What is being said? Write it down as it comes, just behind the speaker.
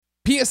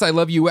P.S. I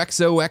Love You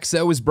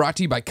XOXO is brought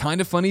to you by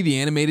Kinda Funny, the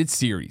animated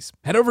series.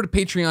 Head over to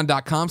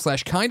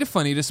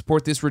patreon.com/kindafunny to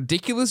support this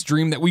ridiculous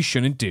dream that we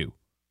shouldn't do.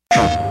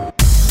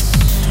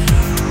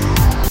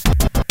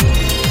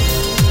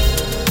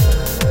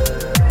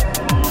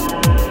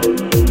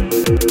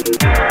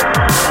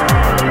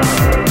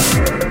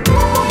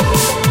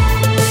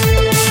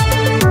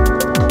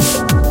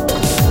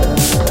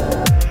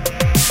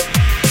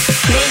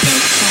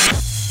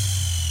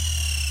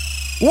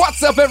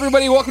 What's up,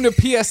 everybody? Welcome to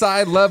P.S.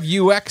 I Love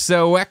You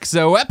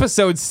XOXO,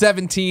 episode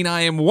 17.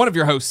 I am one of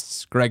your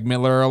hosts, Greg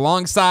Miller,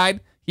 alongside,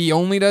 he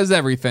only does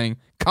everything,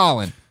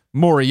 Colin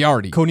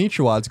Moriarty.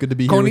 Konnichiwa, it's good to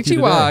be here with you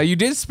today. Konnichiwa. You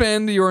did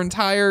spend your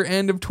entire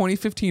end of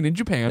 2015 in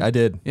Japan. I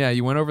did. Yeah,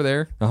 you went over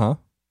there. Uh-huh.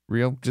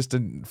 Real, just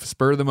a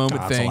spur of the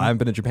moment thing. I haven't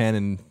been in Japan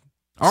in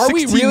Are we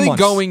 16 really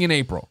months. going in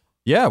April?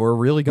 Yeah, we're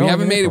really going. We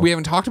haven't in made it. April. We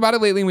haven't talked about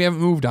it lately, and we haven't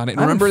moved on it.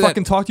 And I remember haven't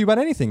fucking that talked to you about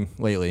anything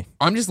lately.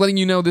 I'm just letting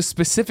you know this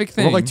specific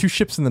thing. We're like two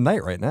ships in the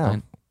night right now.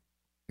 Fine.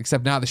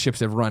 Except now the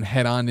ships have run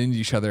head on into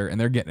each other, and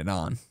they're getting it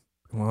on.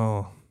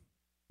 Well,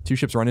 two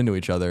ships run into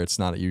each other. It's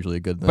not usually a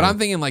good thing. But I'm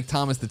thinking like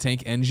Thomas the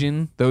Tank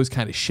Engine, those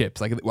kind of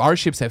ships. Like our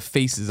ships have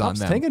faces on Thomas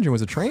them. the Tank Engine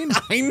was a train?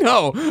 I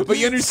know, but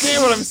you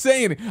understand what I'm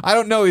saying. I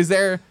don't know. Is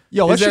there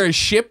a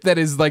ship that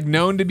is like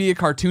known to be a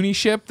cartoony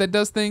ship that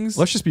does things?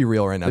 Let's just be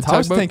real right now. The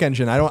Thomas the tugboat? Tank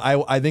Engine,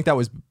 I think that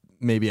was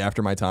maybe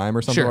after my time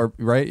or something. Sure. Or,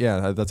 right?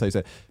 Yeah, that's how you say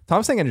it.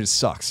 Thomas the Tank Engine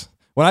sucks.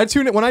 When I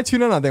tune in on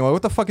that, I'm like,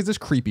 what the fuck is this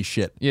creepy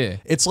shit? Yeah.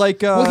 It's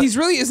like... well,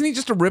 isn't he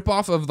just a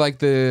ripoff of like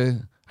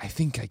the... I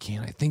think I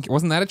can.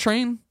 Wasn't that a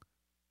train?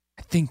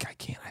 I think I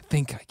can.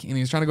 And he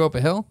was trying to go up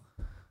a hill.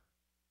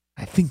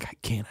 I think I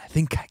can.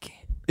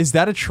 Is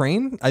that a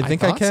train? I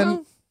think I thought can.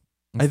 so.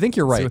 I think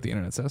you're See right. what the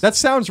internet says. That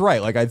sounds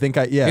right. Like, I think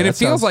yeah. And that it feels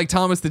sounds- like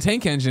Thomas the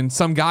Tank Engine,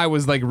 some guy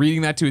was like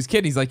reading that to his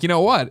kid. He's like, you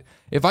know what?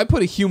 If I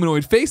put a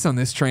humanoid face on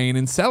this train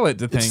and sell it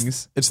to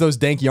things. It's those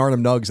dank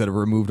Yarnum nugs that have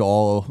removed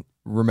all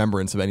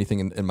remembrance of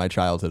anything in my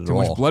childhood at Too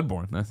much all.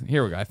 Bloodborne.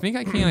 Here we go. I think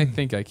I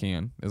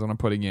can is what I'm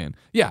putting in.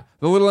 Yeah,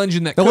 the little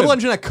engine that The could. little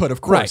engine that could,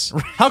 of course.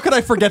 Right. How could I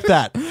forget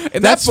that?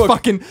 And That's that book-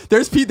 fucking...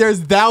 There's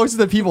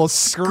thousands of people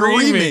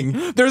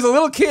screaming. There's a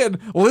little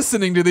kid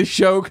listening to this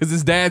show because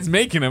his dad's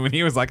making him, and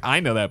he was like, I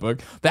know that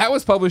book. That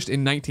was published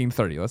in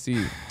 1930. Let's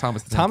see.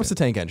 Thomas the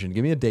Tank Engine.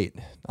 Give me a date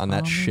on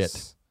that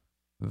shit.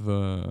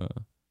 The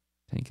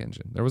Tank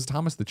Engine. There was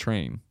Thomas the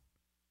Train.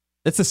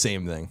 It's the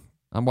same thing.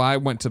 Well, I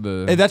went to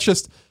the... Hey, that's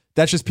just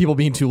people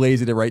being too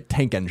lazy to write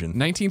Tank Engine.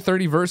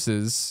 1930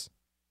 versus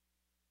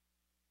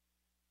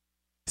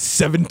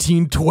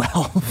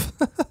 1712.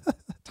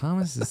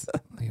 Thomas is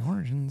the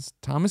origins.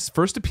 Thomas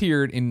first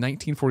appeared in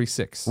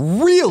 1946.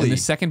 Really? In the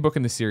second book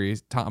in the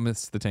series,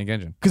 Thomas the Tank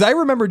Engine. Because I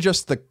remember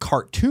just the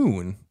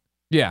cartoon.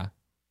 Yeah.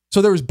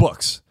 So there was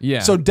books. Yeah.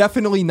 So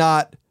definitely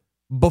not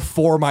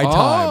before my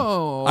time.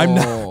 Oh. I'm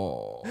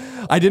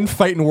not. I didn't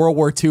fight in World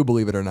War II,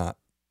 believe it or not.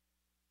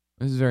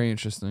 This is very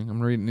interesting.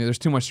 I'm reading. There's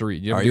too much to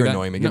read. You All right, you're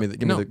annoying me. Give me the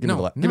I'm not fucking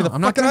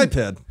gonna-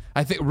 iPad.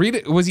 I think read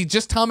it. Was he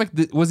just Thomas?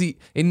 Was he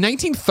in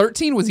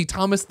 1913? Was he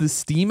Thomas the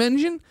Steam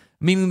Engine?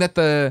 Meaning that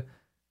the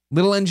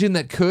little engine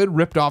that could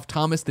ripped off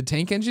Thomas the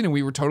Tank Engine, and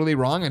we were totally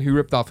wrong on who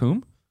ripped off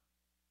whom.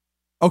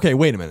 Okay,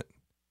 wait a minute.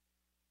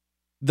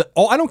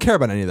 I don't care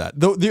about any of that.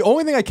 The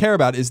only thing I care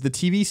about is the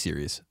TV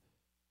series.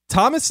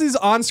 Thomas's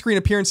on-screen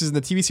appearances in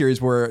the TV series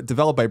were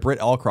developed by Britt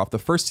Allcroft. The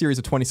first series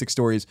of 26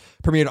 stories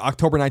premiered in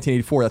October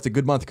 1984. That's a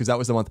good month because that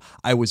was the month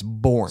I was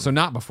born. So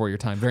not before your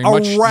time. Very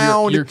much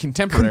Around your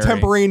contemporary.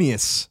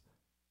 Contemporaneous.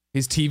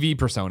 His TV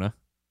persona.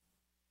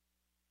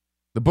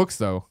 The books,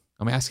 though.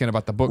 I'm asking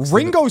about the books.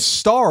 Ringo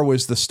Starr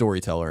was the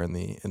storyteller in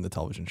the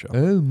television show.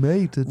 Oh,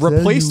 mate.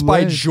 Replaced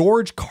by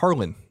George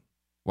Carlin.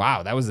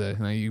 Wow, that was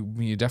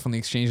you definitely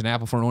exchanged an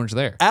apple for an orange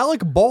there.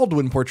 Alec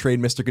Baldwin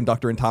portrayed Mr.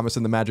 Conductor in Thomas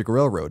and the Magic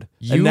Railroad.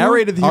 You and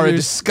narrated the are a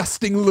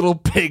disgusting little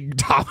pig,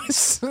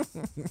 Thomas.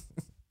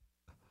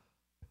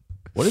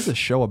 What is this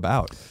show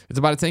about? It's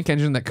about a tank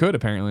engine that could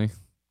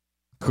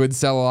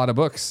sell a lot of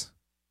books.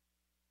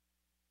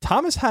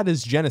 Thomas had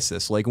his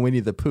genesis like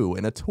Winnie the Pooh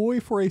in a toy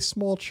for a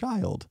small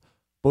child,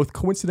 both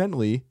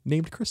coincidentally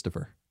named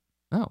Christopher.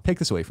 Oh, Take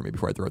this away from me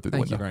before I throw it through the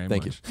thank you window. very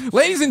much.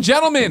 Ladies and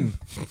gentlemen,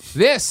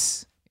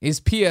 this is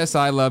P.S.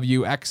 I Love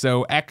You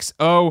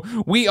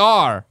XOXO. We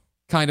are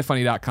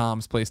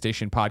kindafunny.com's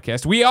PlayStation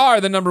podcast. We are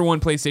the number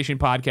one PlayStation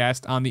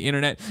podcast on the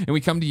internet, and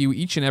we come to you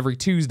each and every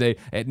Tuesday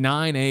at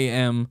 9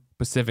 a.m.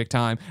 Pacific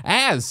time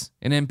as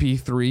an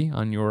MP3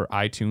 on your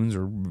iTunes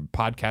or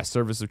podcast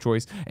service of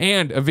choice,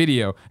 and a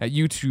video at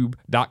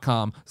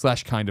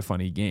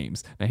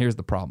youtube.com/kindafunnygames. Now here's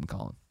the problem,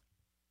 Colin.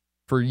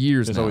 For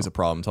years There's now, always a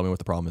problem. Tell me what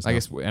the problem is. I now.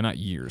 guess, and not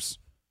years.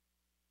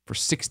 For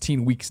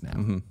 16 weeks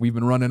now, we've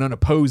been running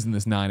unopposed in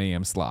this 9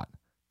 a.m. slot.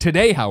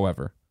 Today,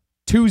 however,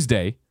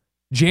 Tuesday,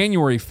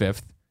 January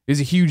 5th, is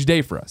a huge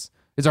day for us.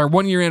 It's our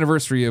 1 year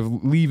anniversary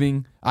of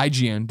leaving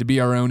IGN to be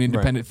our own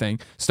independent thing,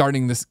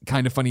 starting this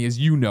Kinda Funny as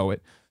you know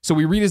it. So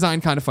we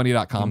redesigned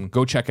kindafunny.com.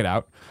 Go check it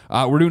out.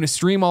 We're doing a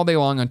stream all day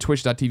long on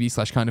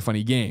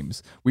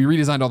twitch.tv/kindafunnygames. We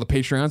redesigned all the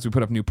Patreons. We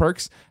put up new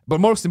perks. But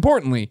most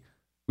importantly,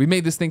 We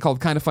made this thing called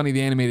Kind of Funny,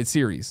 the animated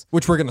series.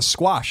 Which we're going to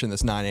squash in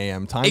this 9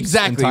 a.m. time.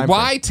 Exactly. Time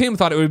Why frame. Tim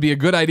thought it would be a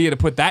good idea to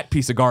put that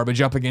piece of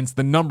garbage up against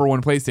the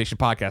 #1 PlayStation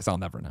podcast, I'll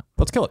never know.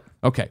 Let's kill it.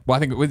 Okay. Well, I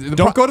think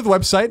Don't go to the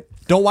website.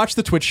 Don't watch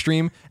the Twitch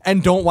stream.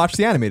 And don't watch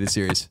the animated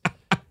series.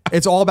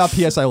 It's all about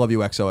PS I Love You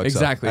XOXO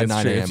exactly at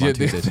 9 a.m. on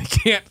Tuesdays. They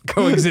can't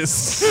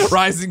coexist.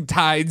 Rising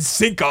tides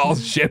sink all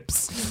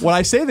ships. When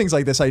I say things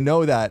like this, I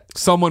know that...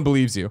 Someone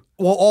believes you.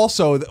 Well,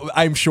 also,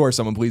 I'm sure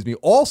someone believes me.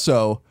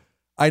 Also,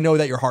 I know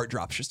that your heart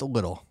drops just a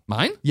little.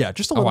 Mine? Yeah,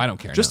 just a little. Oh, I don't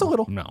care. Just no. a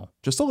little. No.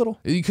 Just a little.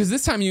 Because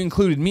this time you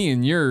included me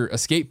in your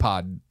escape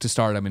pod to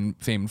stardom and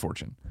fame and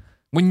fortune.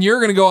 When you're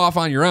going to go off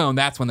on your own,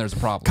 that's when there's a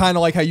problem. Kind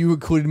of like how you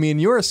included me in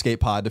your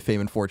escape pod to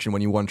fame and fortune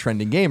when you won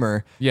Trending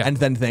Gamer, and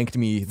then thanked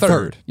me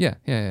third. Yeah.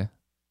 You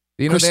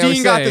know,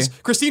 Christine got this.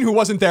 Christine, who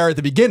wasn't there at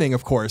the beginning,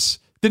 of course,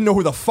 didn't know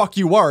who the fuck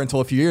you were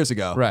until a few years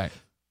ago. Right.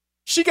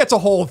 She gets a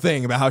whole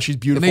thing about how she's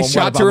beautiful. And they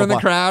shot her in the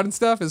blah. crowd and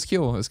stuff. It's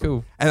cool. It's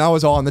cool. And I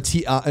was all on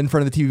the in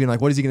front of the TV being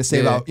like, what is he going to say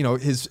about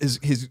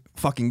his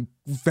fucking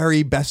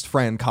very best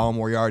friend, Colin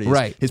Moriarty,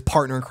 his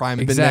partner in crime,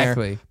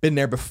 had been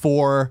there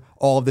before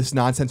all of this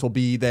nonsense, will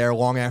be there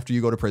long after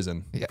you go to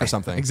prison or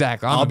something.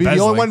 Exactly. I'll be the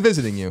only one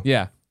visiting you.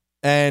 Yeah.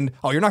 And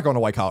you're not going to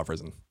white collar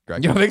prison,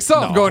 Greg. You don't think so?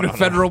 I'm going to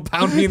federal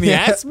pound me in the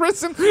ass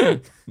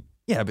prison.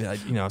 Yeah, but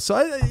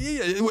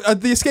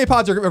the escape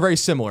pods are very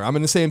similar. I'm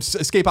in the same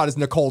escape pod as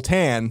Nicole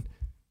Tan,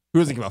 who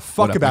doesn't give a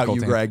fuck about Nicole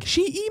you, Tan? Greg.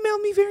 She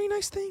emailed me very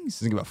nice things.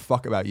 Doesn't give a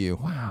fuck about you.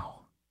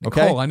 Wow.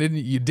 Okay. Nicole,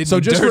 you did me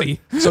dirty.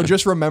 So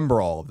just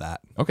remember all of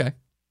that. Okay.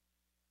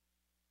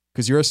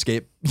 Because you're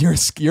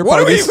what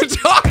are we even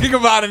talking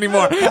about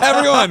anymore?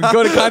 Everyone,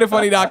 go to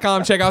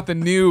kindoffunny.com. Check out the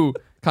new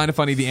Kind of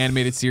Funny, the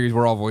animated series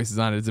where all voices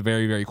on it. It's a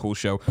very, very cool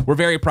show. We're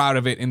very proud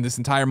of it. In this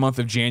entire month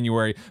of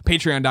January,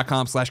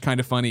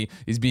 patreon.com/kindoffunny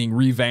is being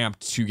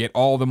revamped to get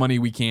all the money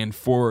we can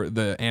for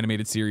the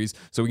animated series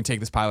so we can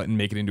take this pilot and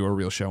make it into a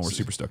real show, and we're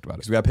super stoked about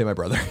it. Because we got to pay my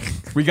brother.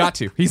 We got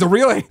to. He's a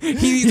real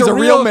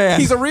man.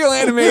 He's a real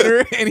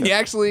animator, and he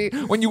actually,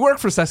 when you work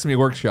for Sesame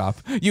Workshop,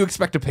 you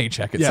expect a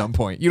paycheck at some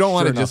point. You don't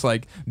want to just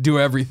like do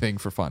everything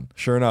for fun.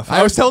 Sure enough.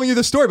 I was telling you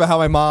the story about how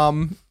my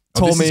mom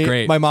told me.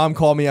 Great. My mom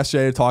called me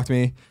yesterday to talk to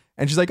me.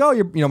 And she's like, oh,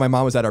 my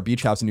mom was at our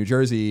beach house in New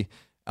Jersey.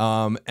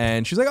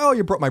 And she's like, oh,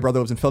 my brother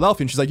lives in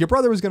Philadelphia. And she's like, your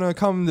brother was going to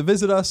come to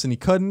visit us and he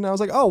couldn't. And I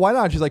was like, oh, why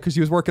not? She's like, because he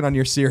was working on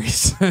your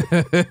series.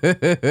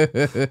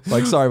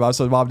 Like, sorry, Mom.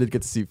 So Mom didn't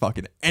get to see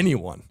fucking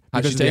anyone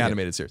because of the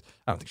animated series.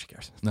 I don't think she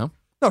cares. No?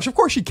 No, of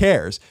course she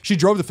cares. She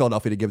drove to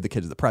Philadelphia to give the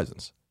kids the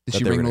presents. Did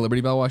she ring the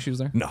Liberty Bell while she was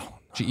there? No.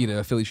 Did she eat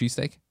a Philly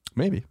cheesesteak?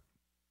 Maybe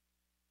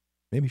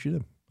she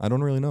did. I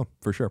don't really know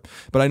for sure.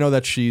 But I know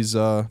that she's,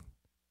 she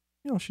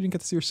didn't get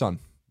to see her son.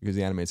 Because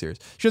of the animated series.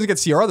 She doesn't get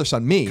to see her other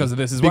son, me. Because of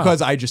this as well.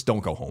 Because I just don't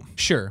go home.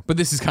 Sure. But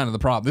this is kind of the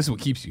problem. This is what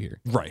keeps you here.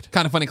 Right.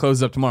 Kind of Funny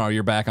closes up tomorrow.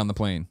 You're back on the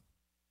plane.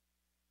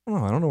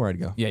 Oh, I don't know where I'd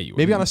go. Yeah, you would.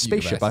 Maybe on a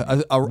spaceship.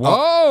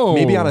 Whoa.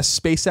 Maybe on a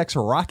SpaceX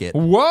rocket.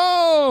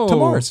 Whoa. To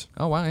Mars.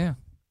 Oh, wow, yeah.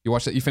 You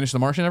watched that? You finished The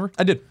Martian ever?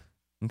 I did.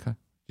 Okay. Did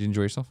you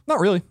enjoy yourself? Not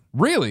really.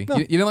 Really? No.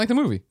 You didn't like the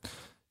movie?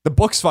 The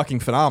book's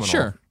fucking phenomenal.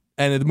 Sure.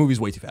 And the movie's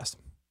way too fast.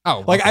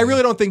 Oh. Like, I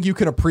really don't think you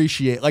can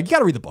appreciate... Like, you got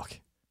to read the book.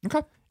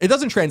 Okay. It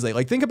doesn't translate.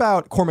 Like, think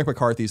about Cormac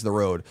McCarthy's The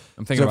Road.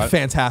 I'm thinking about it. It's a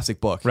fantastic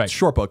book. Right. It's a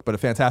short book, but a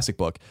fantastic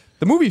book.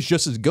 The movie's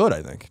just as good,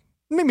 I think.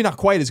 Maybe not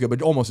quite as good, but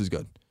almost as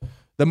good.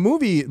 The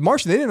movie,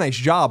 Martian, they did a nice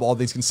job, all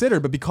things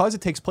considered, but because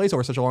it takes place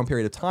over such a long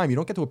period of time, you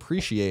don't get to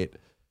appreciate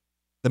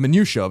the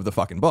minutia of the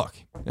fucking book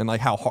and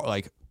like how hard,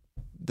 like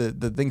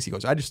the things he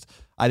goes. I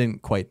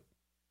didn't quite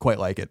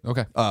like it.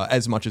 Okay.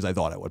 As much as I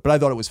thought I would, but I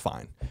thought it was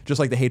fine. Just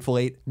like The Hateful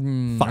Eight.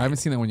 Fine. I haven't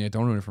seen that one yet.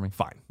 Don't ruin it for me.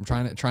 Fine. I'm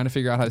trying to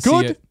figure out how to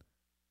Good. see it.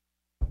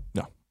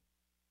 No.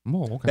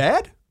 Oh, okay.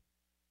 Bad?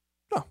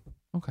 No.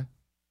 Okay.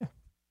 Yeah.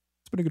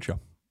 It's been a good show.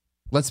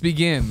 Let's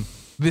begin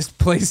this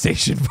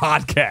PlayStation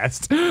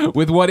podcast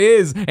with what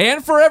is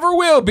and forever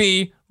will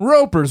be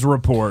Roper's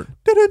Report.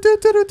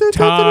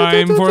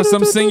 Time for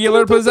some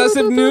singular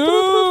possessive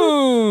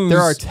news. There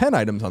are 10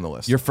 items on the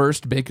list. Your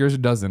first baker's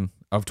dozen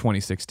of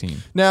 2016.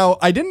 Now,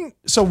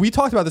 so we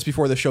talked about this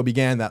before the show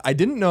began, that I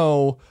didn't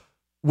know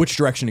which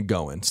direction to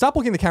go in. Stop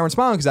looking at the camera and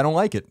smiling because I don't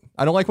like it.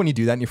 I don't like when you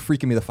do that and you're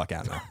freaking me the fuck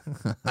out now.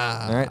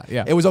 All right?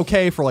 Yeah. It was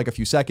okay for like a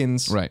few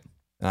seconds. Right.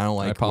 And I don't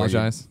like I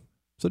apologize.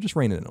 So just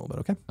rein it in a little bit,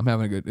 okay? I'm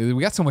having a good... We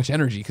got so much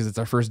energy because it's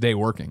our first day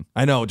working.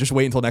 I know. Just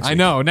wait until next week. I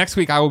know. Next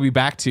week I will be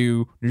back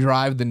to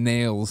drive the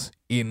nails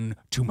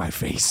into my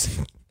face.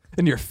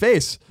 In your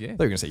face? Yeah. I thought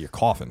you were going to say your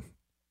coffin.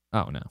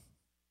 Oh, no.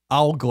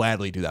 I'll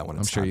gladly do that when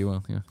it's I'm sure time. you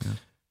will. Yeah.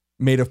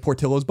 Made of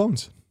Portillo's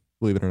bones,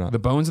 believe it or not. The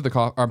bones of the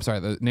coffin... I'm sorry.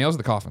 The nails of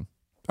the coffin.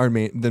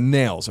 The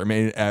nails are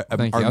made.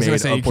 Thank you. I was going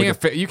to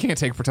say, you can't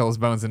take Portillo's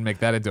bones and make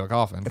that into a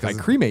coffin. If I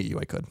cremate you,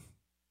 I could.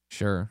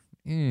 Sure.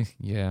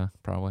 Yeah,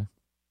 probably.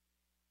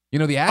 You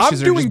know, the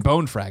ashes are just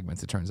bone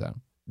fragments, it turns out.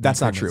 That's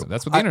not true.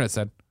 That's what the internet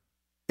said.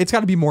 It's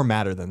got to be more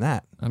matter than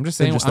that. I'm just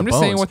saying what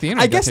the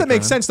internet I guess that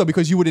makes sense, though,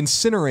 because you would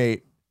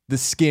incinerate the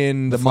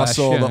skin, the flesh,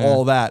 muscle,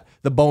 all that,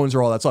 the bones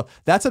or all that stuff.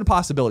 That's a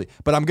possibility.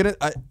 But I'm going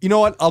to, you know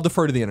what? I'll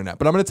defer to the internet.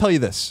 But I'm going to tell you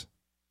this.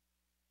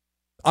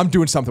 I'm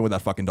doing something with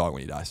that fucking dog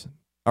when he dies.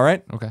 All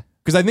right? Okay.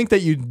 Because I think that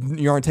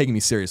you aren't taking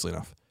me seriously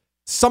enough.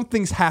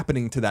 Something's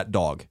happening to that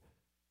dog.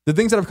 The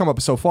things that have come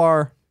up so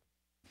far,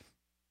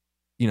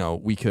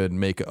 we could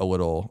make a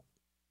little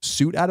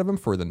suit out of him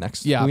for the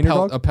next wiener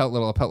dog. A pelt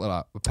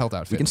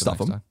outfit. We can stuff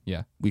him. Time.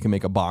 Yeah. We can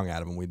make a bong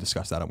out of him. We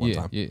discussed that at one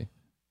time.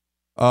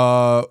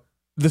 Yeah.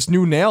 This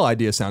new nail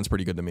idea sounds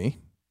pretty good to me.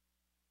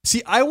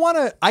 See, I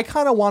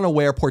kind of want to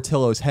wear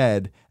Portillo's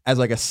head as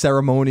like a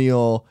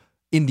ceremonial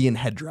Indian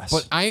headdress.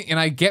 But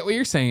I get what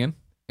you're saying.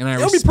 And I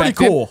respect it. It would be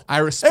pretty cool. I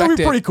respect it. It would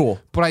be pretty cool.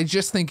 But I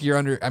just think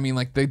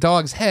the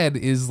dog's head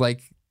is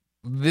like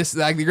this.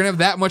 Like, you're gonna have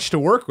that much to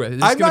work with.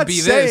 It's gonna be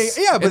this.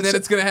 Yeah, but then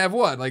it's gonna have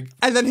what? Like,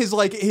 and then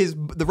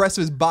the rest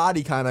of his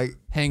body kind of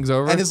hangs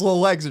over, and his little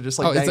legs are just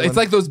like. It's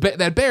like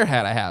that bear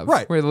hat I have,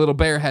 right? Where the little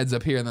bear head's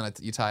up here, and then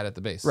you tie it at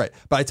the base, right?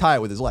 But I tie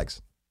it with his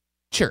legs.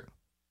 Sure.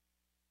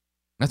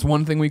 That's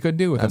one thing we could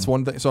do with him. That's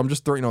one thing. So I'm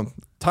just throwing,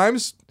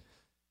 times.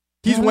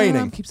 He's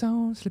waning. Keeps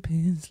on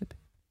slipping.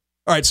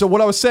 All right, so what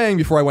I was saying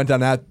before I went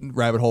down that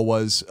rabbit hole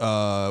was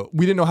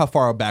we didn't know how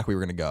far back we were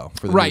going to go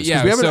for the news.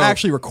 Yeah. We haven't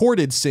actually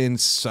recorded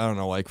since, I don't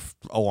know, like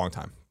a long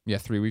time. Yeah,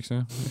 3 weeks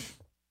now.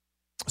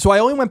 So I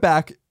only went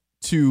back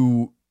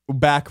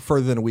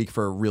further than a week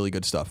for really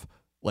good stuff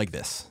like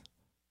this.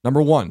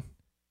 Number 1,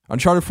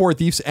 Uncharted 4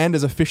 Thief's End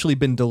has officially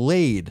been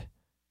delayed.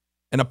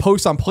 In a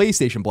post on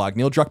PlayStation blog,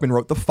 Neil Druckmann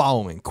wrote the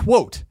following,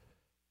 quote,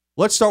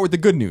 "Let's start with the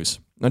good news.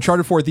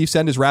 Uncharted 4 Thief's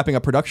End is wrapping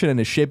up production and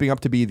is shaping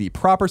up to be the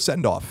proper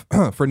send-off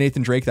for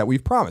Nathan Drake that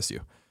we've promised you.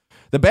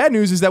 The bad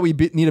news is that we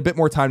need a bit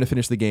more time to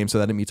finish the game so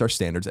that it meets our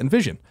standards and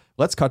vision.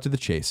 Let's cut to the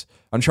chase.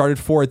 Uncharted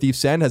 4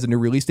 Thief's End has a new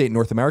release date in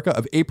North America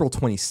of April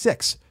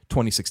 26,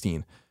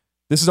 2016.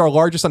 This is our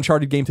largest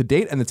Uncharted game to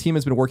date, and the team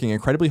has been working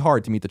incredibly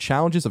hard to meet the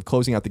challenges of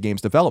closing out the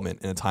game's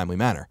development in a timely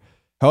manner.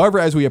 However,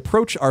 as we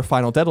approach our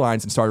final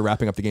deadlines and started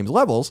wrapping up the game's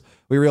levels,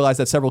 we realized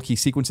that several key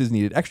sequences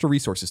needed extra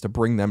resources to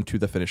bring them to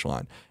the finish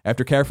line.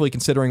 After carefully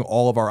considering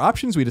all of our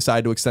options, we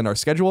decided to extend our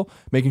schedule,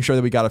 making sure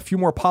that we got a few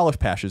more polish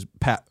patches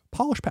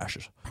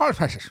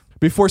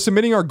before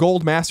submitting our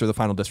gold master, the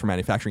final disc for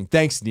manufacturing.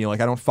 Thanks, Neil. Like,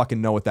 I don't fucking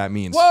know what that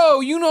means. Whoa,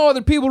 you know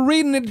other people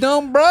reading it,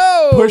 dumb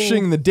bro.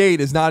 Pushing the date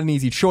is not an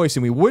easy choice,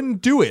 and we wouldn't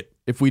do it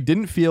if we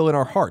didn't feel in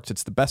our hearts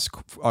it's the best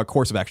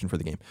course of action for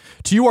the game.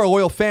 To you, our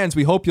loyal fans,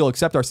 we hope you'll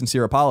accept our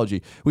sincere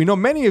apology. We know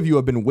many of you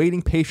have been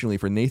waiting patiently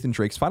for Nathan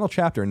Drake's final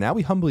chapter, and now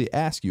we humbly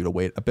ask you to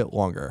wait a bit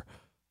longer.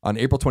 On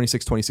April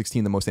 26,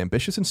 2016, the most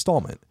ambitious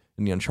installment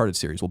in the Uncharted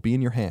series will be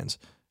in your hands.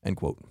 End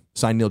quote.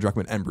 Signed, Neil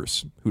Druckmann and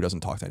Bruce, who doesn't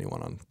talk to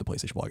anyone on the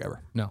PlayStation blog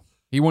ever. No.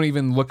 He won't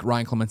even look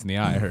Ryan Clements in the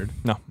eye, I heard.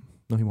 No,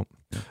 he won't.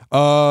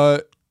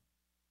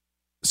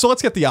 So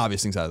let's get the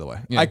obvious things out of the way.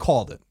 Yeah. I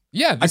called it.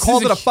 Yeah, I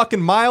called it a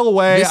fucking mile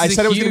away. I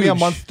said it was going to be a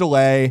month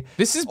delay.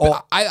 This is,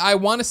 I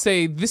want to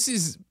say, this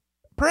is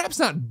perhaps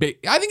not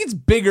big. I think it's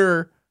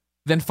bigger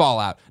than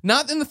Fallout.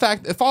 Not in the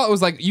fact that Fallout was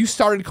like, you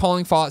started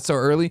calling Fallout so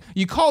early.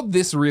 You called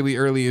this really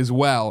early as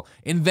well,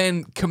 and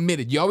then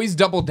committed. You always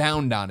double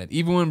down on it.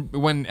 Even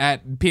when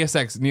at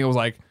PSX, Neil was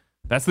like,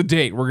 that's the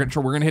date. We're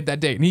gonna hit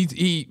that date. And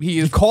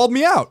he called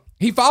me out.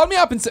 He followed me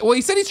up and said, well,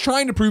 he said he's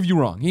trying to prove you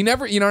wrong. He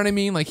never, you know what I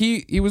mean? Like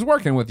he was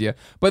working with you,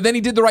 but then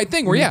he did the right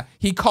thing where,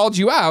 he called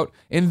you out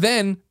and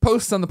then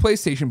posts on the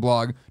PlayStation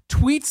blog,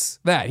 tweets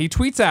that. He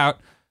tweets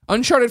out,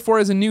 Uncharted 4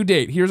 has a new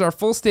date. Here's our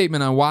full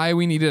statement on why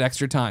we needed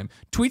extra time.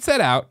 Tweets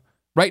that out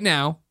right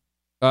now,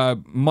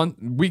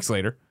 weeks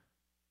later,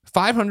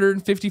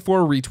 554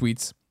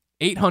 retweets,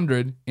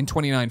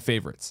 829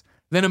 favorites.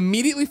 Then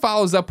immediately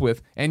follows up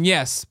with, and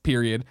yes,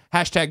 period,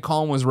 hashtag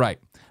Colin was right.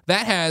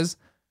 That has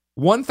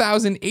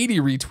 1,080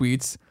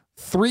 retweets,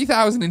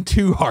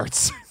 3,002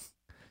 hearts.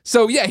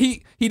 So yeah,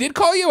 he did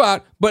call you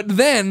out, but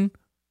then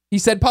he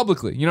said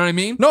publicly. You know what I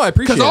mean? No, I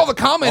appreciate it. Because all the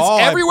comments,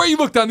 everywhere you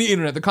looked on the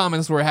internet, the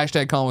comments were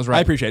hashtag Colin was right.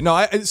 I appreciate it.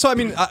 No, so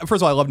first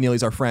of all, I love Neil.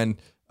 He's our friend.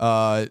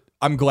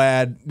 I'm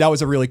glad. That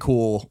was a really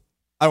cool,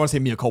 I don't want to say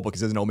mea culpa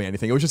because he doesn't owe me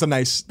anything. It was just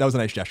that was a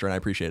nice gesture, and I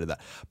appreciated that.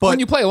 But when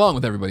you play along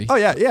with everybody. Oh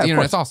yeah, the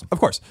internet's awesome. Of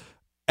course.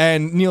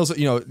 And Neil's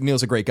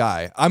a great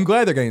guy. I'm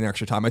glad they're getting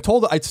extra time. I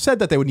said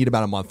that they would need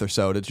about a month or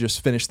so to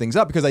just finish things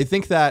up because I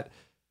think that,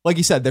 like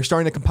you said, they're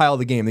starting to compile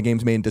the game. The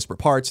game's made in disparate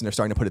parts, and they're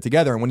starting to put it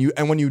together. And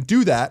when you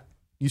do that,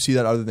 you see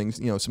that other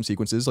things, some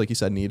sequences, like you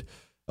said, need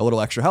a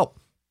little extra help.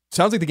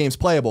 Sounds like the game's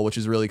playable, which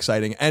is really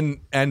exciting, and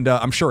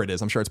I'm sure it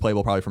is. I'm sure it's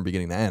playable probably from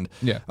beginning to end.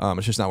 Yeah.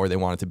 It's just not where they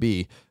want it to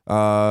be.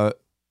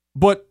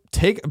 But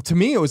to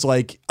me, it was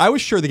like I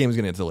was sure the game was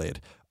going to get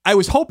delayed. I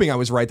was hoping I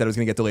was right that it was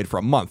going to get delayed for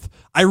a month.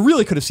 I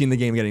really could have seen the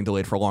game getting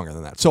delayed for longer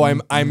than that. So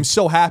I'm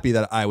so happy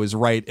that I was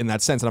right in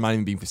that sense, and I'm not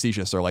even being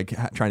facetious or like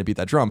trying to beat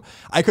that drum.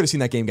 I could have seen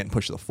that game getting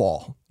pushed to the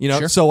fall.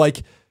 Sure. So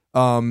like,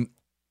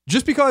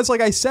 just because, like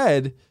I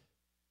said,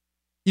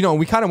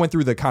 we kind of went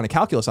through the kind of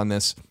calculus on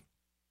this.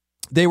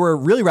 They were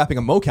really wrapping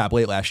up mocap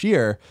late last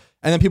year,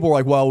 and then people were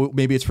like, "Well,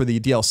 maybe it's for the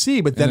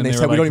DLC," but then they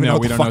said, "We don't even know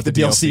what the fuck the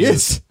DLC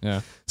is."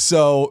 Yeah.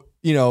 So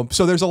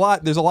so there's a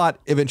lot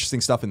of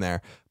interesting stuff in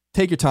there.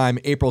 Take your time.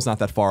 April's not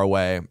that far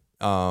away.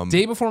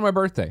 Day before my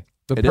birthday.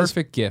 The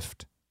perfect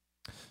gift.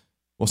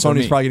 Well,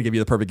 Sony's probably going to give you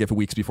the perfect gift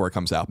weeks before it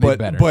comes out.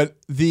 But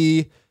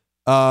the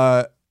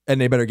And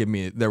they better give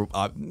me their.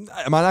 Am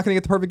I not going to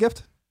get the perfect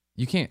gift?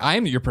 You can't.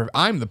 I'm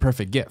the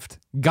perfect gift.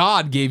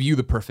 God gave you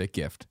the perfect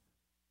gift.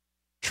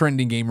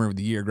 Trending gamer of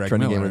the year, Greg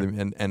Trending Miller.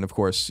 gamer, and of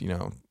course,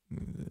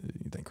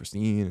 thank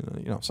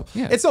Christine. So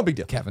Yeah. it's no big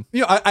deal. Kevin.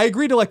 I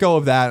agreed to let go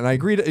of that, and I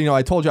agreed.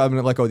 I told you I'm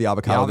going to let go of the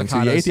avocado thing.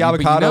 So you ate the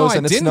avocados,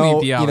 and it's no.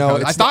 Eat the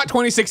avocados. I thought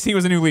 2016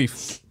 was a new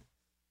leaf.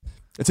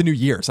 It's a new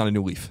year. It's not a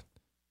new leaf,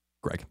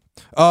 Greg.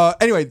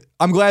 Anyway,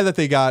 I'm glad that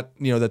they got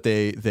that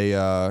they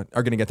are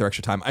going to get their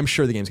extra time. I'm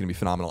sure the game's going to be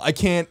phenomenal. I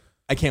can't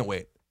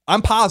wait.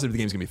 I'm positive the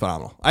game's going to be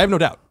phenomenal. I have no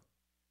doubt.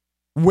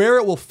 Where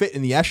it will fit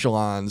in the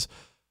echelons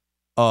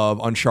of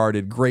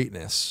Uncharted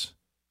greatness,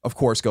 of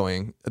course,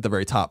 going at the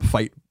very top,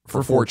 fight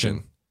for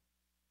fortune.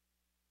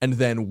 And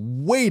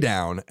then way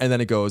down, and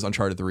then it goes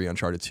Uncharted 3,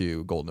 Uncharted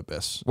 2, Golden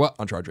Abyss,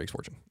 Uncharted Drake's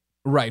Fortune.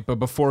 Right, but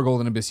before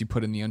Golden Abyss, you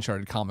put in the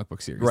Uncharted comic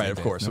book series. Right,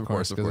 of course.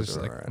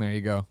 Right. There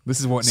you go. This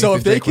is what. So Nathan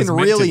if they Drake was can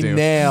meant really to do.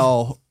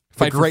 nail the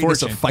Fight for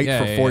greatness fortune. of Fight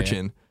for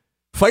Fortune.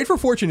 Fight for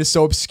Fortune is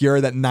so obscure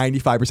that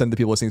 95% of the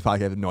people listening to the podcast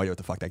have no idea what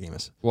the fuck that game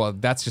is. Well,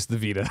 that's just the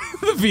Vita.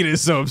 The Vita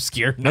is so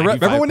obscure.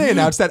 Remember when they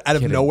announced that out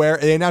of nowhere?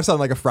 They announced it on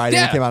like a Friday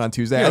and it came out on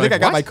Tuesday. You're I think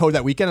like, I got what? my code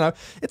that weekend. And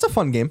it's a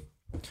fun game,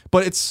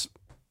 but it's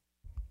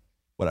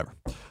whatever.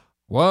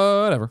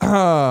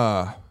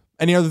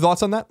 Any other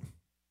thoughts on that?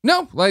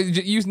 No,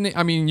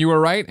 you were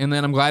right, and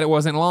then I'm glad it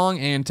wasn't long,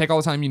 and take all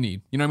the time you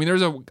need.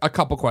 There's a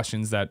couple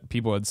questions that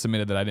people had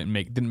submitted that I didn't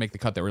make the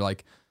cut that were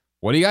like,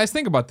 what do you guys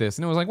think about this?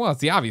 And it was like, well,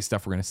 it's the obvious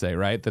stuff we're going to say,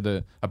 right?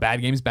 That a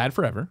bad game is bad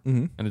forever,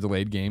 and a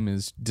delayed game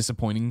is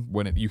disappointing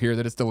when you hear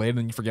that it's delayed and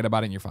then you forget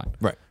about it and you're fine.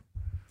 Right.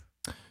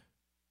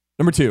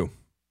 Number 2,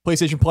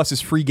 PlayStation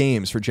Plus's free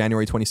games for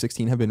January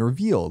 2016 have been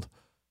revealed.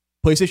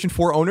 PlayStation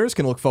 4 owners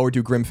can look forward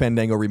to Grim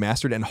Fandango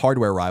Remastered and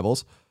Hardware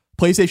Rivals.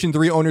 PlayStation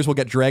 3 owners will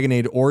get Dragon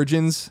Age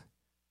Origins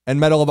and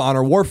Medal of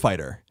Honor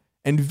Warfighter.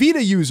 And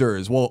Vita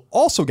users will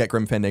also get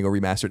Grim Fandango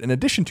Remastered, in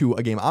addition to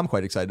a game I'm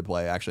quite excited to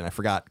play, actually, and I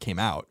forgot came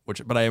out,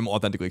 but I am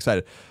authentically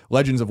excited.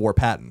 Legends of War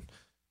Patton.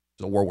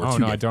 It's a World War II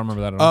game. I don't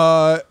remember that at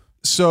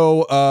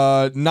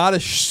all. Not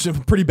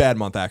pretty bad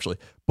month, actually.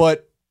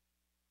 But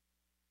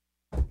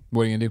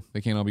what are you going to do?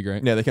 They can't all be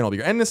great. yeah, they can't all be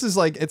great. And this is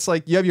it's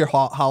like you have your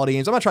holiday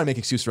games. I'm not trying to make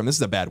excuses for them. This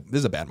is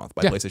a bad month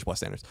by PlayStation Plus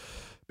standards,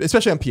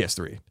 especially on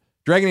PS3.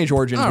 Dragon Age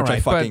Origins, which I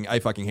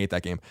fucking hate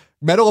that game.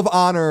 Medal of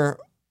Honor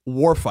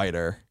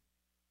Warfighter,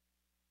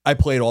 I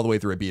played all the way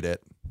through. I beat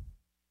it.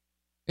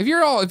 If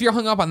you're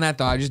hung up on that,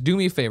 though, just do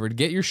me a favor.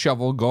 Get your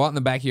shovel, go out in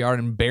the backyard,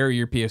 and bury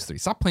your PS3.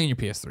 Stop playing your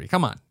PS3.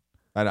 Come on.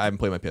 I haven't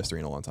played my PS3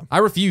 in a long time. I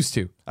refuse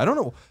to. I don't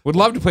know. Would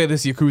love to play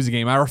this Yakuza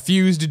game. I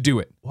refuse to do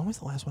it. When was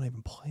the last one I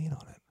even played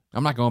on it?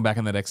 I'm not going back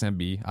on that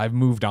XMB. I've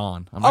moved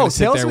on. I'm not going to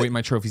sit there waiting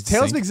my trophies to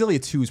Tales sink. of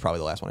Exilia 2 is probably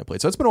the last one I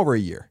played. So it's been over a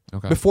year.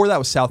 Okay. Before that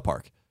was South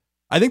Park.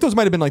 I think those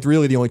might have been like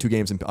really the only 2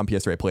 games on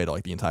PS3 I played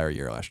like the entire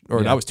year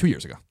that was 2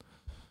 years ago.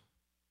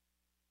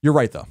 You're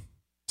right though.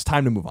 It's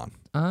time to move on.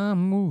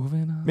 I'm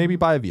moving on. Maybe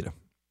buy a Vita,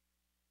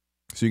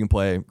 so you can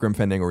play Grim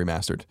Fandango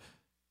Remastered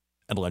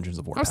and Legends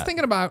of War. I was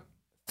thinking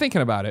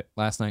about it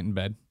last night in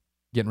bed,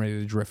 getting ready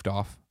to drift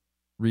off,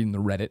 reading the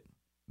Reddit,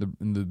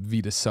 in the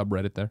Vita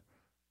subreddit there.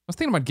 I was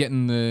thinking about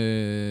getting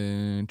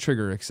the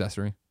trigger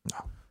accessory.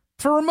 No.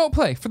 For remote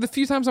play, for the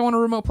few times I want to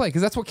remote play,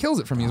 because that's what kills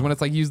it for me is when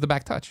it's like use the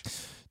back touch.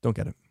 Don't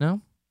get it.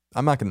 No?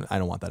 I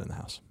don't want that in the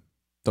house.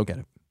 Don't get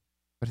it.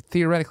 But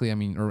theoretically,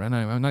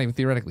 not even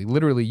theoretically,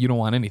 literally, you don't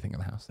want anything in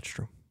the house. That's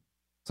true.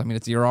 So,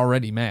 you're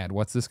already mad.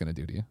 What's this going to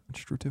do to you?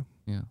 That's true too.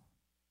 Yeah.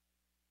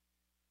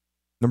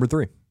 Number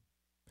 3.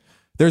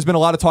 There's been a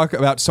lot of talk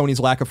about Sony's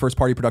lack of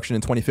first-party production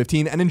in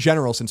 2015 and in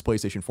general since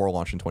PlayStation 4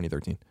 launched in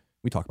 2013.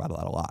 We talk about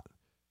that a lot.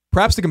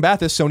 Perhaps to combat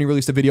this, Sony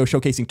released a video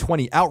showcasing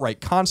 20 outright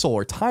console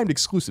or timed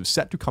exclusives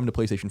set to come to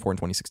PlayStation 4 in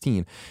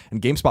 2016,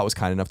 and GameSpot was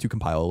kind enough to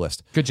compile a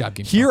list. Good job,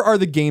 GameSpot. Here are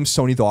the games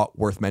Sony thought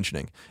worth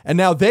mentioning. And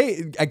now at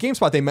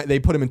GameSpot, they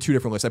put them in 2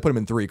 different lists. I put them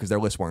in 3 because their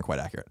lists weren't quite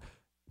accurate.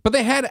 But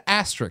they had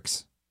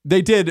asterisks.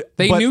 They did.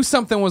 They knew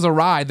something was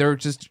awry. They're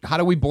just, how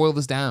do we boil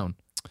this down?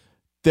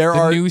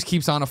 The news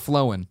keeps on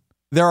a-flowing.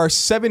 There are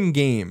 7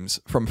 games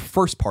from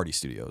first-party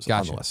studios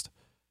on the list.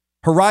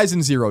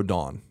 Horizon Zero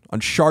Dawn,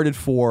 Uncharted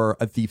 4,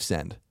 A Thief's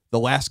End, The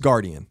Last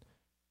Guardian,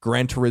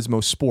 Gran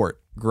Turismo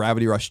Sport,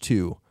 Gravity Rush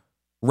 2,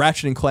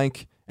 Ratchet &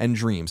 Clank, and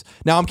Dreams.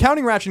 Now, I'm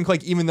counting Ratchet &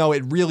 Clank even though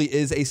it really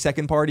is a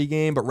second-party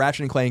game, but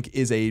Ratchet & Clank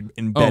is a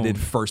embedded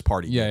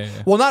first-party game.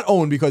 Yeah. Well, not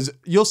owned, because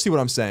you'll see what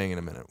I'm saying in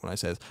a minute when I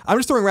say this. I'm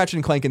just throwing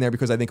Ratchet & Clank in there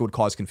because I think it would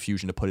cause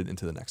confusion to put it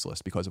into the next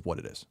list because of what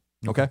it is.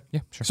 Okay? Yeah,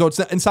 sure.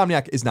 So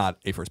Insomniac is not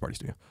a first-party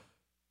studio.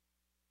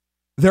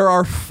 There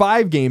are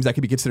 5 games that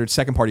could be considered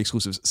second-party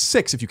exclusives.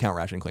 6 if you count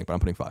Ratchet & Clank, but I'm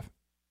putting 5.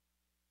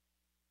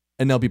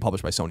 And they'll be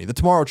published by Sony. The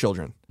Tomorrow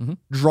Children,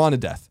 Drawn to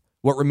Death,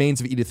 What Remains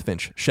of Edith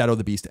Finch, Shadow of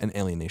the Beast, and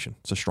Alien Nation.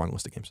 It's a strong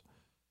list of games.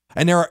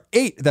 And there are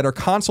 8 that are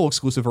console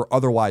exclusive or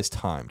otherwise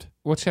timed.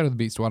 What's Shadow of the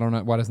Beast? Why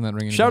doesn't that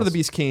ring any Shadow of bells?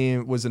 the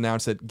Beast was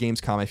announced at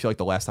Gamescom, I feel like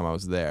the last time I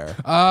was there.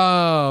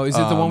 Oh, is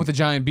it the one with the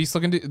giant beast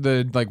looking,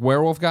 the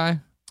werewolf guy?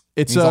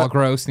 He's all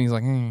gross and he's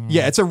like,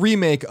 Yeah, it's a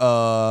remake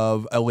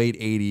of a late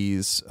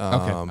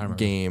 80s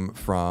game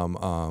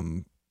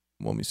from,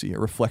 let me see here,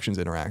 Reflections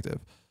Interactive.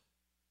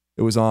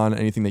 It was on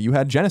anything that you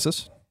had.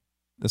 Genesis,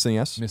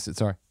 SNES. Missed it.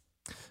 Sorry.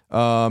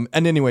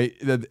 And anyway,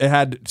 it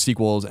had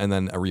sequels, and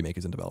then a remake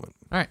is in development.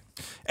 All right.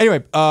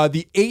 Anyway,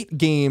 the 8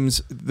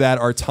 games that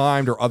are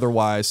timed or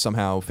otherwise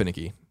somehow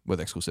finicky with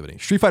exclusivity.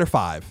 Street Fighter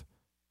V,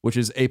 which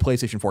is a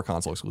PlayStation 4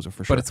 console exclusive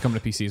for sure. But it's coming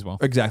to PC as well.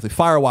 Exactly.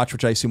 Firewatch,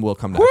 which I assume will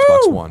come to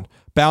Xbox One.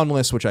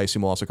 Boundless, which I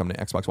assume will also come to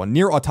Xbox One.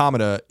 Nier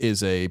Automata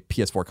is a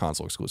PS4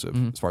 console exclusive,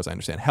 as far as I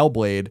understand.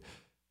 Hellblade,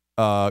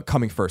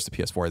 coming first to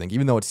PS4, I think,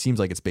 even though it seems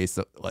like it's based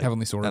like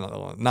Heavenly Sword.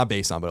 Not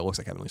based on, but it looks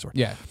like Heavenly Sword.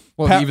 Yeah.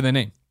 Well, even the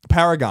name.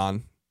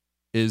 Paragon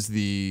is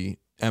the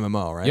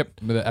MMO, right?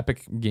 Yep. The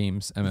Epic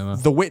Games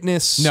MMO. The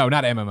Witness. No,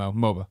 not MMO.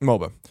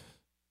 MOBA.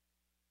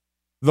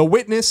 The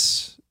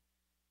Witness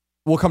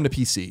will come to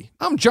PC.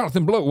 I'm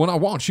Jonathan Blow, and I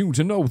want you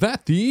to know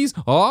that these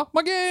are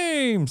my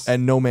games.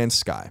 And No Man's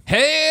Sky.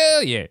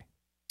 Hell yeah.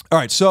 All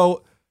right,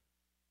 so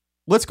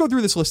let's go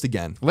through this list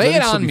again. Lay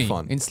it on be me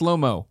fun. in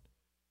slow-mo.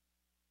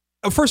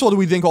 First of all, do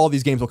we think all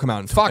these games will come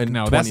out in Fuck in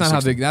no. That's not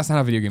 2016?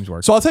 how video games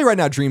work. So I'll tell you right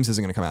now, Dreams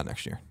isn't going to come out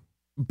next year.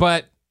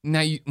 But now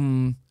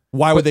you...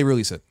 Why would they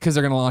release it? Because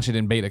they're going to launch it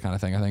in beta kind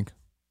of thing, I think.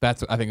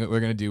 I think we're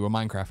going to do a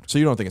Minecraft. So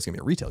you don't think it's going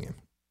to be a retail game?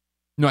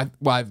 No,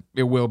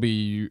 it will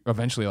be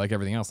eventually like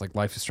everything else. Like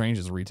Life is Strange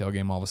is a retail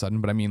game all of a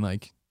sudden. But I mean,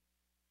 like...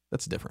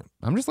 That's different.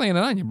 I'm just laying it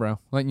on you, bro.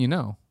 Letting you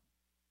know.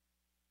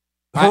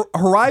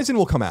 Horizon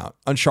will come out.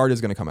 Uncharted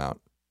is going to come out.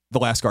 The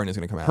Last Guardian is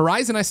going to come out.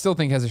 Horizon, I still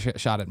think has a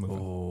shot at moving.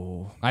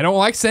 Oh. I don't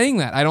like saying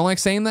that.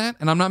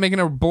 And I'm not making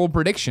a bold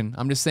prediction.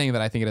 I'm just saying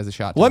that I think it has a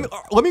shot.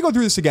 Let me go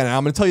through this again, and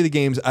I'm going to tell you the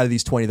games out of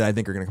these 20 that I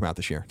think are going to come out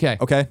this year.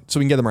 Okay? So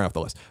we can get them right off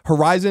the list.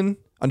 Horizon,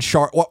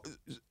 Uncharted. Well,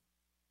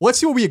 let's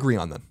see what we agree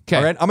on then. Okay.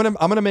 All right? I'm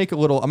going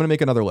to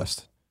make another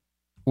list.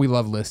 We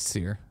love lists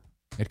here.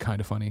 It's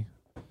kind of funny.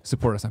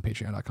 Support us on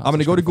patreon.com. I'm going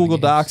to go to Google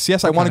Docs.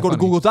 Yes, I want to go to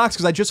Google Docs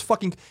because I just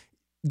fucking...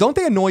 Don't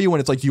they annoy you when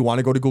it's like, do you want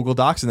to go to Google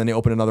Docs? And then they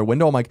open another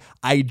window. I'm like,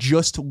 I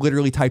just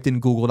literally typed in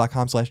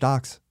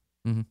google.com/docs.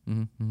 No,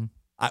 I'm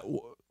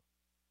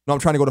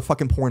trying to go to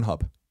fucking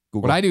Pornhub.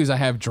 Google. What I do is I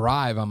have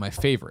Drive on my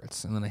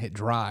favorites, and then I hit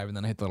Drive, and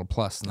then I hit the little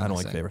plus. And then I don't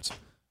like favorites.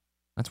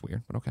 That's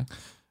weird, but okay.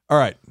 All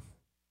right.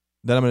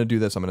 Then I'm going to do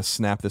this. I'm going to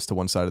snap this to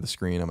one side of the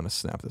screen. I'm going to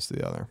snap this to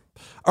the other.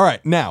 All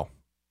right. Now,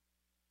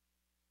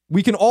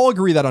 we can all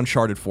agree that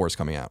Uncharted 4 is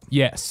coming out.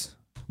 Yes.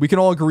 We can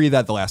all agree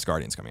that The Last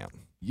Guardian is coming out.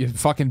 You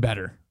fucking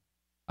better.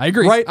 I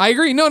agree. Right? I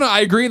agree. No, I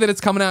agree that it's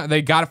coming out.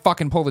 They got to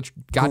fucking pull the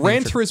goddamn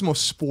Gran trigger. Turismo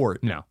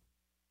Sport. No.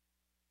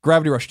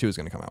 Gravity Rush 2 is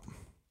going to come out.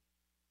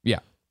 Yeah.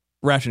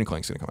 Ratchet and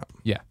Clank is going to come out.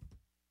 Yeah.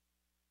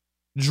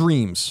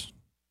 Dreams.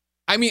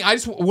 I mean,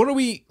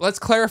 let's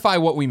clarify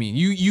what we mean.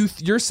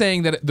 You're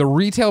saying that the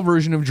retail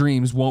version of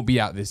Dreams won't be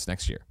out this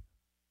next year.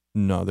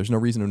 No, there's no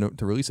reason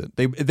to release it.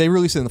 If they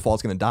release it in the fall,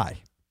 it's going to die.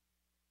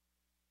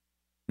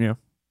 Yeah.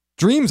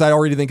 Dreams, I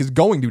already think is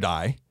going to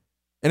die.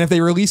 And if they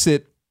release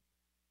it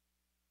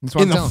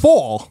in the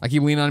fall... I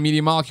keep leaning on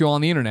Media Molecule on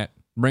the internet.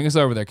 Bring us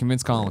over there.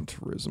 Convince Colin. Gran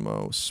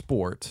Turismo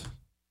Sport.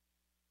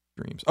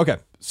 Dreams. Okay,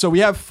 so we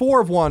have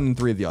 4 of one and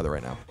 3 of the other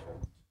right now.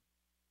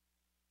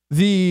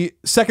 The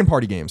second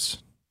party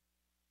games.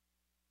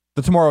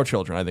 The Tomorrow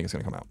Children, I think is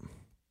going to come out.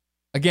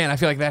 Again, I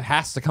feel like that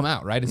has to come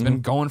out, right? It's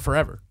been going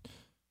forever.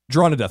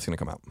 Drawn to Death is going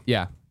to come out.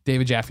 Yeah.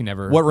 David Jaffe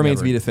never... What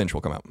Remains of Edith Finch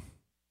will come out.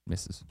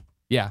 Misses.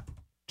 Yeah.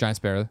 Giant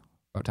Sparrow.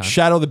 About time.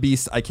 Shadow of the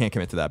Beast, I can't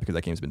commit to that because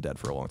that game's been dead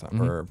for a long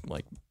time. Or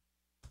like...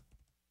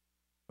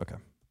 Okay.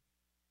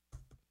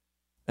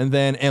 And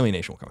then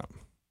Alienation will come out.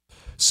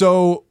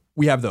 So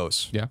we have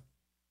those. Yeah.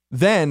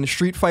 Then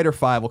Street Fighter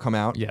V will come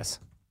out. Yes.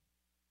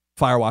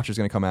 Firewatch is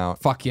going to come out.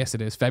 Fuck yes,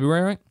 it is.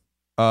 February, right?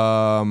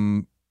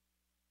 I'll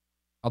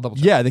double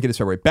check. Yeah, I think it is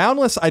February.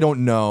 Boundless, I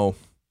don't know.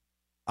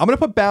 I'm going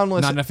to put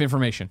Boundless... Not enough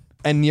information.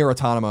 And Nier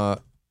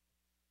Automata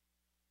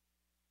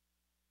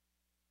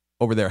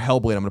over there.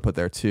 Hellblade, I'm going to put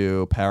there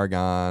too.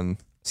 Paragon.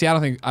 See, I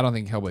don't think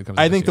Hellblade comes out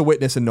I think this The year.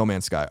 Witness and No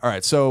Man's Sky. All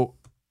right, so...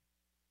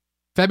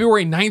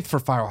 February 9th for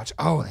Firewatch.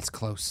 Oh, that's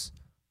close.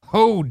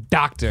 Oh,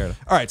 doctor.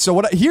 All right,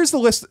 so here's the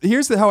list.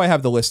 Here's how I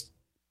have the list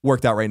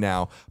worked out right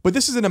now. But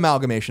this is an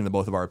amalgamation of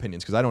both of our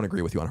opinions because I don't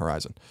agree with you on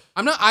Horizon.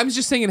 I'm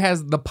just saying it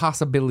has the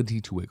possibility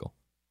to wiggle.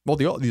 Well,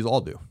 these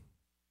all do.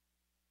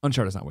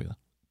 Uncharted's not wiggling.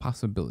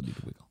 Possibility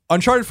to wiggle.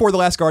 Uncharted 4, The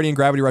Last Guardian,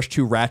 Gravity Rush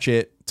 2,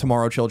 Ratchet,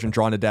 Tomorrow Children,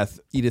 Drawn to Death,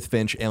 Edith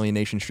Finch,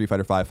 Alienation, Street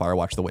Fighter V,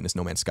 Firewatch, The Witness,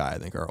 No Man's Sky, I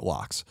think are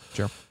locks.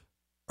 Sure.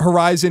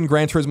 Horizon,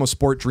 Gran Turismo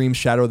Sport, Dreams,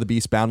 Shadow of the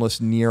Beast,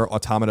 Boundless, Nier,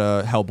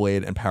 Automata,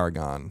 Hellblade, and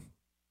Paragon.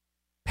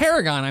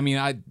 Paragon, I mean,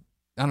 I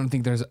don't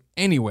think there's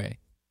any way.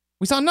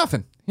 We saw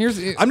nothing.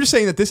 I'm just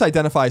saying that this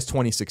identifies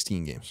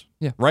 2016 games.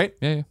 Yeah. Right?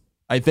 Yeah.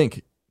 I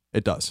think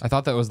it does. I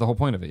thought that was the whole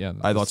point of it, yeah.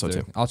 I thought so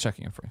too. I'll check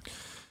in for you.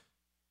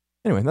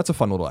 Anyway, that's a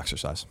fun little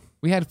exercise.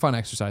 We had fun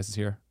exercises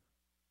here.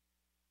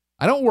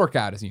 I don't work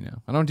out, as you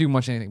know. I don't do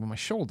much anything, but my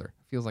shoulder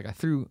feels like I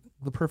threw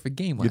the perfect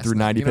game last night. You threw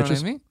 90 pitches? You know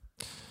what I mean?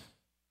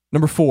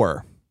 Number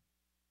 4.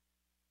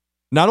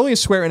 Not only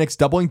is Square Enix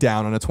doubling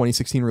down on a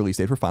 2016 release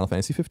date for Final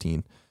Fantasy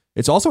 15,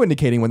 it's also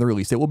indicating when the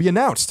release date will be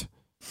announced.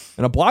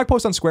 In a blog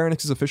post on Square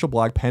Enix's official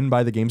blog penned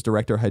by the game's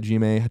director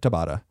Hajime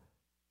Tabata,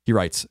 he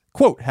writes,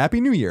 quote, "Happy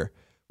New Year.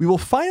 we will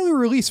finally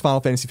release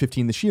Final Fantasy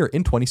 15 this year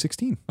in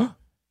 2016.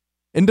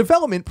 In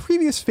development,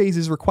 previous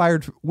phases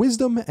required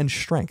wisdom and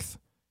strength.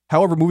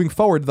 However, moving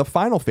forward, the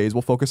final phase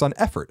will focus on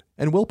effort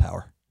and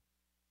willpower.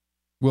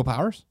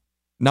 Willpowers?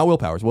 Not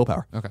willpowers,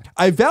 willpower. Okay.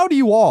 I vow to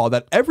you all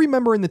that every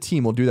member in the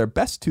team will do their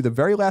best to the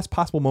very last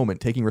possible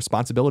moment, taking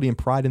responsibility and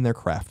pride in their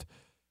craft.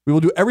 We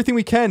will do everything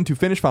we can to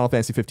finish Final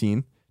Fantasy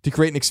 15, to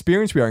create an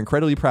experience we are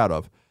incredibly proud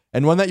of,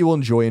 and one that you will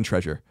enjoy and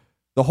treasure.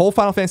 The whole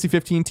Final Fantasy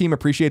 15 team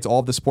appreciates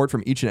all of the support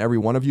from each and every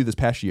one of you this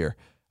past year.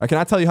 I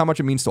cannot tell you how much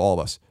it means to all of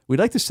us.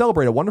 We'd like to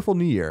celebrate a wonderful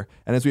new year,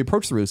 and as we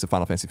approach the release of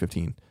Final Fantasy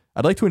 15,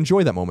 I'd like to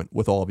enjoy that moment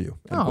with all of you.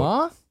 End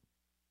quote.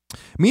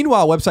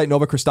 Meanwhile, website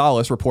Nova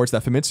Crystallis reports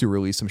that Famitsu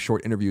released some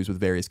short interviews with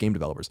various game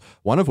developers,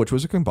 one of which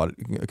was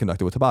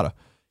conducted with Tabata.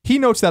 He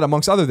notes that,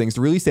 amongst other things,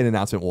 the release date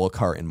announcement will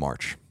occur in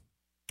March.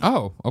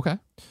 Oh, okay.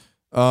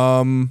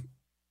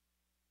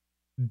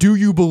 Do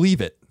you believe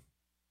it?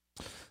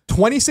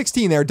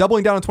 2016, they're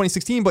doubling down on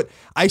 2016, but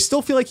I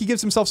still feel like he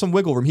gives himself some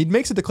wiggle room. He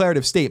makes a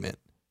declarative statement.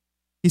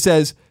 He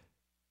says,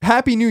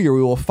 Happy New Year,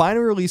 we will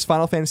finally release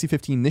Final Fantasy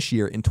 15 this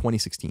year in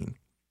 2016.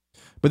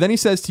 But then he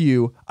says to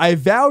you, I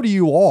vow to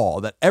you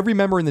all that every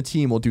member in the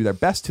team will do their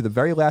best to the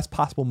very last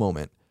possible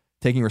moment,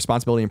 taking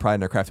responsibility and pride in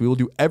their craft. We will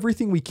do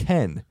everything we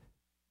can.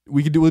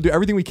 We'll do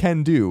everything we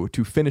can do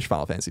to finish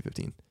Final Fantasy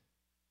 15,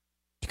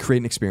 to create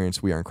an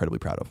experience we are incredibly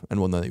proud of, and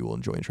one that you will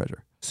enjoy and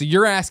treasure. So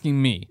you're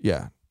asking me,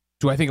 Yeah.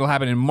 do I think it'll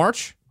happen in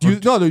March? Do you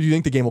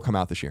think the game will come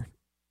out this year?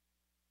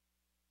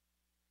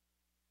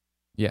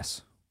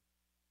 Yes.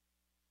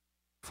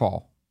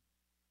 Fall.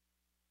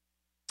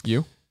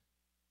 You?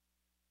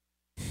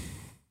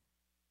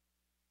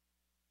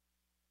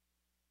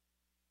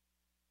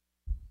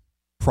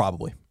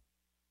 Probably.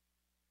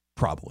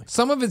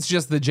 Some of it's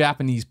just the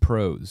Japanese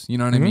prose. You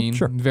know what I mean?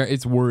 Sure.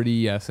 It's wordy,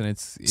 yes, and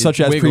it's Such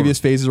as wiggle. previous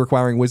phases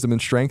requiring wisdom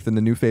and strength, and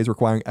the new phase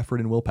requiring effort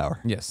and willpower.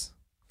 Yes.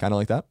 Kind of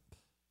like that.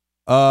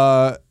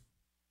 Well,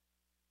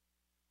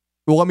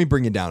 let me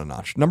bring it down a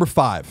notch. Number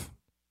 5.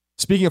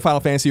 Speaking of Final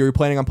Fantasy, are you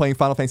planning on playing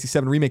Final Fantasy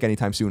VII Remake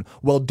anytime soon?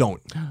 Well,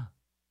 don't.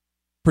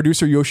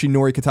 Producer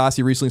Yoshinori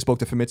Katase recently spoke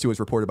to Famitsu, as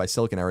reported by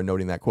Silicon Era,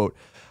 noting that, quote,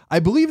 I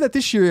believe that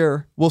this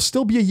year will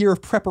still be a year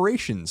of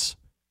preparations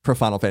for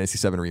Final Fantasy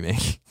VII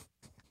Remake.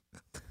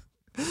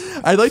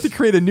 I'd like to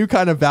create a new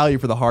kind of value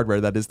for the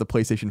hardware that is the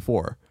PlayStation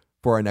 4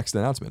 for our next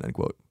announcement, end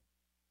quote.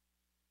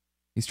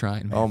 He's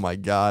trying, man. Oh my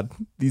God.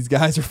 These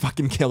guys are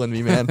fucking killing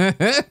me, man.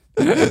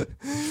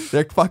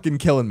 They're fucking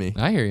killing me.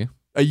 I hear you.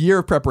 A year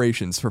of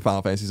preparations for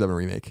Final Fantasy VII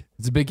Remake.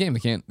 It's a big game.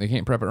 They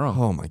can't prep it wrong.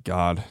 Oh my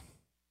God.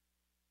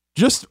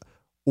 Just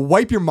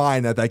wipe your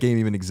mind that game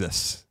even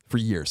exists for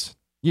years.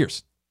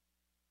 Years.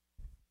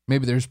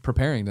 Maybe they're just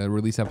preparing to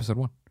release episode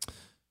 1.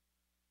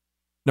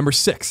 Number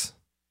 6.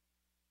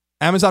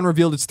 Amazon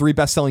revealed its 3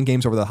 best-selling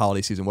games over the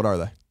holiday season. What are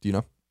they? Do you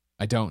know?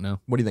 I don't know.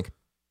 What do you think?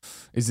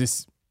 Is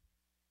this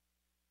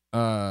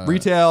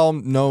retail,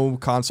 no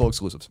console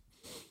exclusives.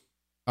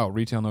 Oh,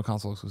 retail, no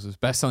console exclusives.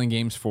 Best-selling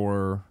games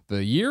for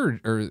the year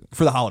or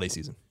for the holiday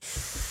season?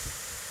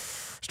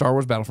 Star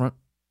Wars Battlefront.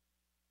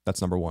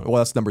 That's number 1. Well,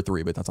 that's number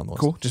 3, but that's on the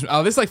list. Cool. This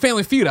is like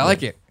Family Feud. I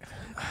like it.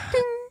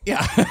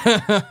 Yeah.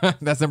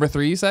 That's number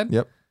 3, you said?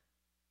 Yep.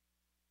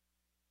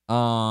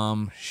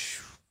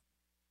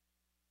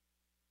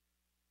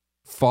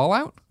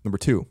 Fallout? Number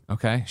 2.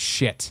 Okay.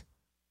 Shit.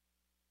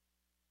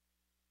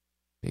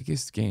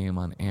 Biggest game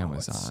on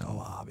Amazon. It's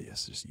so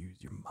obvious. Just use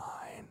your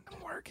mind.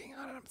 I'm working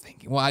on it. I'm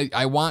thinking. Well,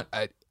 I want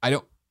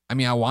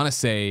to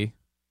say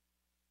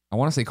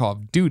Call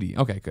of Duty.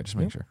 Okay, good. Just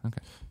make sure. Okay.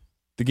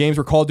 The games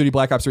were Call of Duty,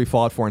 Black Ops 3,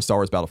 Fallout 4, and Star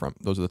Wars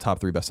Battlefront. Those are the top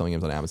 3 best-selling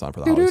games on Amazon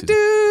for the holiday season.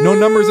 No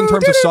numbers in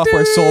terms of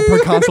software sold per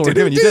console were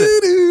given. You did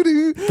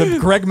it. The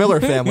Greg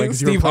Miller family.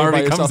 Steve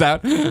Harvey comes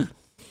out.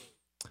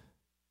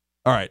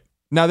 All right.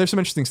 Now, there's some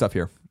interesting stuff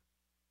here.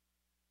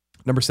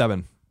 Number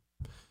 7.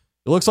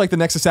 It looks like the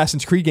next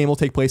Assassin's Creed game will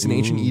take place in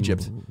ancient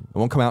Egypt. It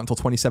won't come out until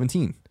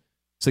 2017,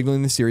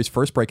 signaling the series'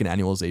 first break in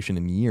annualization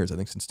in years, I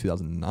think since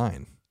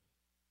 2009.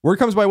 Word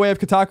comes by way of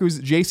Kotaku's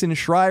Jason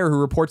Schreier, who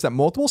reports that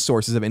multiple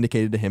sources have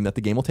indicated to him that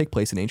the game will take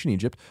place in ancient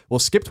Egypt, will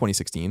skip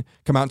 2016,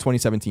 come out in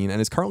 2017,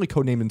 and is currently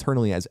codenamed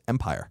internally as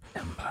Empire.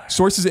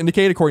 Sources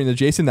indicate, according to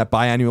Jason, that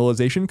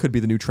biannualization could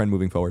be the new trend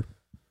moving forward.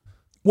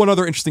 One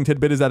other interesting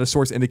tidbit is that a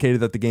source indicated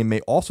that the game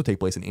may also take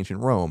place in ancient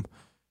Rome.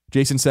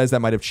 Jason says that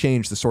might have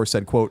changed. The source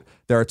said, quote,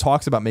 there are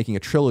talks about making a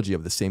trilogy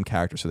of the same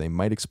character, so they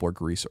might explore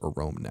Greece or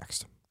Rome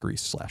next.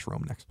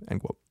 Greece/Rome next,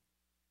 end quote.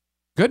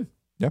 Good.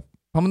 Yeah.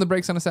 Pumping the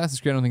brakes on Assassin's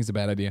Creed, I don't think it's a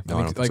bad idea. No,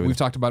 I don't think so we've either.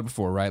 talked about it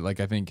before, right?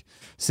 Like, I think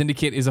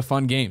Syndicate is a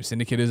fun game.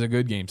 Syndicate is a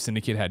good game.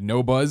 Syndicate had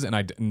no buzz, and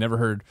I never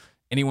heard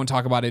anyone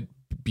talk about it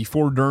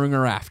before, during,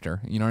 or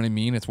after. You know what I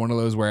mean? It's one of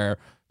those where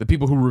the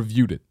people who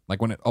reviewed it,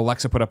 like when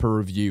Alexa put up her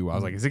review, I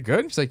was like, is it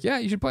good? She's like, yeah,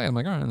 you should play it. I'm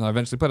like, all right. And I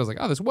eventually played it. I was like,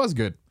 oh, this was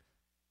good.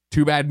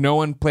 Too bad no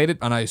one played it,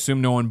 and I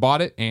assume no one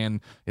bought it. And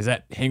is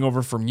that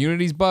hangover from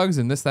Unity's bugs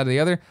and this, that, or the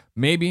other?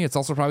 Maybe. It's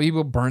also probably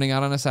people burning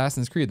out on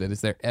Assassin's Creed that is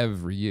there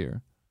every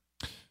year.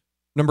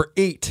 Number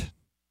 8.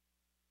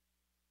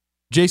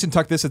 Jason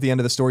tucked this at the end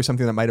of the story,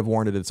 something that might have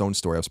warranted its own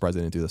story. I'm surprised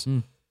they didn't do this.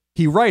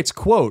 He writes,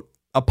 quote,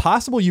 A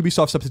possible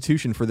Ubisoft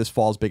substitution for this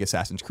fall's big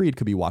Assassin's Creed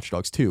could be Watch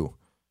Dogs 2,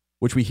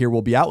 which we hear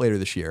will be out later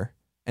this year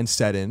and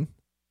set in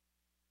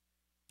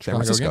San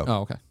Francisco.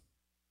 Oh, okay.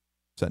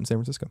 Set in San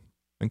Francisco.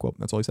 End quote.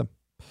 That's all he said.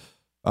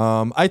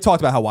 I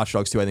talked about how Watch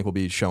Dogs 2 I think will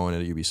be shown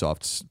at a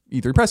Ubisoft's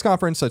E3 press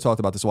conference. I talked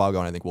about this a while ago,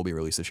 and I think will be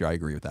released this year. I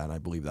agree with that, and I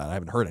believe that. I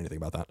haven't heard anything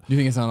about that. Do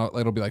you think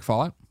it'll be like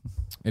Fallout?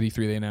 At E3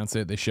 they announce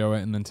it, they show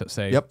it, and then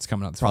say it's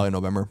coming out this probably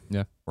fall. November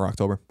Yeah. or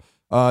October.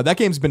 That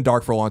game's been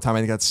dark for a long time. I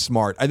think that's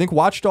smart. I think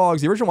Watch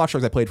Dogs, the original Watch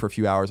Dogs I played for a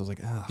few hours, I was like,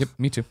 ugh. Yep,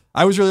 me too.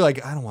 I was really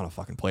like, I don't want to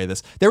fucking play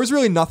this. There was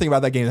really nothing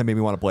about that game that made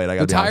me want to play it. I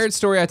gotta The be honest. tired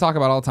story I talk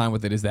about all the time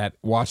with it is that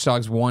Watch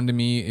Dogs 1 to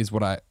me is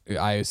what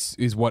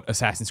is what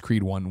Assassin's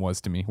Creed 1 was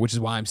to me, which is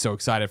why I'm so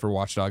excited for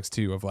Watch Dogs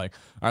 2 of like,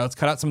 all right, let's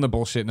cut out some of the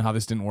bullshit and how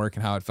this didn't work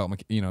and how it felt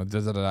like,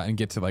 and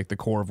get to like the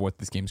core of what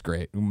this game's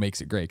great, what makes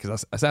it great,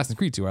 because Assassin's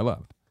Creed 2 I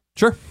loved.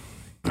 Sure.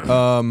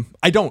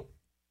 I don't,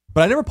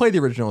 but I never played the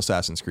original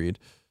Assassin's Creed.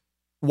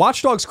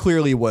 Watch Dogs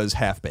clearly was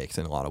half-baked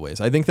in a lot of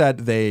ways. I think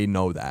that they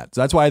know that.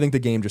 So that's why I think the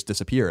game just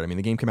disappeared. I mean,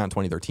 the game came out in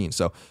 2013,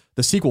 so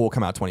the sequel will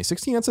come out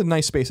 2016. That's a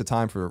nice space of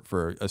time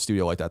for a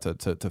studio like that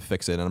to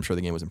fix it, and I'm sure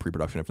the game was in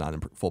pre-production, if not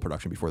in full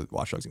production, before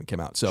Watch Dogs even came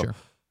out. So,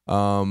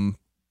 Sure.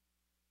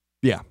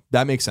 Yeah,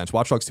 that makes sense.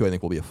 Watch Dogs 2, I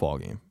think, will be a fall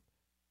game.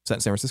 Set in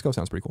San Francisco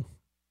sounds pretty cool.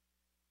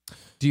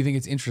 Do you think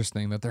it's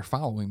interesting that they're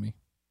following me?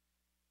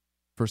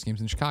 First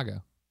game's in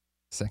Chicago.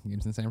 Second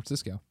game's in San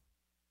Francisco.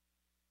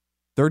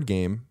 Third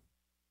game.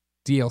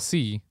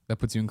 DLC that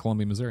puts you in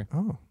Columbia, Missouri.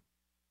 Oh.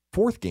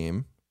 Fourth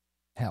game.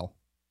 Hell.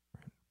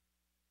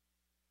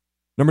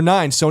 Number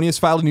 9, Sony has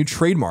filed a new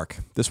trademark.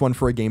 This one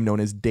for a game known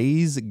as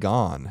Days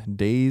Gone.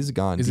 Days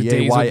Gone. Is it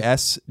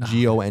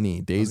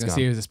Daysgone. Days I was Gone.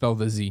 see, is it spelled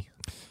with a Z?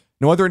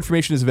 No other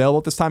information is available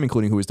at this time,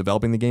 including who is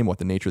developing the game, what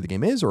the nature of the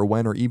game is, or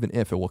when or even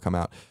if it will come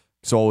out.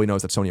 So all we know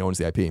is that Sony owns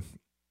the IP.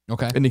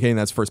 Okay. Indicating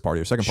that's first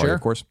party or second party, Sure.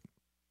 of course.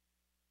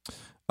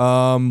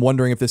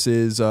 Wondering if this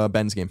is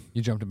Ben's game.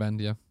 You jumped to Bend,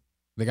 yeah.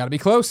 They got to be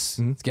close.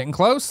 Mhm. It's getting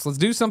close. Let's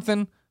do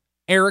something.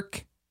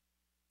 Eric.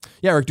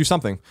 Yeah, Eric, do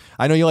something.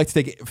 I know you like to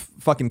take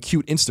fucking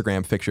cute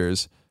Instagram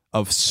pictures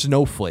of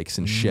snowflakes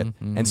and shit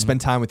and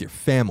spend time with your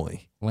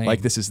family. Lame.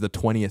 Like this is the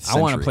 20th century.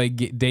 I want to play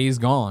Days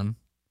Gone.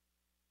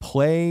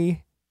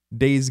 Play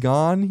Days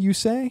Gone, you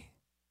say?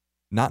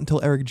 Not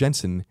until Eric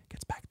Jensen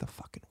gets back to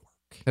fucking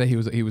work.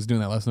 He was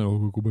doing that last night. Oh,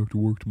 we'll go back to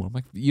work tomorrow. I'm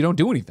like, you don't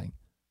do anything.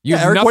 You Yeah,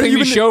 have Eric, what nothing have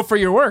you to been- show for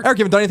your work. Eric,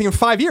 you haven't done anything in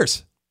 5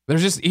 years.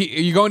 There's just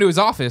you go into his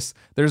office.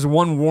 There's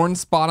one worn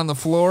spot on the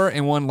floor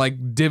and one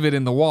like divot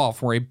in the wall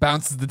where he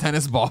bounces the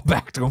tennis ball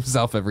back to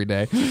himself every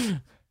day. I'm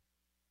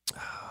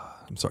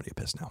starting to get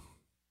pissed now.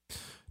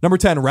 Number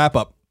 10, wrap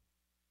up.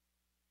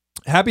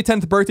 Happy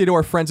 10th birthday to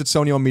our friends at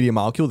Sony Owned Media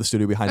Molecule, the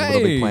studio behind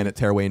Little Big Planet,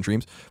 Tearaway and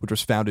Dreams, which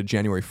was founded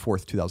January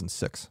 4th,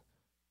 2006.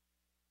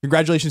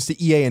 Congratulations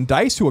to EA and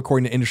DICE, who,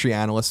 according to industry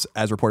analysts,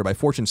 as reported by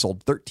Fortune,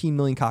 sold 13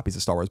 million copies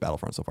of Star Wars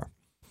Battlefront so far.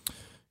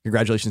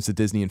 Congratulations to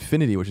Disney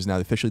Infinity, which is now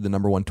officially the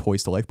number 1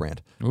 Toys to Life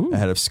brand,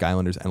 ahead of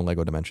Skylanders and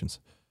LEGO Dimensions.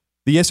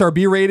 The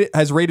ESRB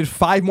has rated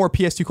 5 more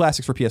PS2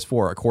 classics for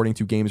PS4, according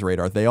to Games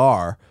Radar. They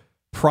are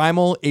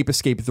Primal, Ape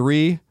Escape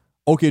 3,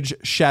 Oakage,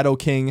 Shadow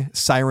King,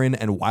 Siren,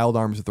 and Wild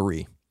Arms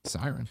 3.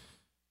 Siren.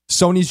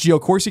 Sony's Gio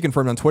Corsi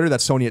confirmed on Twitter that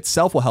Sony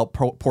itself will help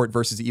port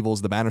Versus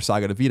Evil's The Banner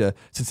Saga to Vita,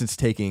 since it's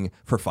taking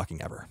for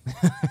fucking ever.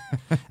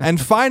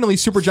 And finally,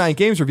 Supergiant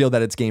Games revealed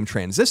that its game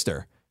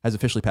Transistor has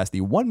officially passed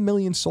the 1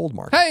 million sold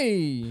mark.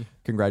 Hey,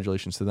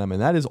 Congratulations to them.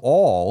 And that is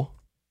all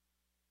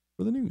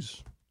for the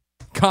news.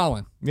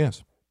 Colin.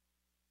 Yes.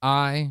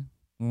 I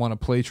want to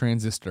play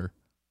Transistor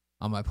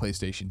on my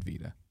PlayStation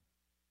Vita,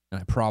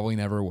 and I probably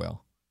never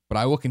will, but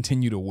I will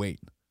continue to wait.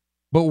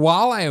 But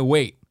while I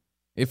wait,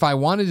 if I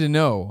wanted to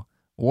know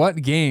what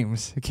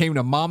games came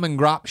to mom and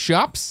grop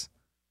shops,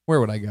 where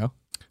would I go?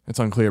 It's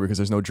unclear because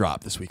there's no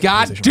drop this week.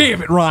 God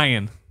damn it,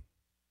 Ryan.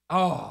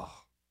 Oh.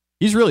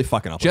 He's really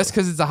fucking up. Just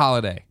because it's a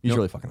holiday. He's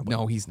really fucking up.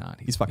 No, he's not.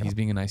 He's fucking He's up.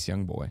 being a nice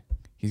young boy.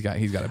 He's got a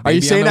baby Are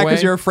you saying on the that because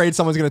way. you're afraid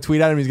someone's going to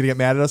tweet at him and he's going to get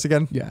mad at us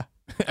again? Yeah.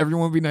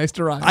 Everyone be nice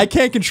to Ryan. I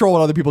can't control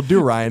what other people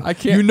do, Ryan. I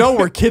can't. You know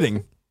we're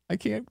kidding. I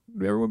can't.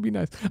 Everyone be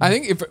nice. I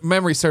think if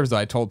memory serves, though,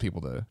 I told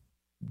people to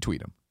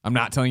tweet him. I'm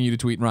not telling you to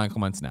tweet Ryan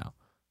Clements now.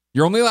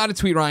 You're only allowed to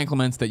tweet Ryan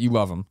Clements that you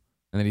love him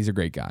and that he's a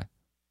great guy.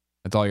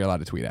 That's all you're allowed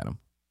to tweet at him.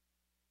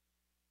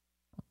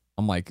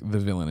 I'm like the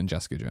villain in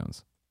Jessica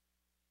Jones.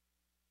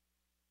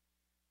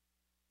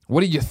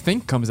 What do you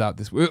think comes out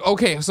this week?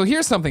 Okay, so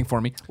here's something for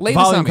me. Lay this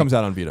on Volume me. comes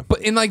out on Vita.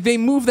 But and like they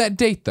moved that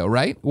date though,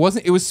 right?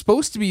 It was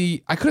supposed to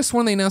be. I could have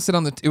sworn they announced it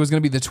it was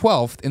going to be the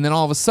 12th, and then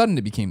all of a sudden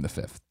it became the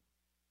 5th.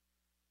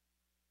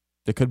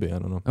 It could be. I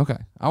don't know. Okay,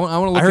 I want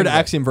to look. I heard into that.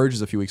 Axiom Verge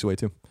is a few weeks away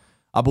too.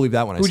 I'll believe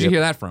that when I Who'd see you it.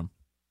 hear that from?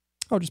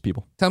 Oh, just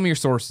people. Tell me your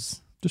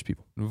sources. Just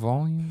people.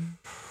 Volume.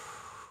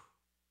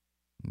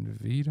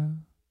 Vita.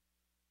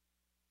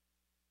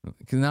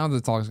 Because now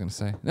that's all I was going to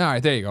say. All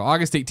right, there you go.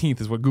 August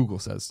 18th is what Google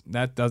says.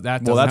 That doesn't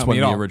that's help when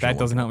me the at all. original That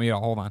doesn't one help me at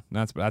all. Hold on.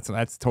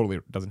 That's totally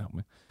doesn't help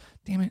me.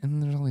 Damn it!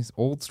 And there's all these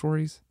old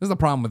stories. This is the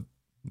problem with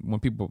when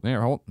people there.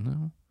 Hold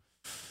no.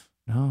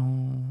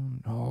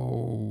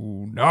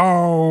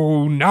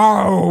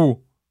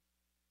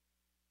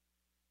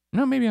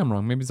 No, maybe I'm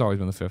wrong. Maybe it's always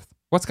been the 5th.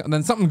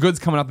 Then something good's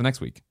coming out the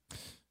next week.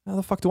 How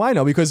the fuck do I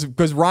know? Because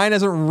Ryan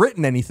hasn't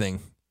written anything.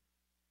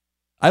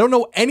 I don't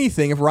know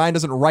anything if Ryan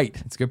doesn't write.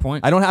 That's a good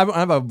point. I don't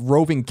have a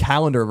roving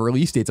calendar of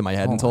release dates in my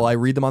head Hold until on. I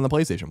read them on the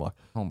PlayStation blog.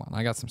 Hold on,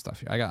 I got some stuff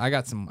here. I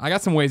got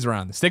some ways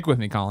around this. Stick with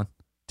me, Colin.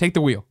 Take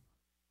the wheel.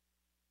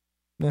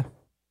 Yeah,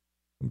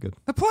 I'm good.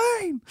 The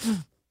plane. All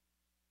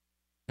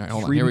right,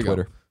 hold on. Reading Here we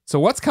Twitter. go. So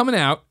what's coming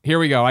out? Here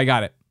we go. I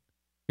got it.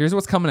 Here's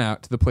what's coming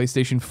out to the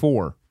PlayStation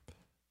 4.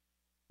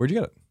 Where'd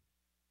you get it?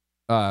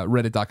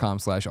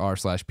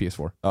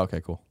 Reddit.com/r/PS4. Oh,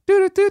 okay, cool.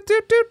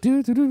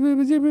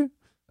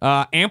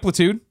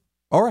 Amplitude,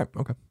 All right,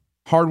 okay.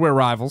 Hardware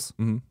Rivals,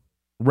 Mm-hmm.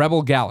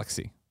 Rebel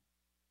Galaxy.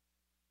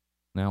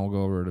 Now we'll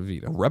go over to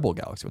Vita. Rebel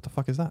Galaxy. What the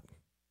fuck is that?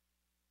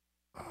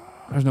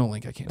 There's no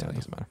link. I can't Yeah, tell it you.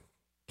 doesn't matter.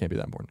 Can't be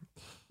that important.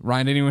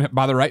 Ryan didn't even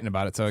bother writing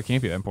about it, so it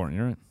can't be that important.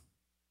 You're right.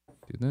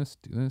 Do this.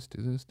 Hold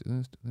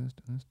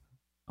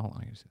on,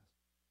 I gotta see this.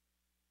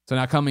 So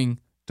now coming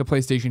to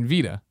PlayStation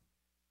Vita,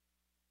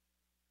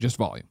 just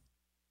volume.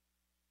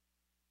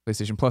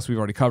 PlayStation Plus we've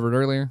already covered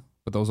earlier,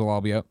 but those will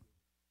all be up.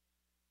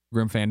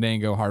 Grim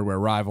Fandango, Hardware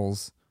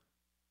Rivals,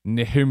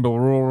 Nihimbal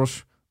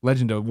Rouge,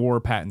 Legend of War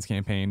Patents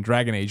Campaign,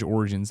 Dragon Age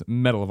Origins,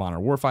 Medal of Honor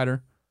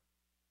Warfighter.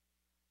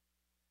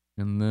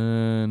 And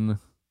then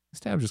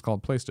this tab just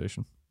called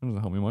PlayStation. That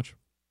doesn't help me much.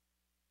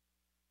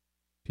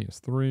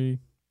 PS3.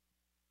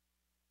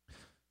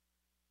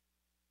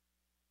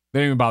 They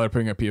didn't even bother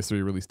putting up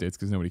PS3 release dates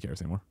because nobody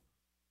cares anymore.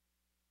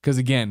 Because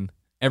again,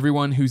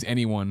 everyone who's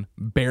anyone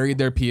buried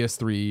their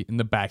PS3 in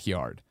the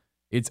backyard.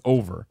 It's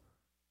over.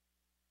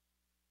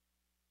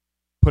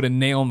 Put a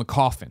nail in the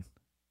coffin.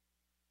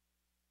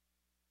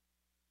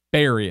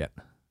 Bury it.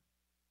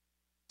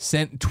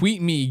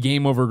 Tweet me,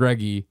 Game Over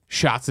Greggy,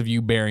 shots of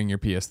you burying your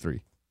PS3.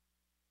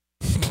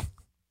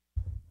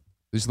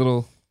 There's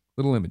little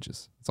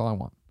images. That's all I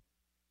want.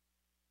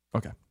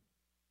 Okay.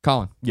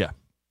 Colin. Yeah.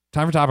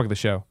 Time for topic of the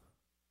show.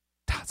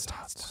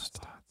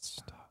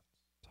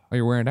 Oh,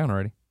 you're wearing down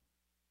already.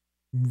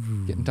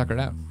 Getting tuckered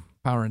out.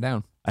 Powering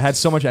down. I had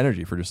so much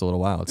energy for just a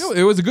little while.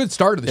 It was a good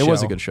start of the show. It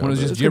was a good show. When it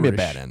was just It's going to be a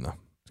gibberish. bad end, though.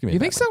 It's gonna be You a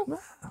think bad so? end.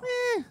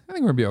 I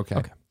think we're going to be okay.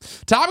 Okay.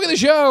 Topic of the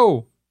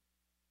show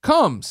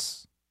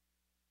comes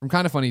from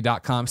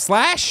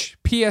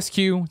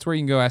kindafunny.com/PSQ. It's where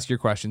you can go ask your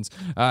questions.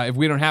 If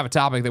we don't have a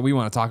topic that we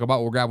want to talk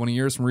about, we'll grab one of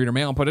yours from Reader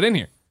Mail and put it in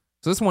here.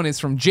 So this one is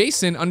from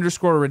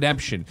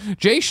Jason_Redemption.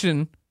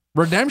 Jason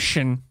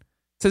Redemption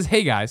says,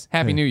 hey guys,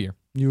 Happy New Year.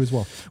 You as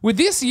well. With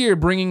this year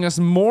bringing us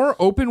more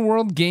open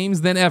world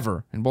games than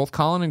ever, and both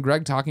Colin and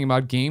Greg talking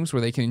about games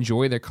where they can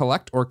enjoy their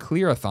collect or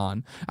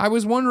clear-a-thon, I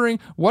was wondering,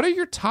 what are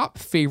your top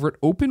favorite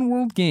open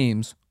world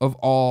games of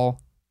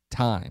all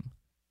time?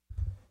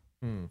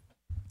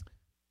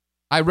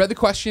 I read the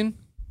question,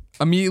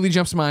 immediately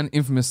jumps to mind,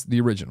 Infamous, the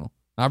original.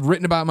 I've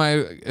written about my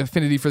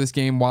affinity for this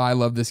game, why I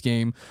love this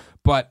game,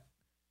 but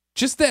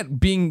just that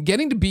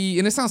getting to be,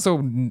 and it sounds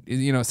so,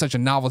 such a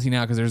novelty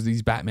now because there's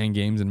these Batman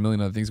games and a million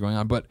other things going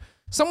on, but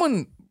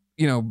someone,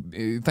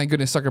 thank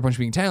goodness Sucker Punch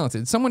being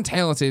talented, someone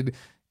talented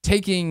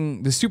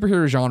taking the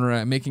superhero genre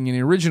and making an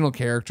original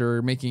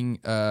character, making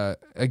a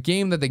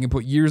game that they can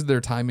put years of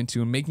their time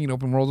into and making it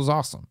open world was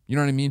awesome. You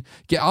know what I mean?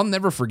 I'll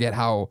never forget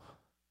how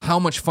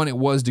much fun it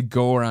was to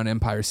go around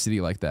Empire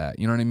City like that.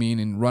 You know what I mean?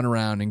 And run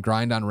around and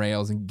grind on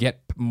rails and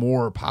get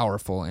more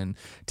powerful and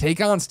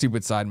take on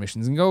stupid side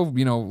missions and go,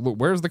 look,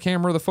 where's the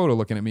camera, the photo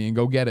looking at me, and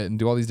go get it and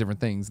do all these different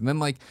things. And then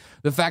like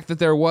the fact that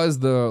there was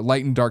the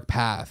light and dark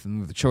path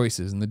and the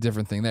choices and the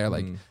different thing there,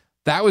 like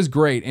that was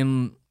great.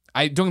 And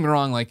I don't get me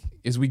wrong, like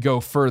as we go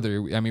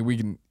further, I mean,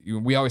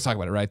 we always talk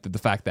about it, right? The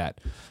fact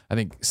that I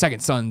think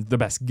Second Son's the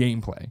best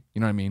gameplay, you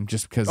know what I mean?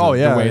 Just because of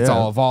the way it's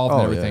all evolved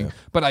and everything. Yeah.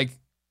 But like,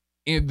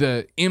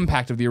 the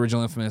impact of the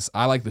original Infamous,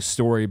 I like the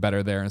story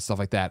better there and stuff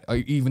like that.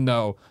 Even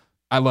though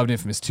I loved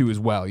Infamous 2 as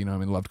well, you know what I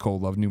mean? Loved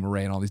Cold, loved New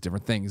Marais and all these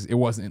different things. It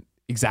wasn't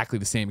exactly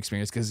the same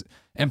experience because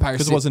Empire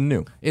City, it wasn't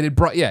new. It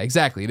had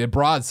exactly. It had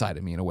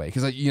broadsided me in a way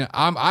because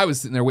I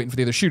was sitting there waiting for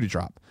the other shoe to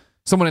drop.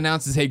 Someone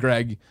announces, "Hey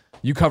Greg,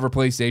 you cover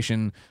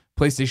PlayStation.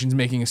 PlayStation's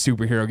making a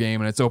superhero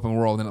game and it's open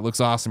world and it looks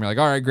awesome." You're like,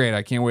 all right, great.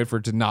 I can't wait for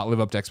it to not live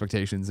up to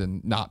expectations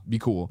and not be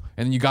cool.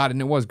 And then you got it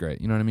and it was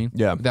great. You know what I mean?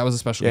 Yeah. That was a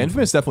special game. game.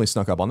 Infamous definitely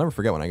snuck up. I'll never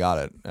forget when I got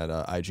it at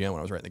IGN when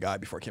I was writing the guide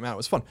before it came out. It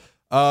was fun.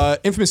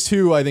 Infamous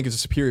 2, I think, is a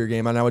superior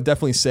game, and I would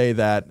definitely say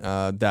that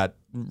that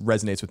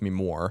resonates with me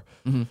more.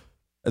 Mm-hmm.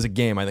 As a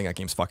game, I think that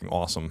game's fucking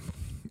awesome.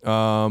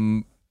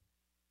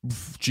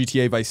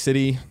 GTA Vice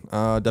City,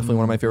 definitely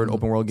one of my favorite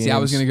open world games. See, I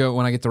was going to go,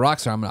 when I get to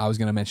Rockstar, I was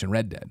going to mention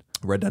Red Dead.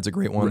 Red Dead's a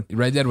great one.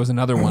 Red Dead was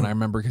another one I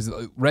remember because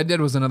Red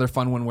Dead was another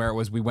fun one where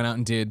we went out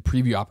and did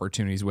preview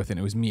opportunities with it.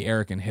 It was me,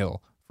 Eric, and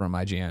Hill from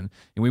IGN. And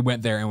we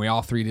went there and we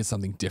all three did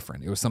something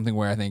different. It was something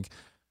where I think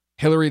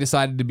Hillary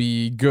decided to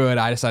be good,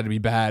 I decided to be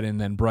bad,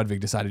 and then Brudvig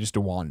decided just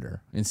to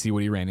wander and see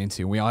what he ran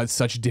into. We all had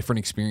such different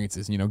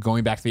experiences,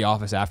 going back to the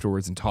office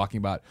afterwards and talking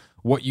about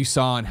what you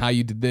saw and how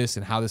you did this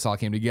and how this all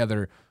came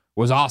together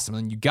was awesome.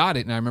 And you got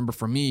it. And I remember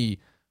for me,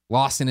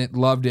 lost in it,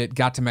 loved it,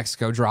 got to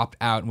Mexico, dropped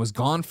out, and was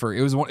gone for,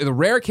 it was the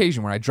rare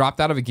occasion where I dropped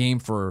out of a game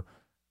for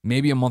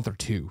maybe a month or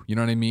two, you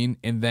know what I mean?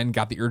 And then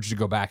got the urge to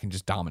go back and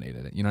just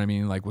dominated it, you know what I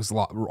mean? Like was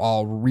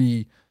all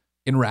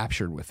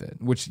enraptured with it,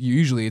 which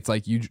usually it's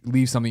like you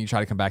leave something, you try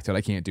to come back to it,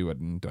 I can't do it,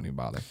 and don't even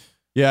bother.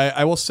 Yeah,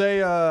 I will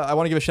say I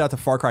want to give a shout out to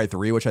Far Cry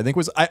 3, which I think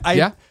was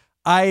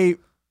I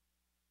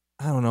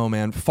don't know,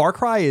 man. Far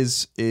Cry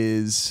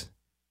is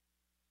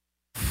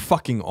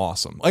fucking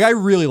awesome. Like I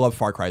really love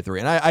Far Cry 3,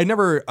 and I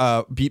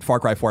never beat Far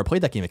Cry 4. I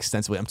played that game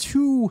extensively.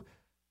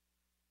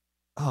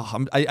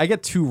 I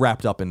get too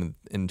wrapped up in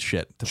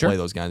shit to play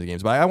those kinds of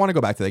games, but I want to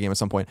go back to that game at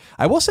some point.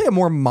 I will say a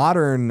more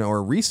modern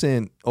or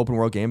recent open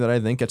world game that I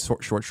think gets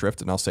short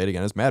shrift, and I'll say it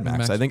again, is Mad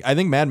Max. I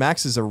think Mad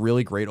Max is a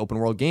really great open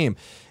world game.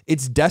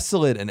 It's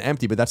desolate and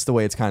empty, but that's the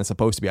way it's kind of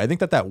supposed to be. I think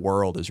that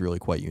world is really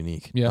quite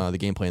unique. Yeah. The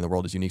gameplay in the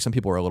world is unique. Some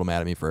people are a little mad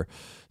at me for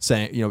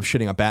saying,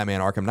 shitting on Batman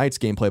Arkham Knight's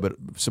gameplay, but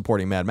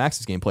supporting Mad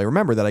Max's gameplay.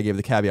 Remember that I gave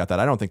the caveat that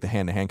I don't think the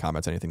hand-to-hand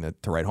combat's anything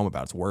to write home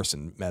about. It's worse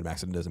in Mad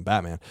Max than it is in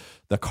Batman.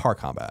 The car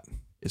combat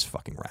is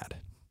fucking rad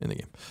in the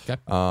game. Okay.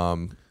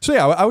 So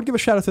yeah, I would give a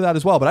shout out to that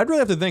as well, but I'd really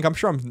have to think. I'm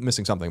sure I'm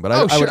missing something, but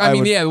that's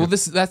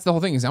the whole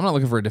thing is I'm not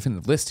looking for a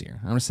definitive list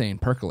here. I'm just saying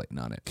percolating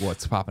on it,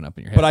 what's popping up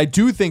in your head. But I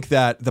do think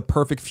that the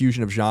perfect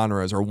fusion of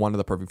genres, or one of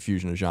the perfect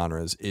fusion of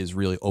genres, is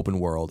really open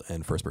world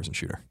and first person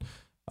shooter.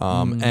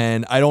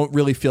 And I don't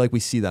really feel like we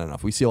see that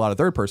enough. We see a lot of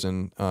third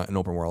person in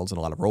open worlds and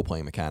a lot of role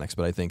playing mechanics,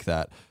 but I think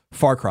that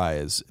Far Cry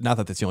is, not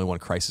that that's the only one.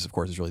 Crysis, of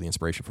course, is really the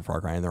inspiration for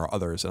Far Cry, and there are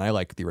others, and I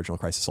like the original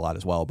Crysis a lot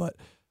as well, but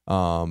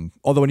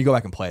although when you go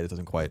back and play it, it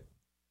doesn't quite.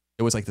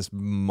 It was like this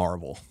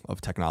marvel of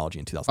technology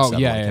in 2007. Oh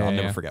yeah, I'll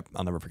never forget.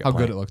 I'll never forget how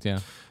good it looked. Yeah.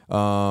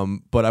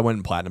 But I went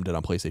and platinumed it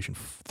on PlayStation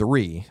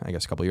 3, I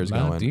guess, a couple of years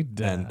ago,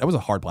 and that was a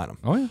hard platinum.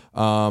 Oh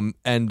yeah.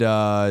 And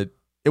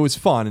it was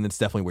fun, and it's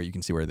definitely where you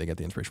can see where they get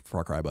the inspiration for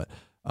Far Cry. But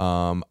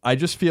I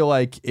just feel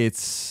like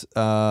it's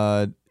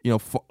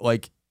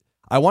like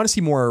I want to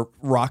see more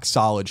rock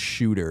solid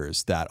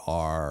shooters that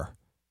are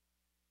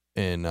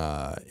in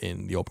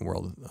the open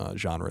world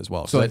genre as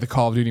well. So like the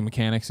Call of Duty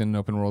mechanics in an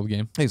open world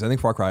game. Hey, I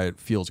think Far Cry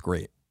feels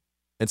great.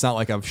 It's not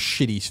like a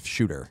shitty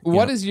shooter.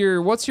 What's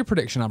your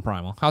prediction on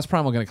Primal? How's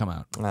Primal going to come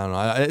out? I don't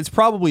know. It's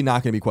probably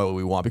not going to be quite what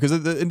we want, because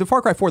in the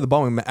Far Cry 4, the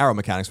bow and arrow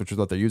mechanics, which is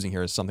what they're using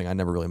here, is something I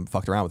never really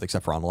fucked around with,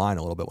 except for online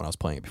a little bit when I was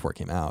playing it before it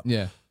came out.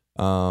 Yeah.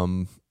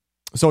 So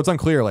it's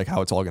unclear like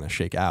how it's all going to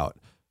shake out.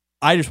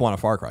 I just want a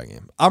Far Cry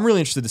game. I'm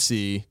really interested to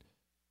see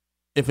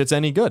if it's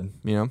any good,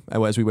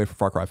 as we wait for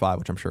Far Cry 5,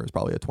 which I'm sure is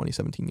probably a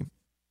 2017 game.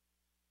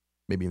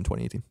 Maybe even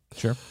 2018.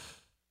 Sure.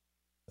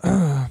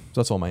 So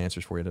that's all my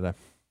answers for you today.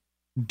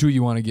 Do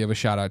you want to give a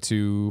shout out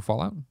to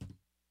Fallout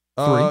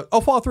 3?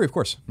 Fallout 3, of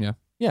course. Yeah.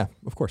 Yeah,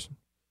 of course.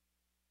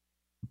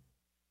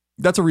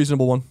 That's a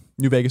reasonable one.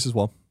 New Vegas as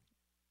well.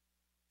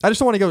 I just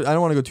don't want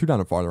to go too down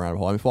a farther rabbit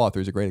hole. I mean, Fallout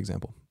 3 is a great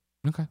example.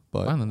 Okay.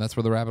 But fine, then that's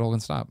where the rabbit hole can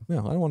stop.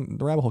 Yeah,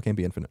 the rabbit hole can't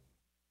be infinite.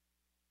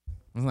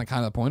 Isn't that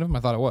kind of the point of them? I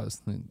thought it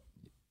was.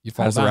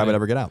 How does the rabbit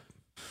ever get out?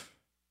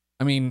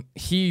 I mean,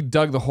 he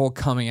dug the hole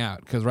coming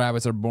out, because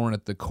rabbits are born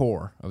at the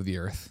core of the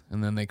earth,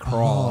 and then they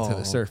crawl to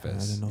the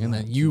surface, and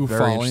then you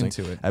fall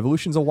into it.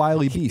 Evolution's a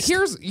wily beast.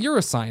 You're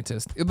a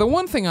scientist. The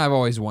one thing I've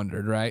always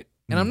wondered, right?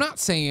 And I'm not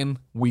saying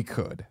we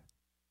could,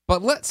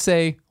 but let's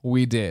say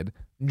we did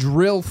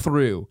drill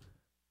through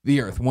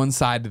the earth one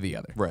side to the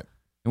other. Right.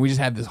 And we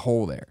just had this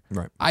hole there.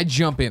 Right. I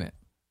jump in it.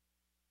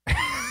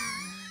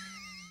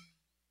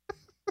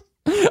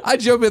 I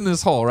jump in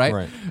this hole, right?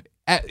 Right.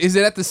 Is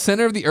it at the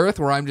center of the earth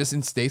where I'm just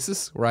in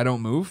stasis, where I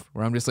don't move,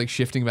 where I'm just like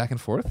shifting back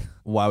and forth?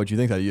 Why would you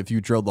think that? If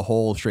you drilled the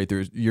hole straight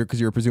through, because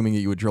you're presuming that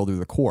you would drill through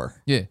the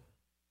core. Yeah.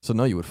 So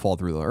no, you would fall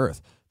through the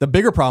earth. The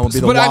bigger problem would be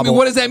the wobble. But I mean,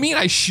 what does that mean?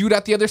 I shoot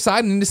out the other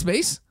side and into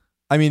space?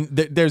 I mean,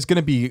 there's going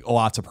to be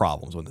lots of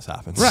problems when this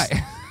happens. Right.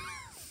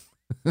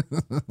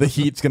 The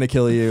heat's going to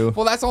kill you.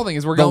 Well, that's the whole thing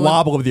is the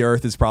wobble of the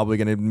earth is probably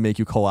going to make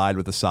you collide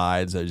with the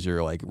sides as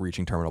you're like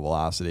reaching terminal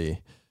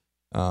velocity.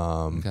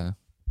 Okay.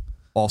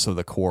 Also,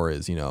 the core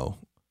is,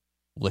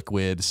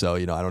 liquid, so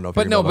I don't know if.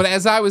 But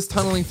as I was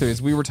tunneling through,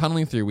 as we were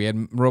tunneling through, we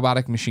had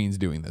robotic machines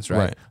doing this,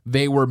 right?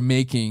 They were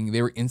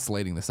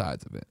insulating the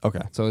sides of it.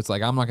 Okay. So it's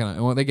like I'm not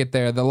gonna. When they get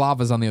there, the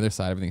lava's on the other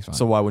side. Everything's fine.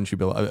 So why wouldn't you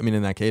be able? I mean,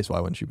 in that case, why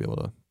wouldn't you be able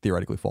to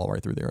theoretically fall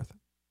right through the earth?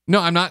 No,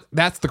 I'm not.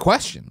 That's the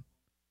question.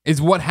 Is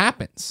what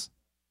happens?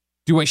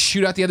 Do I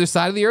shoot out the other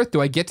side of the earth?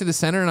 Do I get to the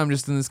center and I'm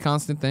just in this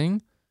constant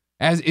thing?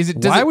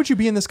 Why would you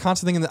be in this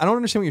constant thing? I don't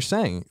understand what you're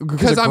saying.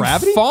 Because I'm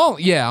gravity?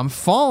 I'm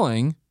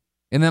falling,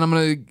 and then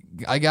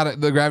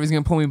the gravity's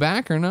gonna pull me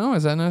back, or no?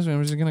 Is that not?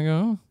 I'm just gonna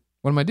go.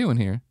 What am I doing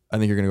here? I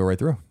think you're gonna go right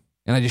through.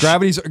 And I just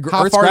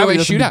Earth's gravity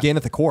doesn't begin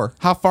at the core.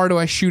 How far do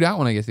I shoot out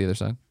when I get to the other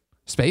side?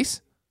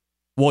 Space?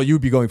 Well,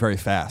 you'd be going very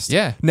fast.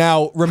 Yeah.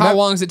 Now, how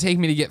long does it take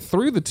me to get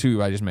through the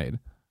tube I just made?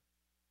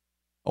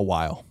 A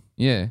while.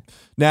 Yeah.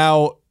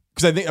 Now,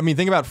 because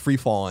think about free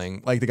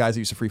falling, like the guys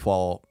that used to free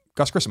fall.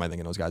 Gus Grissom, I think,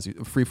 and those guys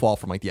free fall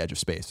from like the edge of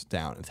space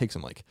down. It takes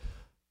them like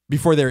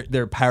before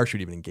their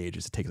parachute even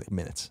engages. It takes like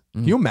minutes.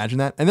 Can you imagine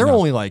that? And they're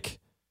only like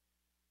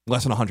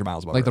less than 100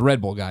 miles above. Like the Red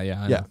Bull guy,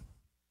 yeah. I know.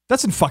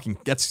 That's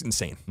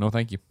insane. No,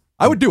 thank you.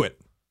 I would do it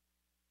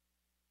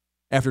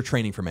after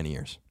training for many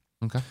years.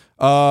 Okay.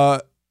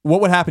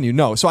 what would happen to you?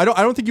 No. So I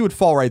don't think you would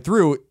fall right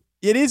through.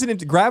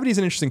 Gravity is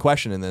an interesting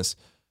question in this.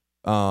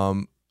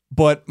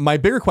 But my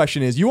bigger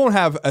question is you won't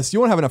have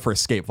enough for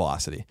escape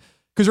velocity.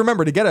 Because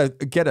remember, to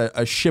get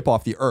a ship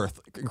off the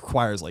Earth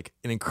requires like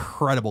an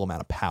incredible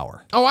amount of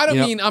power. Oh,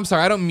 I'm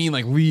sorry. I don't mean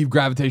like leave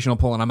gravitational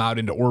pull and I'm out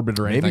into orbit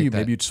or anything.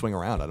 Maybe you'd swing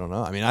around. I don't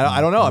know. I mean,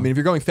 I don't know. I mean, if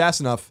you're going fast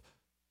enough,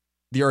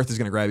 the Earth is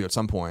going to grab you at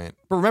some point.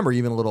 But remember,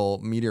 even little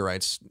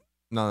meteorites,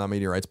 not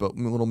meteorites, but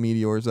little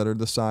meteors that are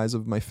the size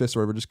of my fist or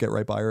whatever, just get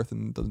right by Earth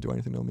and doesn't do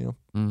anything to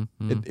them.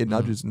 It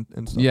nudges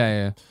and stuff.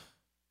 Yeah.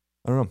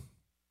 I don't know.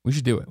 We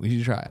should do it. We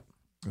should try it.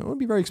 It would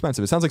be very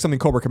expensive. It sounds like something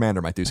Cobra Commander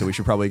might do, so we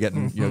should probably get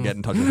in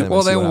touch with him.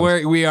 Well, then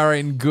we are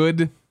in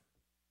good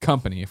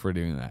company if we're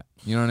doing that.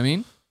 You know what I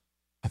mean?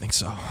 I think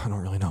so. I don't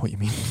really know what you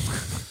mean.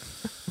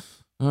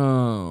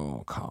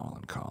 Oh,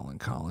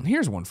 Colin.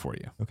 Here's one for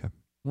you. Okay.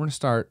 We're going to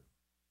start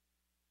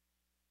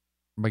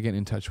by getting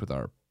in touch with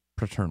our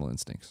paternal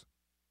instincts.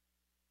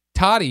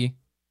 Toddy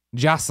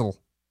Jassel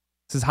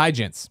says, "Hi,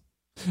 gents.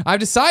 I've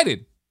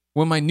decided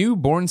when my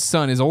newborn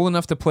son is old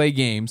enough to play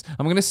games,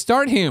 I'm going to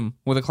start him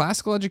with a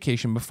classical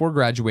education before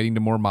graduating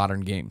to more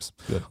modern games.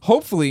 Good.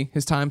 Hopefully,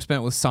 his time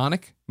spent with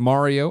Sonic,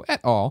 Mario, et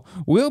al.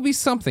 Will be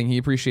something he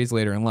appreciates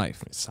later in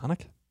life." Wait,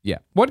 Sonic? Yeah.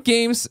 What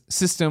games,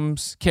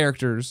 systems,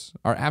 characters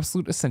are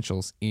absolute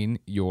essentials in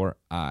your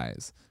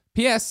eyes?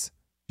 P.S.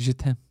 Je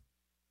t'aime.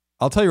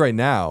 I'll tell you right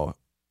now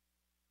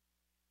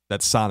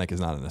that Sonic is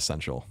not an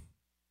essential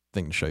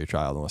thing to show your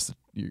child unless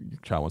your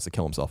child wants to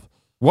kill himself.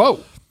 Whoa.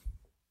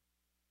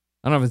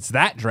 I don't know if it's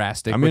that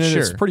drastic, I mean, but sure.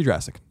 it's pretty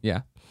drastic.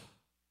 Yeah.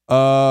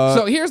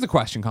 So here's the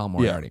question, Colin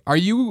Moriarty. Yeah. Are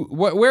you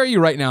where are you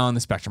right now on the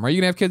spectrum? Are you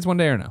gonna have kids one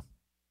day or no?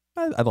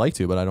 I'd like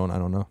to, but I don't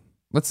know.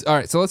 Let's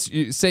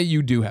say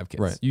you do have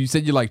kids. Right. You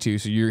said you like to,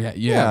 so you have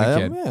a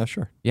kid. Yeah,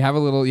 sure. You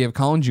have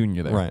Colin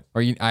Jr. there. Right.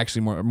 Or you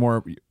actually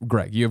more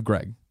Greg. You have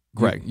Greg.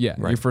 Yeah.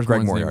 Right. Your first Greg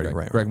one's Moriarty. named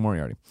Right. Greg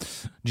Moriarty.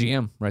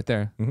 GM right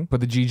there. Mm-hmm. Put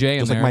the GJ in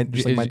Just there.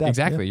 like my dad.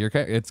 Exactly. Yeah.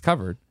 It's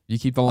covered. You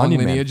keep the long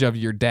Onion lineage of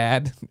your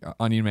dad,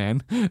 Onion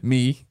Man,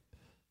 me,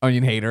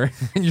 Onion Hater,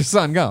 and your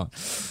son going.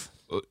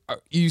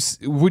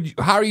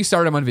 How are you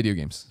starting them on video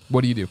games?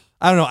 What do you do?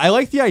 I don't know. I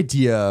like the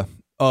idea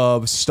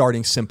of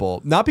starting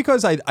simple, not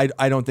because I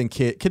don't think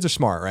kids are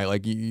smart, right?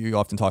 Like you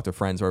often talk to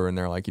friends where and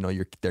they're like,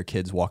 their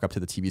kids walk up to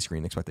the TV screen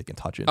and expect they can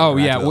touch it. Oh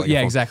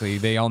yeah, exactly.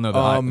 They all know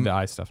the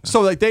eye stuff now.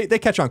 So like they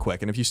catch on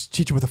quick, and if you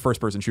teach them with a first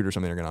person shooter or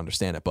something, they're gonna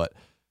understand it. But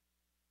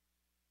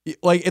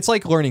like it's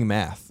like learning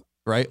math,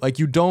 right? Like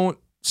you don't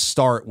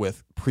start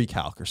with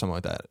pre-calc or something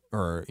like that,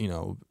 or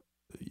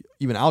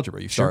even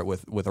algebra. You start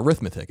with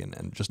arithmetic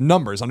and just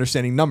numbers,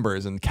 understanding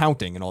numbers and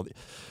counting and all.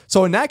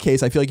 So in that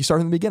case, I feel like you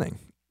start from the beginning.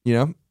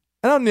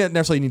 I don't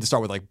necessarily need to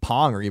start with like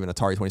Pong or even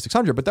Atari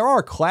 2600, but there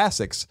are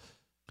classics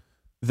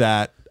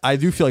that I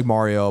do feel like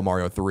Mario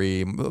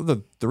 3,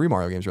 the 3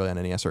 Mario games really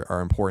on NES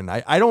are important.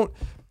 I don't,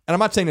 and I'm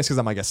not saying this because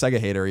I'm like a Sega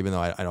hater, even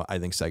though I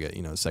think Sega,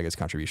 Sega's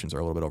contributions are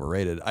a little bit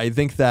overrated. I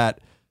think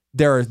that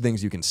there are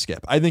things you can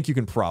skip. I think you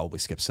can probably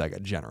skip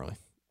Sega generally,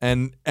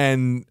 and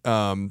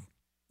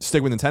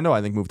stick with Nintendo.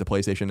 I think move to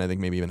PlayStation. I think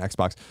maybe even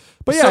Xbox.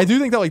 But yeah, I do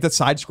think that like the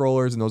side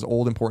scrollers and those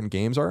old important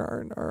games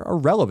are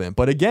relevant.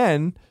 But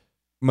again,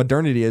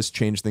 modernity has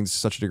changed things to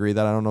such a degree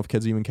that I don't know if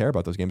kids even care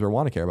about those games or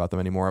want to care about them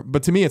anymore.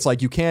 But to me, it's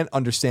like you can't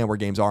understand where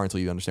games are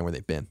until you understand where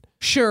they've been.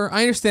 Sure,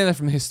 I understand that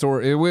from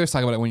historic. We always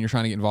talk about it when you're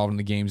trying to get involved in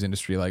the games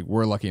industry. Like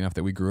we're lucky enough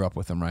that we grew up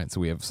with them, right?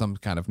 So we have some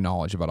kind of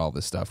knowledge about all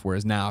this stuff.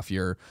 Whereas now, if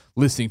you're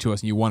listening to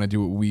us and you want to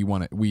do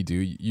what we do,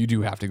 you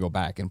do have to go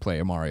back and play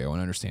a Mario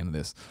and understand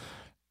this.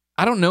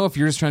 I don't know if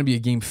you're just trying to be a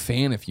game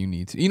fan if you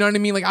need to. You know what I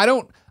mean? Like I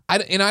don't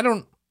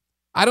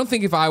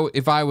think if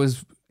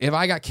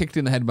I got kicked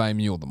in the head by a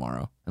mule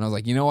tomorrow and I was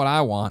like, you know what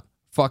I want?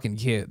 Fucking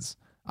kids.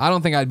 I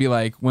don't think I'd be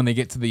like, when they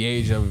get to the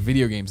age of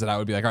video games, that I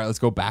would be like, all right, let's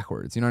go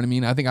backwards. You know what I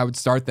mean? I think I would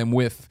start them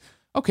with,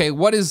 okay,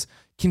 what is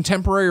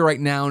contemporary right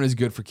now and is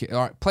good for kids?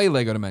 All right, play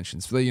Lego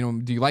Dimensions. Do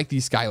you like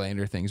these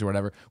Skylander things or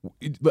whatever?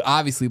 But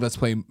obviously, let's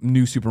play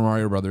new Super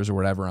Mario Brothers or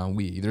whatever on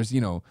Wii. There's,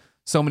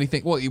 so many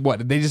things. Well,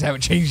 what? They just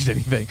haven't changed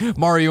anything.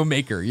 Mario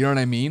Maker. You know what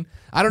I mean?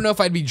 I don't know if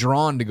I'd be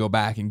drawn to go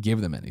back and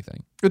give them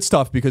anything. It's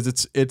tough because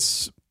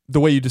it's the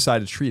way you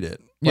decide to treat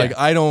it. Yeah. Like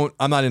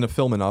I'm not into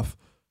film enough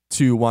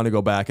to want to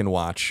go back and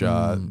watch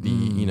silent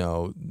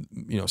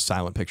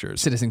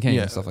pictures, Citizen Kane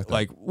and stuff like that.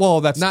 Like,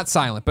 well, that's not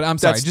silent, but I'm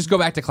sorry. Just go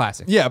back to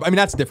classic. Yeah, I mean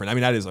that's different. I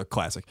mean that is a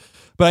classic,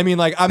 but I mean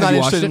like I'm not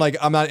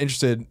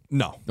interested.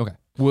 No. Okay.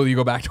 Will you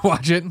go back to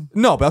watch it?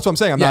 No, but that's what I'm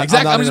saying.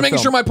 Exactly. I'm just making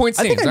sure my point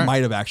stands. I think I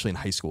might have actually in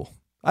high school.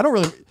 I don't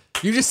really.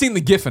 You've just seen the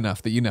GIF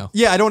enough that you know.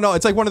 Yeah, I don't know.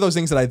 It's like one of those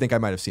things that I think I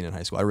might have seen in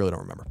high school. I really don't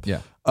remember. Yeah.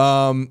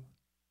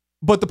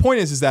 But the point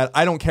is that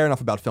I don't care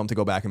enough about film to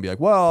go back and be like,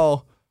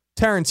 well,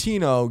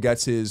 Tarantino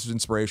gets his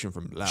inspiration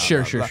from blah,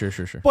 sure. blah,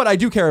 blah. But I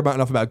do care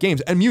enough about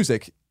games and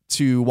music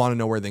to want to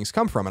know where things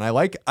come from. And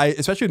I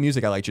especially with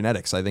music, I like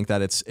genetics. I think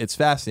that it's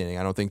fascinating.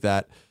 I don't think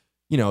that,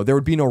 there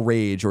would be no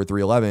Rage or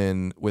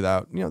 311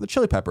 without, the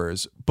Chili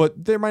Peppers,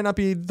 but there might not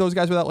be those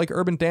guys without like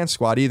Urban Dance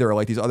Squad either, or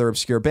like these other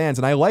obscure bands.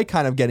 And I like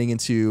kind of getting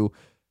into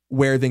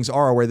where things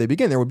are or where they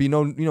begin. There would be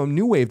no,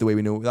 new wave the way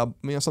we knew without,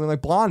 something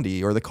like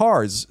Blondie or the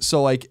Cars.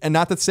 So like, and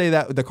not to say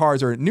that the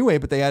Cars are new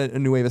wave, but they added a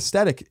new wave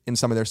aesthetic in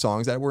some of their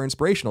songs that were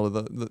inspirational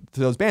to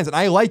those bands. And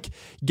I like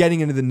getting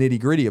into the nitty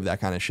gritty of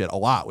that kind of shit a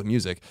lot with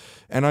music.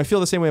 And I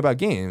feel the same way about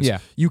games. Yeah.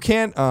 You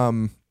can't,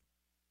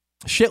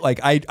 shit. Like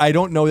I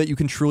don't know that you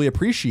can truly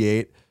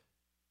appreciate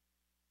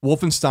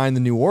Wolfenstein: The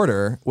New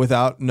Order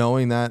without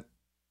knowing that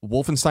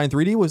Wolfenstein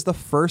 3D was the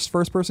first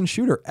person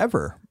shooter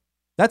ever.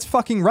 That's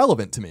fucking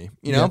relevant to me,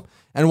 you know? Yeah.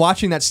 And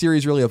watching that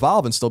series really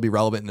evolve and still be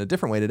relevant in a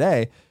different way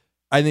today,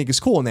 I think is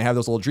cool. And they have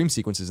those little dream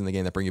sequences in the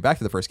game that bring you back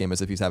to the first game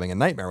as if he's having a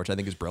nightmare, which I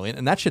think is brilliant.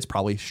 And that shit's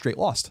probably straight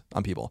lost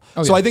on people.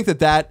 Oh, so yeah. I think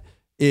that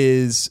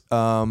is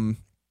relevant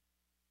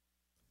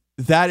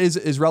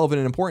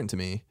and important to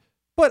me.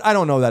 But I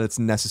don't know that it's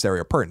necessary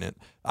or pertinent.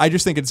 I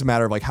just think it's a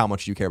matter of like how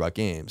much you care about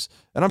games.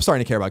 And I'm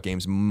starting to care about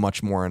games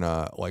much more in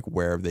a like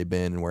where have they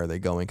been and where are they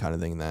going kind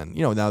of thing than,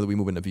 now that we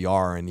move into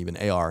VR and even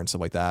AR and stuff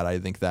like that, I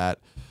think that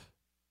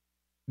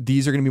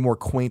these are going to be more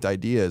quaint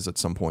ideas at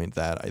some point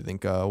that I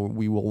think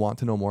we will want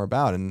to know more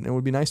about. And it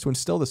would be nice to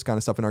instill this kind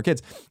of stuff in our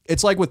kids.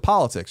 It's like with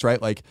politics,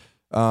 right? Like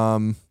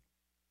the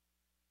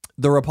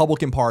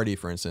Republican Party,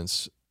 for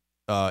instance,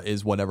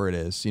 is whatever it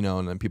is,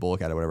 and then people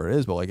look at it whatever it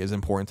is, but like it's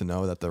important to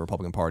know that the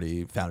Republican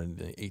Party founded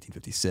in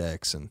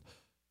 1856 and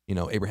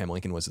Abraham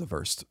Lincoln was the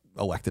first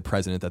elected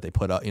president that they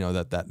put up,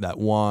 that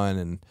won,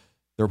 and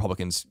the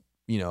Republicans,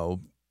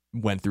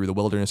 went through the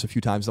wilderness a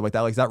few times, stuff like that.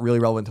 Like, is that really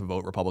relevant to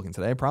vote Republican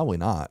today? Probably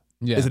not.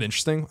 Yeah. Is it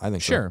interesting? I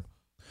think sure.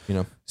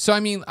 So. So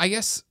I mean, I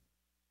guess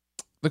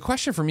the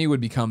question for me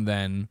would become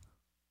then,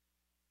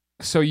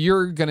 so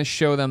you're going to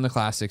show them the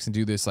classics and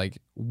do this, like,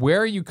 where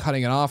are you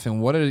cutting it off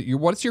and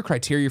what's your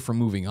criteria for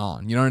moving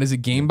on? And is it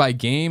game by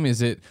game?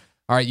 Is it,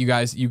 all right, you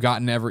guys, you've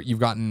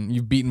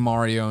beaten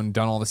Mario and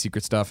done all the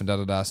secret stuff and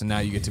da-da-da, so now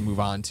you get to move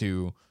on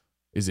to,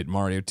 is it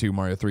Mario 2,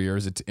 Mario 3, or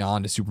is it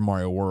on to Super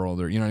Mario World,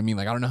 or, you know what I mean?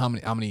 Like, I don't know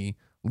how many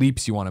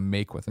leaps you want to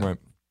make with it. Right.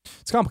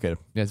 It's complicated.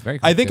 Yeah, it's very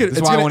complicated.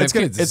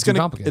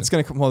 It's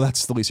going to, well,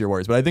 that's the least of your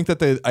worries, but I think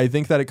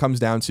that it comes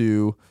down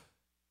to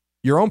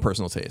your own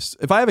personal taste.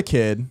 If I have a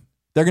kid,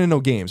 they're going to know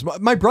games.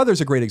 My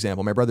brother's a great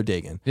example. My brother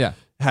Dagan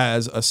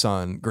has a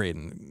son,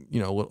 Graydon,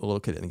 a little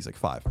kid, and he's like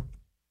 5.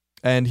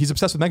 And he's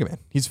obsessed with Mega Man.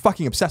 He's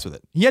fucking obsessed with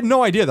it. He had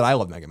no idea that I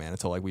love Mega Man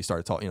until like we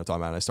started talking about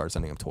it, and I started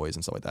sending him toys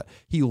and stuff like that.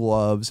 He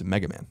loves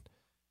Mega Man.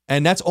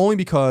 And that's only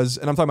because,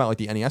 and I'm talking about like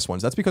the NES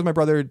ones, that's because my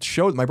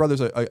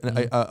brother's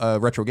a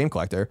retro game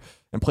collector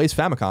and plays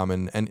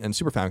Famicom and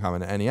Super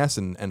Famicom and NES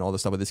and all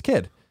this stuff with his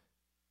kid.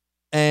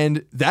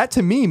 And that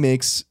to me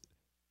makes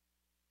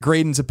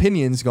Graydon's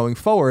opinions going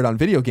forward on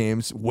video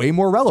games way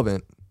more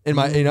relevant in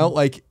my,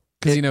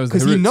 because he knows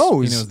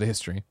the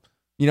history.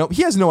 He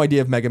has no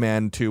idea if Mega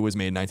Man 2 was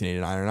made in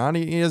 1989 or not.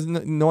 He has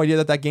no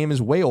idea that game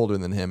is way older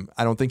than him.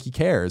 I don't think he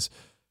cares.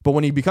 But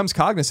when he becomes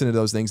cognizant of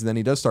those things and then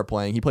he does start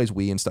playing, he plays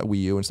Wii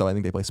U and stuff. I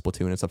think they play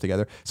Splatoon and stuff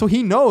together. So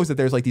he knows that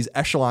there's like these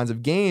echelons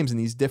of games and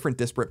these different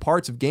disparate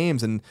parts of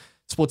games. And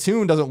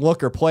Splatoon doesn't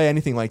look or play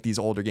anything like these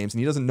older games. And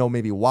he doesn't know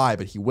maybe why,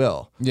 but he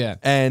will. Yeah.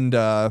 And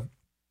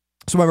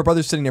so my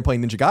brother's sitting there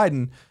playing Ninja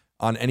Gaiden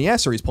on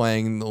NES, or he's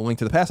playing The Link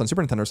to the Past on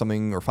Super Nintendo or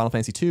something, or Final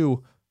Fantasy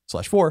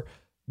 2/4,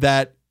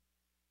 that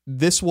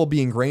this will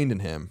be ingrained in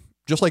him.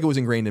 Just like it was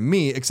ingrained in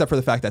me, except for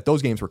the fact that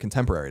those games were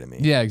contemporary to me.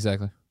 Yeah,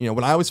 exactly.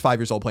 When I was 5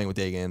 years old playing with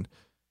Dagan,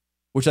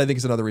 which I think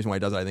is another reason why he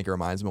does it, I think it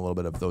reminds him a little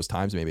bit of those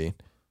times maybe,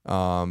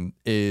 Mega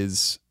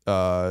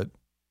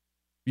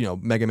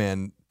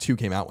Man 2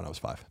 came out when I was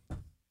 5.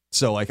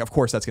 So, like, of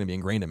course, that's going to be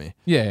ingrained in me.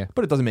 Yeah.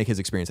 But it doesn't make his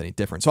experience any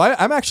different. So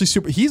I'm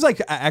actually he's like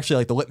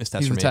the litmus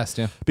test for me. Test,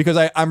 yeah. Because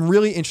I'm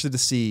really interested to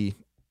see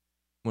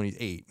when he's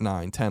 8,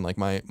 9, 10, like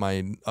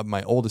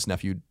my oldest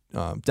nephew,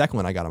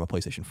 Declan, I got him a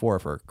PlayStation 4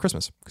 for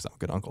Christmas because I'm a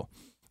good uncle,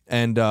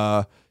 and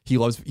he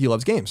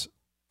loves games,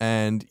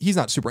 and he's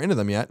not super into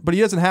them yet, but he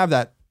doesn't have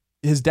that.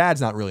 His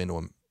dad's not really into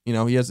him.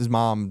 His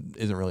mom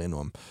isn't really into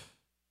him.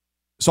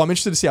 So I'm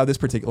interested to see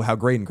how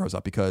Graydon grows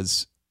up,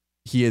 because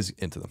he is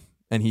into them,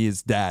 and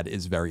his dad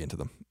is very into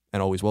them,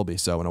 and always will be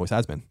so, and always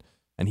has been,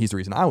 and he's the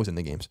reason I was in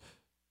the games.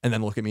 And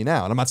then look at me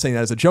now, and I'm not saying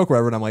that as a joke or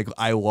whatever. And I'm like,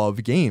 I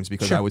love games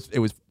because sure. It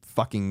was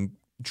fucking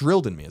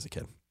drilled in me as a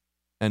kid.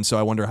 And so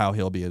I wonder how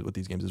he'll be with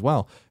these games as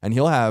well. And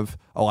he'll have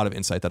a lot of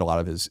insight that a lot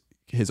of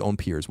his own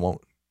peers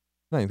won't.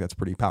 I think that's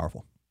pretty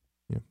powerful.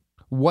 Yeah.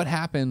 What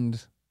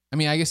happened? I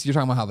mean, I guess you're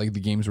talking about how like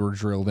the games were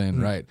drilled in,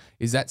 right?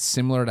 Is that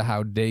similar to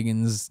how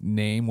Dagan's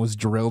name was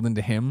drilled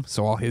into him?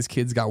 So all his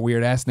kids got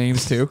weird ass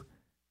names too?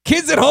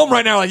 Kids at home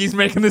right now, like he's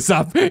making this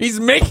up. He's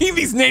making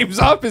these names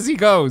up as he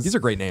goes. These are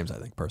great names, I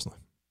think, personally.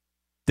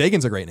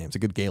 Dagan's a great name. It's a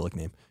good Gaelic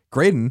name.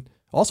 Graydon,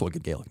 also a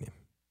good Gaelic name.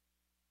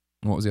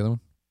 What was the other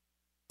one?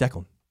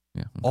 Declan.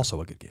 Yeah. Okay.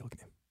 Also a good Gaelic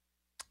name.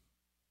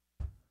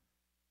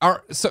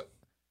 So,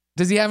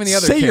 does he have any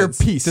other kids? Say your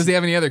piece. Does he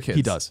have any other kids?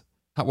 He does.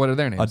 What are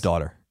their names? A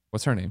daughter.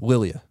 What's her name?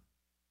 Lilia.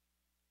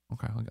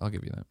 Okay, I'll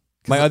give you that.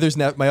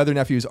 My other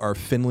nephews are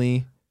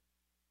Finley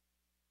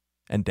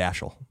and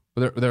Dashel.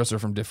 But those are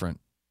from different.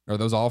 Are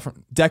those all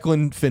from?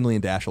 Declan, Finley,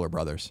 and Dashel are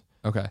brothers.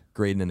 Okay.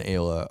 Graydon and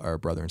Ayla are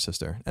brother and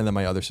sister. And then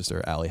my other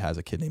sister, Allie, has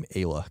a kid named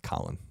Ayla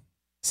Colin.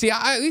 See,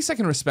 at least I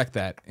can respect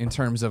that in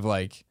terms of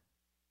like,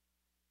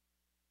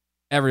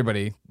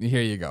 everybody,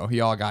 here you go.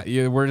 You all got,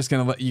 we're just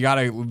going to, you got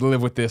to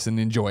live with this and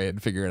enjoy it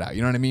and figure it out.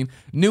 You know what I mean?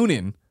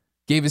 Noonan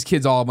gave his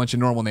kids all a bunch of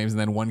normal names and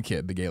then one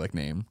kid the Gaelic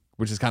name,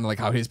 which is kind of like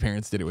how his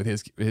parents did it with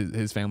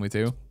his family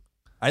too.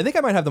 I think I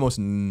might have the most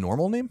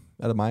normal name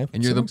out of my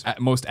And you're the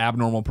most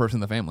abnormal person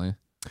in the family.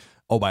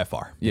 Oh, by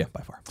far. Yeah.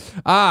 By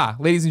far.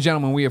 Ladies and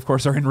gentlemen, we, of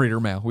course, are in Reader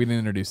Mail. We didn't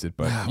introduce it,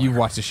 but you've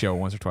watched the show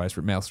once or twice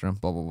for Maelstrom,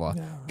 blah, blah, blah.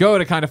 Yeah. Go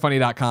to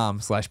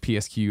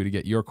kindafunny.com/PSQ to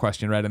get your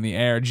question read on the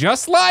air,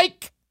 just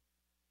like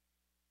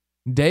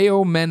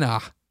Deo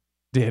Mena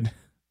did.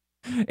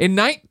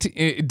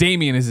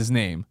 Damien is his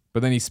name,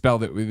 but then he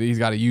spelled it, he's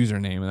got a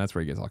username, and that's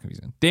where he gets all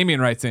confusing. Damien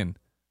writes in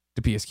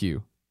to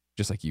PSQ,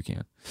 just like you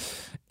can.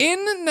 In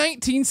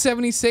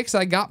 1976,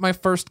 I got my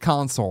first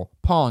console,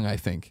 Pong, I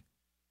think.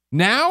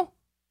 Now,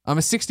 I'm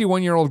a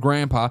 61-year-old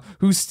grandpa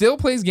who still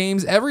plays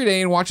games every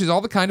day and watches all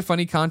the kind of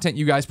funny content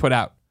you guys put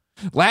out.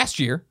 Last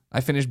year,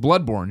 I finished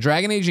Bloodborne,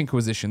 Dragon Age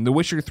Inquisition, The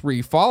Witcher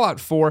 3, Fallout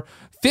 4,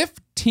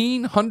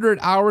 1,500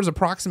 hours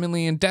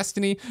approximately in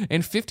Destiny,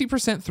 and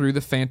 50% through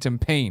The Phantom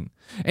Pain.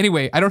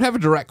 Anyway, I don't have a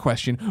direct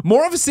question,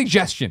 more of a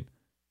suggestion.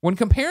 When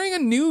comparing a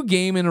new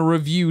game in a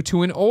review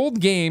to an old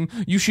game,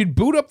 you should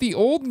boot up the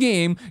old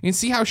game and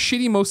see how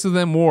shitty most of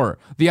them were.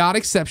 The odd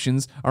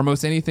exceptions are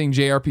most anything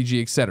JRPG,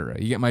 etc.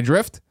 You get my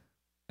drift?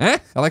 I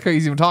like how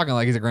he's even talking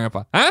like he's a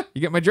grandpa.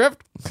 You get my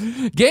drift?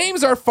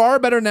 Games are far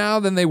better now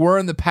than they were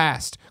in the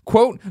past.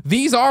 Quote,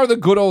 these are the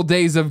good old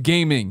days of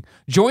gaming.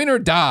 Join or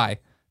die.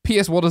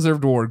 P.S.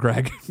 Well-deserved award,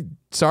 Greg.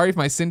 Sorry if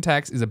my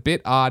syntax is a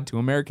bit odd to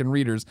American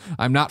readers.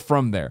 I'm not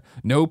from there.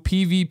 No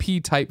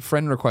PvP type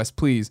friend request,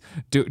 please.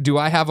 Do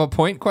I have a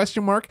point?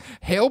 Question mark.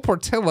 Hail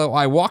Portillo,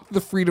 I walked the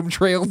Freedom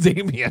Trail,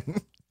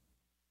 Damien.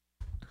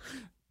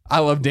 I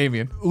love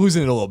Damien.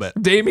 Losing it a little bit.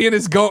 Damien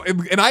is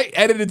and I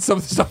edited some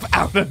stuff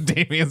out of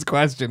Damien's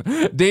question.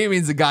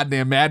 Damien's a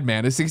goddamn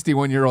madman, a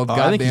 61-year-old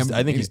goddamn.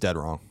 I think he's dead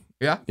wrong.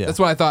 Yeah? That's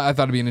what I thought. I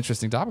thought it'd be an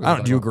interesting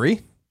topic. Do you agree?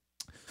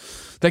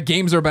 That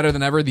games are better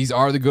than ever. These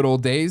are the good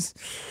old days.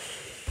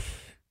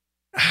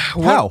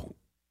 How?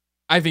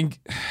 I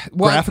think.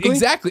 Well, graphically?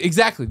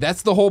 Exactly.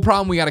 That's the whole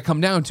problem we got to come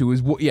down to.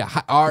 Is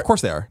of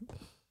course they are.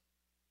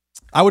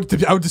 I would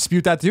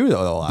dispute that too,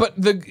 though. A lot. But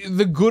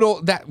the good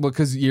old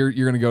because you're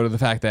going to go to the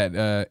fact that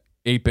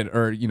 8-bit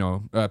or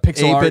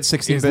pixel art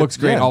 16-bit looks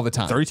great all the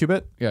time.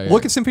 32-bit. Yeah.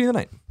 Look at Symphony of the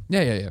Night.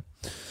 Yeah.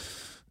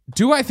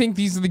 Do I think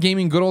these are the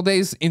gaming good old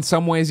days? In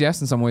some ways,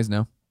 yes. In some ways,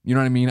 no. You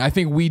know what I mean? I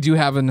think we do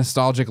have a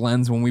nostalgic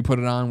lens when we put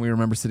it on. We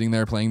remember sitting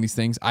there playing these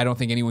things. I don't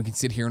think anyone can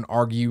sit here and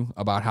argue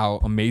about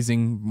how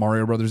amazing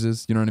Mario Brothers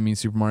is. You know what I mean?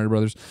 Super Mario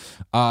Brothers.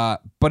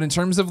 But in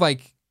terms of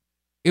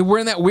we're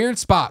in that weird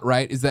spot,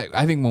 right? Is that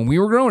I think when we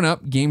were growing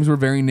up, games were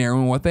very narrow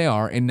in what they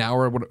are, and now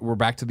we're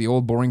back to the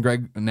old boring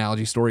Greg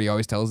analogy story he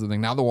always tells. The thing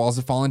now the walls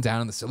have fallen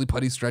down and the silly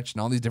putty stretched in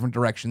all these different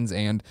directions,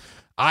 and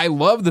I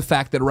love the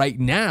fact that right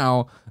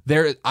now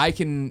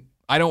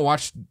I don't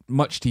watch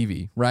much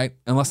TV, right?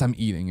 Unless I'm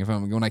eating.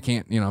 When I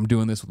can't, I'm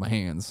doing this with my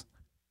hands,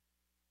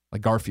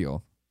 like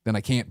Garfield. Then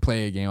I can't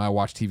play a game. I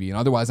watch TV, and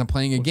otherwise I'm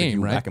playing a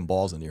game, right? Whacking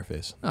balls into your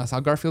face. No, that's how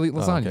Garfield eat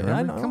lasagna. Okay.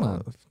 I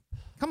know.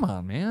 Come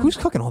on, man. Who's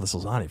cooking all this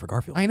lasagna for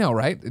Garfield? I know,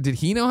 right? Did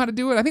he know how to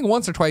do it? I think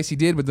once or twice he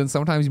did, but then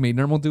sometimes he made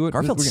Normal do it.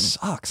 Garfield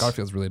sucks.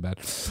 Garfield's really bad.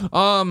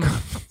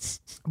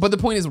 But the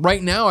point is,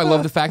 right now, I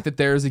love the fact that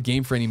there's a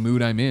game for any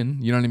mood I'm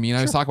in. You know what I mean? I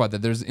always talk about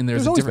that. There's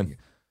a different.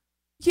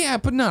 Yeah,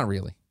 but not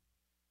really.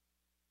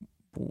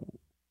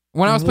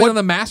 When I was playing on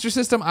the Master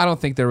System, I don't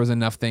think there was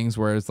enough things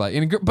where it's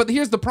like. But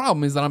here's the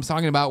problem: is that I'm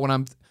talking about when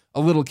I'm a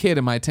little kid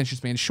and my attention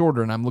span's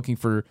shorter, and I'm looking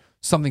for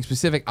something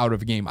specific out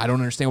of a game. I don't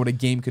understand what a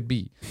game could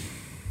be.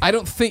 I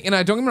don't think, and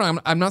I don't get me wrong,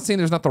 I'm not saying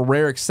there's not the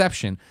rare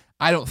exception.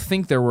 I don't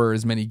think there were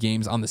as many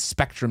games on the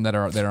spectrum that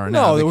are now.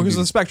 No, because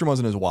the spectrum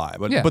wasn't as wide,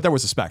 but there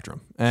was a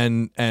spectrum,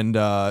 and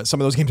some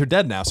of those games are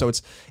dead now. So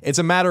it's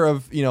a matter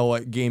of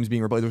games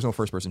being replaced. There was no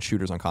first person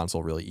shooters on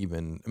console really.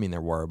 Even there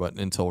were, but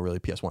until really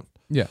PS1.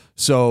 Yeah.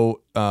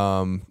 So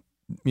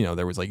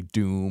there was like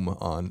Doom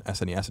on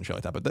SNES and shit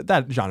like that, but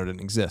that genre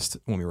didn't exist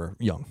when we were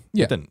young.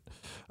 Yeah. It didn't.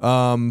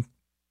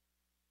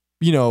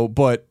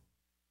 But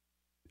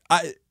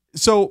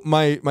So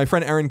my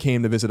friend Erin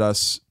came to visit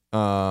us,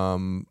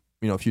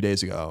 a few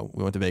days ago.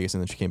 We went to Vegas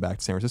and then she came back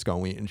to San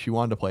Francisco and she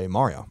wanted to play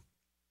Mario,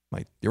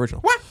 like the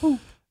original. Wahoo!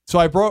 So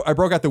I broke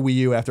out the Wii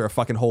U after a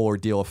fucking whole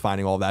ordeal of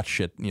finding all that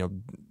shit.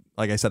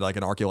 Like I said, like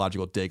an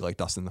archaeological dig, like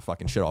dusting the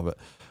fucking shit off it.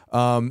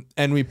 And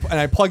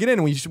I plug it in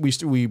and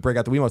we break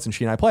out the Wiimotes and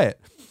she and I play it.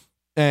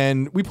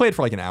 And we played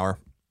for like an hour.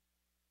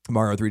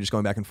 Mario 3 just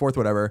going back and forth,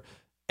 whatever.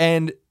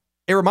 And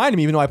it reminded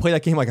me, even though I play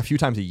that game like a few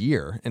times a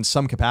year in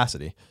some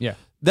capacity. Yeah.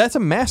 That's a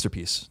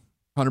masterpiece.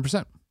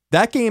 100%.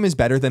 That game is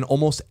better than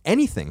almost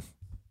anything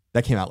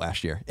that came out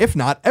last year, if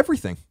not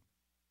everything.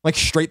 Like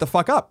straight the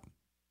fuck up.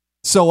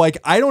 So like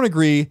I don't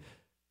agree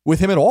with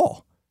him at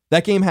all.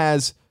 That game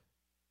has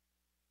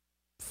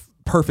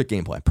perfect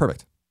gameplay.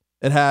 Perfect.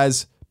 It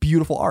has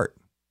beautiful art.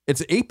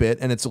 It's 8-bit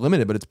and it's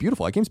limited, but it's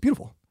beautiful. That game's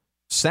beautiful.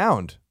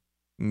 Sound,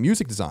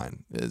 music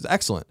design is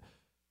excellent.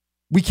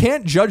 We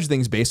can't judge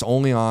things based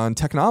only on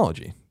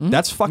technology.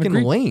 That's fucking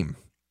lame,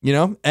 you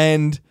know?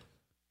 And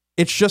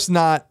it's just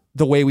not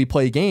the way we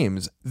play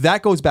games.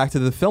 That goes back to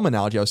the film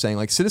analogy I was saying.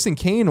 Like Citizen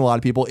Kane, a lot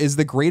of people, is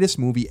the greatest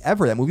movie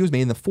ever. That movie was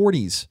made in the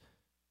 40s,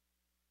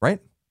 right?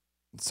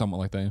 Somewhat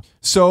like that.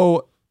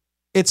 So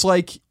it's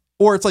like,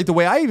 or it's like the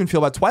way I even feel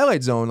about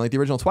Twilight Zone, like the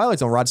original Twilight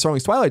Zone, Rod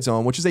Serling's Twilight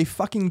Zone, which is a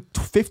fucking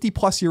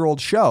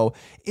 50-plus-year-old show,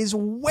 is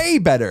way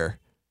better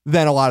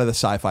than a lot of the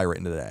sci-fi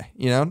written today,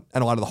 you know,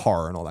 and a lot of the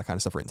horror and all that kind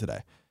of stuff written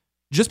today.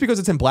 Just because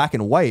it's in black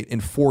and white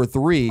in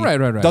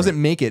 4:3 doesn't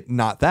make it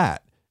not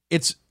that.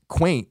 It's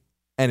quaint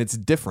and it's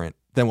different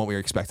than what we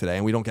expect today,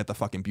 and we don't get the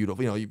fucking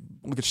beautiful, you know, you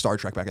look at Star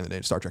Trek back in the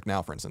day, Star Trek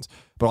Now, for instance.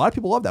 But a lot of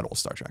people love that old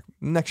Star Trek.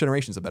 Next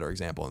Generation's a better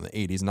example. In the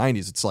 80s and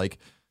 90s, it's like,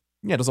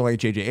 yeah, it doesn't look like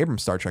J.J.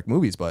 Abrams Star Trek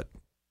movies, but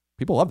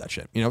people love that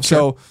shit, you know?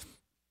 Sure. So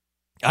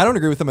I don't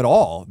agree with them at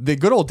all. The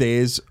good old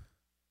days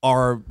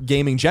are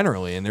gaming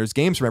generally, and there's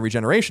games from every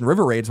generation.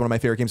 River Raid's one of my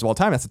favorite games of all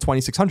time. That's a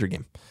 2600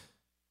 game.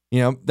 You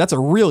know, that's a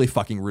really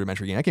fucking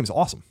rudimentary game. That game's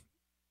awesome.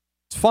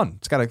 It's fun.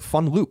 It's got a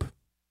fun loop.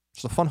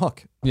 It's a fun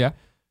hook. Yeah.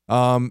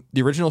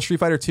 The original Street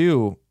Fighter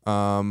 2,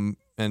 and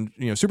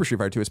you know, Super Street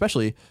Fighter 2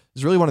 especially,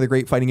 is really one of the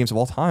great fighting games of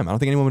all time. I don't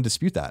think anyone would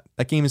dispute that.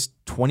 That game is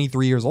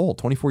 23 years old,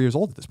 24 years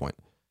old at this point.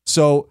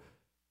 So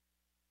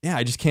yeah,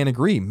 I just can't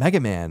agree. Mega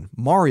Man,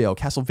 Mario,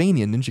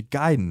 Castlevania, Ninja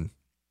Gaiden.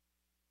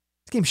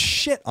 This game's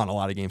shit on a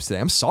lot of games today.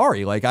 I'm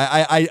sorry. Like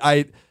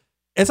I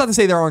it's not to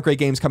say there aren't great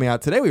games coming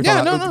out today. We've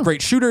got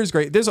great shooters,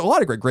 there's a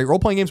lot of great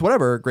role-playing games,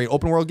 whatever, great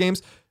open world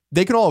games.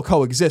 They can all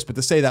coexist, but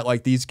to say that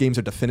like these games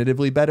are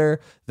definitively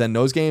better than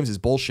those games is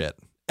bullshit.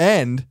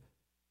 And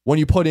when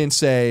you put in,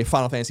 say,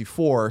 Final Fantasy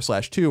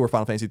 4/2 or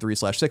Final Fantasy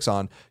 3/6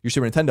 on your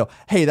Super Nintendo,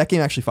 hey, that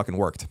game actually fucking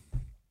worked.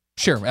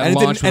 Sure. And it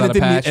didn't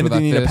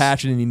need a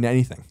patch, it didn't need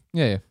anything.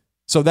 Yeah.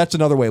 So that's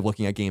another way of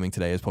looking at gaming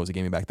today as opposed to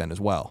gaming back then as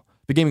well.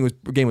 The game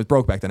was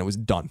broke back then. It was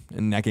done.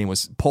 And that game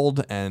was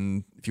pulled,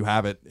 and if you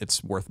have it,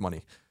 it's worth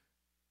money.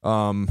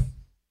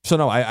 So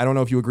no, I don't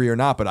know if you agree or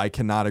not, but I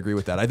cannot agree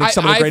with that. I think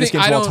some of the greatest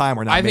games of all time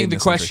were not made in this I think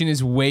the question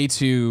is way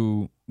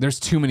too... There's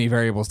too many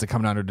variables to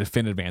come down to a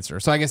definitive answer.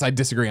 So I guess I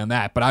disagree on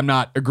that, but I'm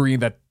not agreeing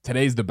that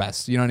today's the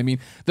best. You know what I mean?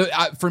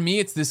 For me,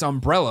 it's this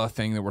umbrella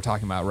thing that we're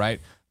talking about,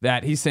 right?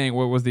 That he's saying,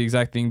 what was the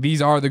exact thing?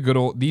 These are the good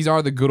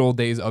old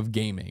days of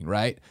gaming,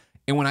 right?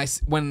 And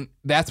when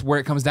that's where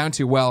it comes down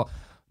to, well,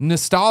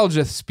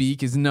 nostalgia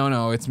speak is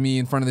no, it's me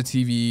in front of the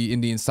TV,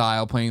 Indian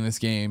style, playing this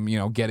game, you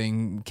know,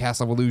 getting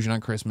Castle of Illusion on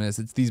Christmas.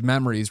 It's these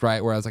memories,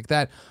 right? Where I was like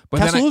that. But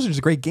Castle of Illusion is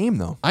a great game,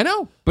 though. I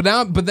know,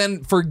 but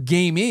then for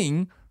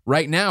gaming,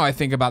 right now, I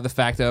think about the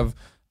fact of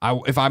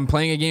if I'm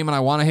playing a game and I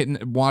want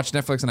to watch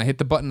Netflix and I hit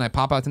the button, I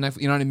pop out to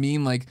Netflix. You know what I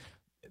mean? Like,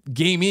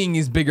 gaming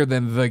is bigger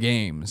than the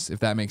games, if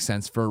that makes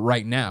sense for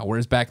right now.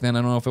 Whereas back then,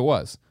 I don't know if it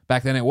was.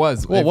 Back then, it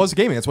was. Well, it was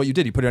gaming. That's what you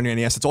did. You put it on your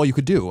NES. That's all you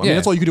could do. I mean,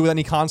 that's all you could do with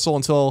any console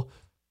until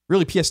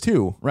really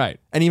PS2.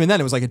 Right. And even then,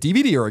 it was like a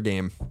DVD or a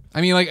game.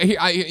 I mean, like,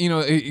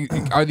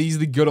 are these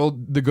the good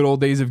old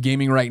days of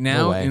gaming right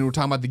now? No way. And we're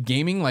talking about the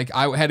gaming. Like,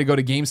 I had to go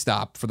to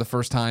GameStop for the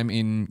first time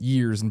in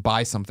years and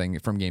buy something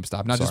from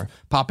GameStop, not just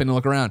pop in and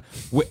look around.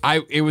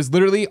 It was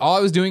literally all I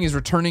was doing is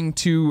returning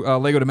two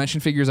Lego Dimension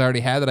figures I already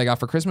had that I got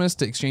for Christmas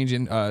to exchange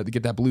in to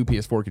get that blue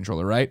PS4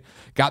 controller. Right.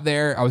 Got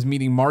there. I was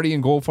meeting Marty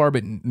and Goldfarb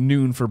at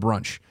noon for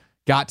brunch.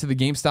 Got to the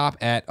GameStop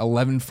at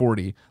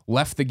 11:40.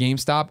 Left the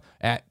GameStop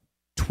at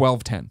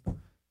 12:10.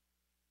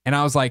 And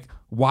I was like,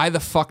 why the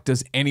fuck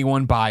does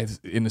anyone buy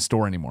in the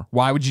store anymore?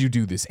 Why would you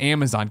do this?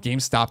 Amazon,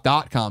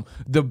 GameStop.com.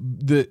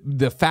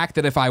 The fact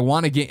that if I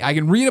want a game, I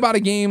can read about a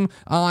game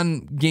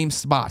on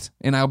GameSpot,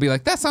 and I'll be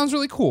like, that sounds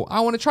really cool. I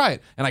want to try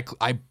it. And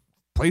I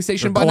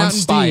PlayStation button out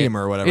and buy it. Steam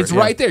or whatever. It's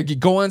right there. You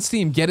go on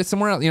Steam, get it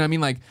somewhere else. You know what I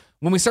mean? Like,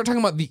 when we start talking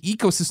about the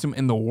ecosystem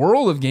in the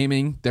world of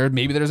gaming,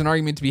 maybe there's an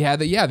argument to be had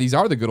that, yeah, these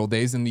are the good old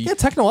days.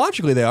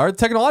 Technologically they are.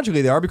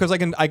 Because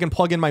I can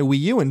plug in my Wii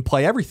U and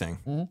play everything.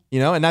 Mm-hmm. You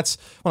know, and that's,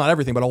 well, not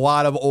everything, but a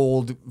lot of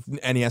old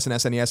NES and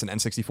SNES and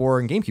N64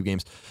 and GameCube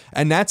games.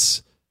 And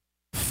that's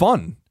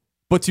fun.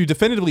 But to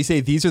definitively say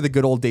these are the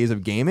good old days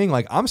of gaming,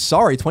 like, I'm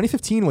sorry,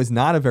 2015 was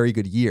not a very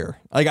good year.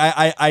 Like,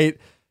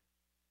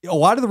 a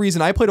lot of the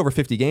reason I played over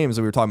 50 games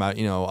that we were talking about,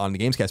 you know, on the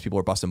Gamescast, people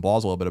were busting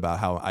balls a little bit about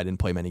how I didn't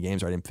play many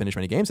games or I didn't finish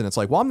many games. And it's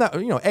like, well, I'm not,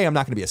 you know, I'm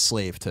not going to be a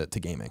slave to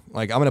gaming.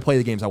 Like, I'm going to play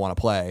the games I want to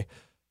play.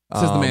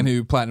 Says the man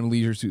who platinum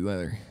Leisure Suit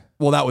Leather.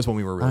 Well, that was when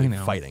we were really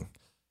fighting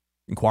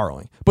and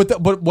quarreling. But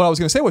what I was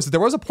going to say was that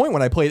there was a point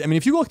when I played, I mean,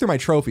 if you look through my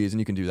trophies,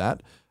 and you can do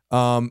that,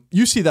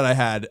 you see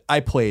that I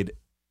played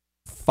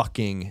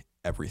fucking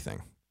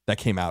everything that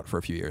came out for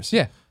a few years.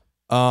 Yeah.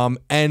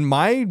 And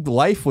my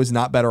life was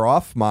not better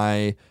off.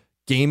 My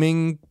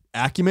gaming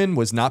acumen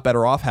was not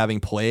better off having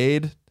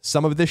played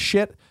some of this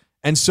shit.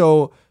 And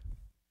so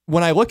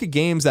when I look at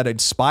games that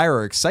inspire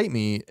or excite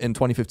me in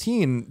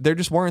 2015, there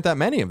just weren't that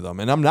many of them.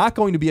 And I'm not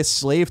going to be a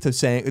slave to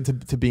saying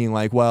to being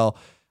like, well,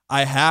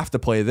 I have to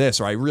play this,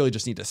 or I really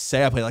just need to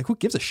say I play. Like, who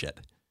gives a shit?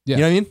 Yeah.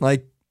 You know what I mean?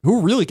 Like,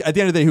 Who really, at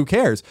the end of the day, who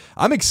cares?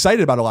 I'm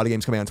excited about a lot of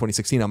games coming out in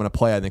 2016. I'm going to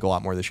play, I think, a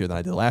lot more this year than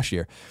I did last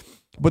year.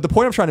 But the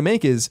point I'm trying to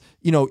make is,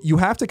 you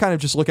have to kind of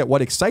just look at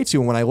what excites you.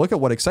 And when I look at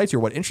what excites you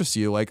or what interests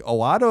you, like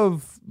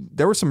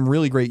there were some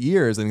really great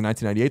years. I think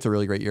 1998 is a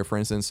really great year, for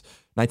instance.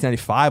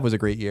 1995 was a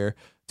great year.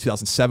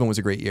 2007 was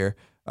a great year.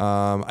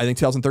 I think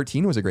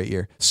 2013 was a great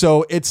year.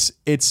 So it's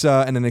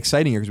and an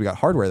exciting year because we got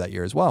hardware that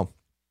year as well.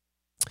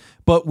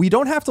 But we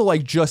don't have to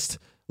like just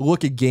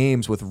look at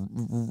games with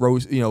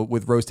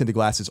rose-tinted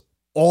glasses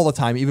all the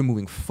time, even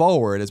moving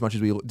forward, as much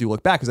as we do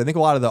look back. Because I think a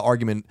lot of the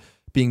argument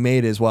being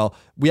made is, well,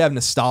 we have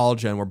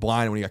nostalgia and we're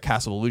blind when you got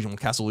Castle Illusion. Well,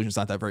 Castle Illusion's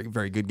not that very,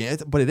 very good game,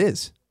 but it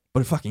is.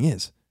 But it fucking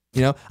is.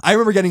 I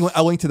remember getting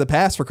A Link to the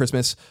Past for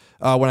Christmas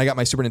when I got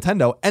my Super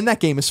Nintendo, and that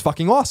game is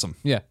fucking awesome.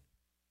 Yeah.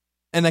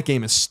 And that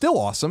game is still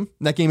awesome.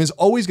 That game is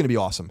always going to be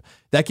awesome.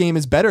 That game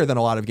is better than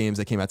a lot of games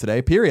that came out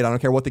today, period. I don't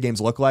care what the games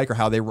look like or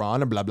how they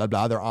run or blah, blah,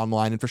 blah. Their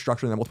online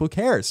infrastructure and who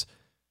cares?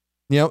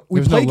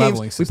 We play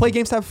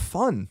games to have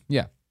fun.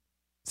 Yeah.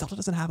 Zelda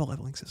doesn't have a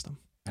leveling system.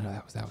 I know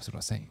that was what I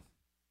was saying.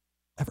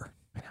 Ever.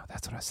 I know,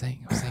 that's what I was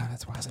saying. I was saying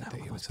that's why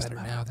it was better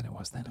now than it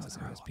was then. It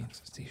was being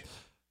facetious.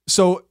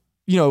 So,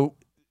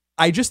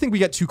 I just think we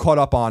get too caught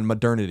up on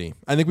modernity.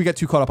 I think we get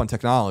too caught up on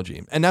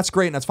technology. And that's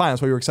great and that's fine.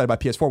 That's why we were excited about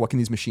PS4. What can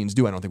these machines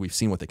do? I don't think we've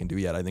seen what they can do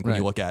yet. I think when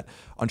you look at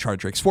Uncharted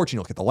Drake's Fortune,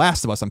 you look at The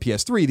Last of Us on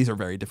PS3, these are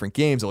very different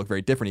games. They look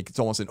very different. It's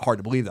almost hard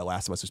to believe that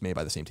Last of Us was made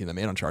by the same team that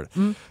made Uncharted.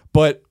 Mm.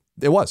 But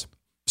it was.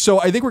 So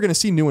I think we're going to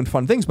see new and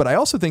fun things. But I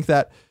also think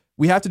that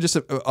we have to just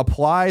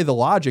apply the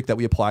logic that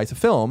we apply to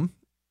film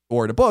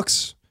or to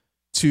books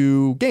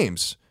to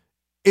games.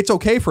 It's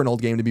okay for an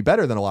old game to be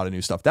better than a lot of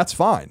new stuff. That's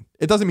fine.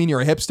 It doesn't mean you're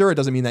a hipster. It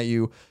doesn't mean that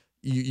you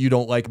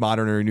don't like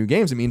modern or new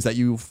games. It means that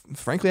you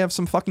frankly have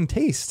some fucking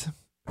taste.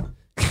 You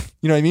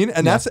know what I mean?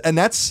 And that's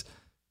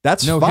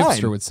no fine.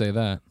 hipster would say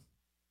that.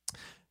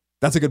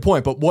 That's a good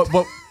point. But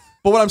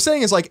what I'm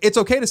saying is, like, it's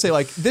okay to say,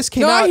 like, this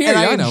came out and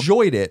I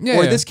enjoyed it. Yeah,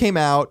 or this came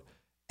out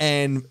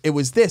and it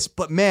was this,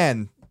 but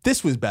man,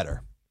 this was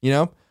better.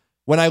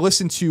 When I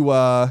listen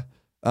to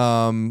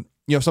some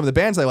of the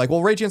bands I like,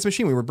 well, Rage Against the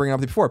Machine, we were bringing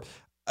up before.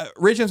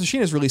 Rage Against the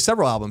Machine has released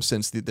several albums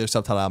since their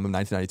self-titled album in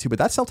 1992, but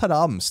that self-titled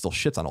album still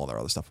shits on all their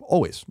other stuff.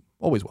 Always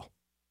will.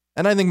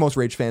 And I think most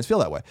Rage fans feel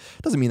that way.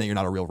 It doesn't mean that you're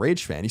not a real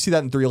Rage fan. You see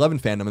that in 311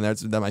 fandom, and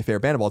that's my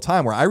favorite band of all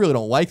time, where I really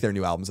don't like their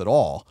new albums at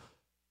all,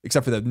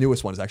 except for the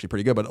newest one is actually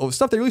pretty good. But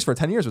stuff they released for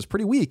 10 years was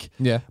pretty weak.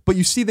 Yeah. But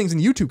you see things in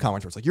YouTube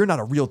comments where it's like, you're not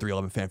a real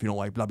 311 fan if you don't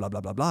like blah, blah,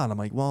 blah, blah, blah. And I'm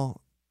like,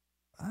 well,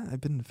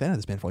 I've been a fan of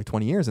this band for like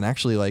 20 years, and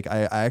actually, like,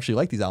 I actually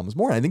like these albums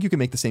more. And I think you can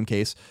make the same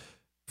case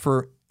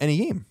for any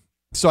game.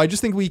 So I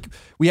just think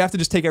we have to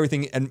just take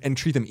everything and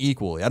treat them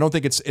equally. I don't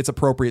think it's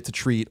appropriate to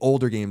treat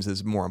older games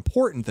as more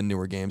important than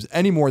newer games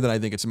any more than I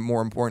think it's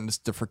more important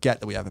to forget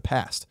that we have a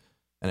past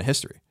and a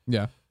history.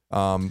 Yeah.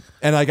 And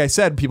like I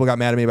said, people got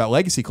mad at me about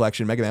Legacy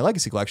Collection, Mega Man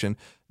Legacy Collection.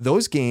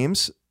 Those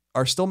games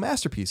are still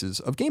masterpieces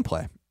of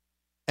gameplay.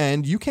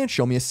 And you can't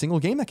show me a single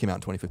game that came out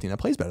in 2015 that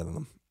plays better than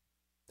them.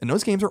 And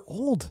those games are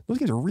old. Those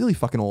games are really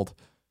fucking old.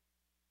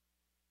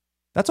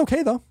 That's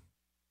okay, though.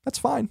 That's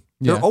fine.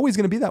 They're always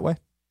going to be that way.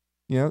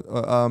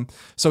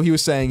 So he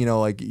was saying,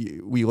 like,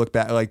 we look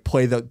back, like,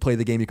 play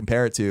the game you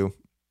compare it to,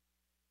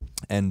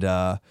 and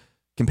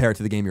compare it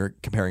to the game you're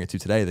comparing it to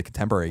today, the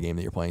contemporary game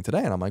that you're playing today.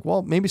 And I'm like,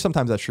 well, maybe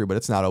sometimes that's true, but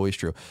it's not always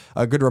true.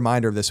 A good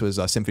reminder of this was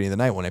Symphony of the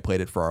Night when I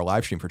played it for our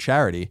live stream for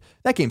charity.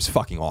 That game's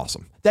fucking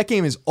awesome. That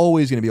game is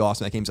always going to be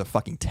awesome. That game's a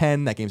fucking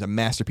 10. That game's a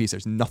masterpiece.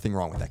 There's nothing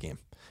wrong with that game,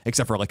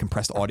 except for like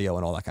compressed audio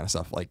and all that kind of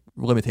stuff, like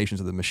limitations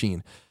of the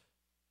machine.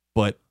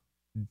 But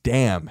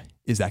damn,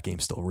 is that game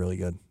still really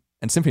good.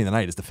 And Symphony of the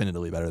Night is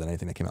definitively better than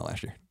anything that came out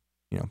last year.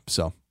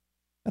 So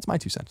that's my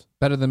 2 cents.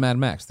 Better than Mad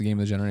Max, the game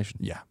of the generation.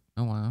 Yeah.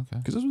 Oh, wow, okay.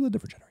 Because this was a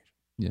different generation.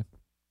 Yeah.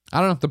 I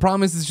don't know. The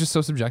problem is it's just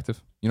so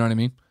subjective. You know what I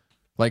mean?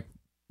 Like,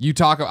 you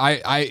talk,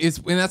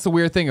 and that's the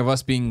weird thing of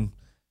us being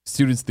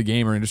students of the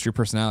game or industry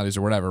personalities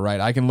or whatever,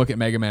 right? I can look at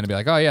Mega Man and be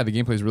like, oh yeah, the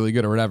gameplay is really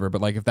good or whatever.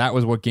 But like, if that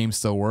was what games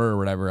still were or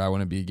whatever, I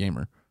wouldn't be a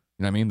gamer.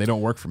 You know what I mean? They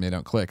don't work for me. They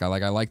don't click. I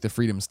like the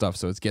freedom stuff.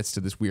 So it gets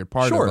to this weird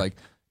part of like,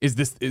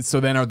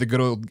 so then are the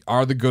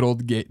good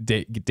old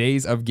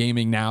days of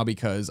gaming now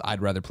because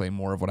I'd rather play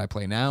more of what I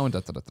play now and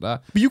da da da da.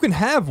 But you can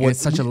have what it's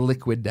such a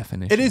liquid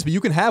definition. It is, but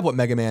you can have what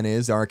Mega Man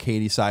is, the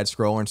arcadey side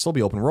scroller, and still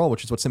be open world,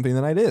 which is what Symphony of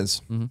the Night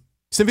is. Mm-hmm.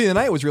 Symphony of the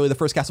Night was really the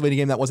first Castlevania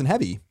game that wasn't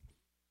heavy.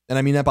 And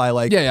I mean that by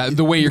like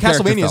the way your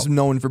Castlevania is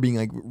known for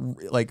being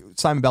like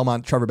Simon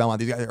Belmont, Trevor Belmont.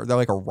 These guys they're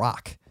like a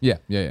rock. Yeah.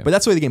 But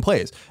that's the way the game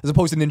plays, as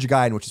opposed to Ninja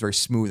Gaiden, which is very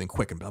smooth and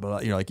quick and blah blah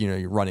blah.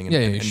 You're running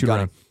and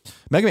gunning.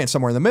 Mega Man's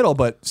somewhere in the middle,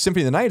 but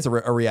Symphony of the Night is a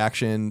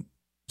reaction.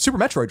 Super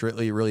Metroid's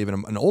really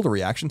even an older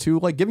reaction to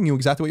like giving you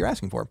exactly what you're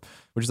asking for,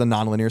 which is a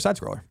non-linear side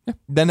scroller. Yeah.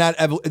 Then that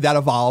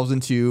evolves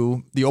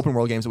into the open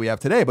world games that we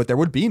have today. But there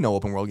would be no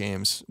open world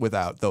games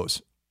without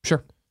those.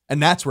 Sure. And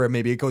that's where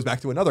maybe it goes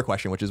back to another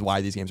question, which is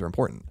why these games are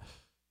important.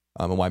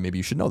 And why maybe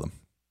you should know them.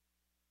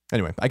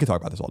 Anyway, I could talk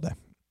about this all day.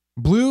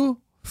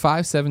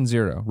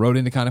 Blue570 wrote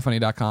into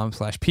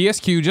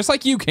kindoffunny.com/PSQ, just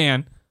like you can.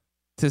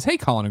 It says, hey,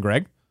 Colin and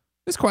Greg.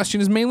 This question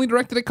is mainly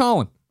directed at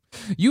Colin.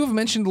 You have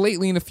mentioned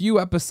lately in a few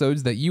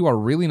episodes that you are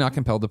really not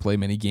compelled to play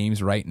many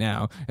games right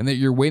now, and that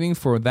you're waiting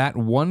for that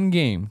one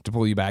game to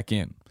pull you back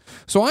in.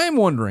 So I am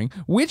wondering,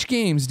 which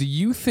games do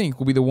you think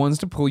will be the ones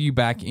to pull you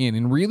back in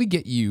and really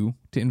get you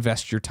to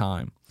invest your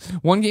time?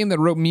 One game that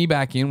roped me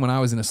back in when I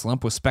was in a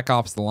slump was Spec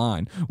Ops: The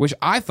Line, which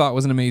I thought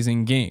was an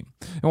amazing game.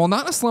 And while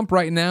not in a slump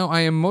right now,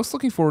 I am most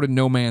looking forward to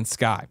No Man's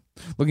Sky.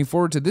 Looking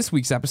forward to this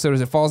week's episode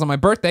as it falls on my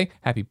birthday.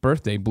 Happy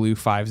birthday,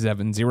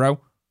 Blue570.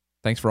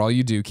 Thanks for all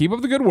you do. Keep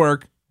up the good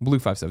work,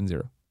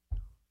 Blue570.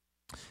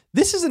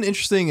 This is an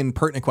interesting and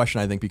pertinent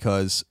question, I think,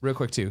 because... Real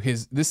quick, too.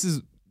 This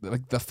is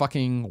like the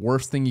fucking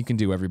worst thing you can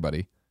do,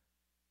 everybody.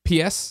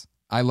 P.S.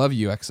 I love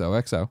you,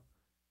 XOXO.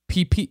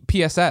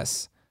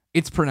 PSS.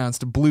 It's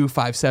pronounced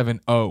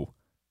Blue570.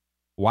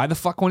 Why the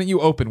fuck wouldn't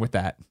you open with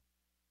that?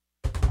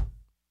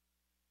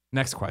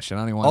 Next question.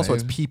 I don't even want Also,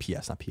 it's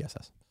PPS, not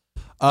PSS.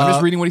 I'm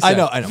just reading what he said.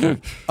 I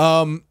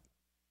know.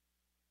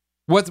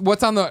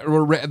 What's on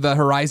the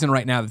horizon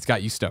right now that's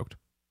got you stoked?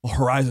 Well,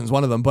 Horizon's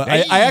one of them, but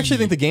Hey. I actually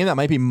think the game that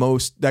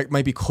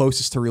might be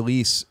closest to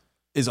release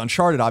is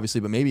Uncharted, obviously,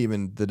 but maybe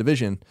even The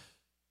Division,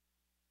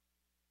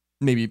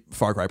 maybe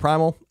Far Cry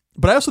Primal.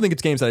 But I also think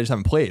it's games that I just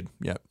haven't played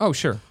yet. Oh,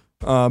 sure.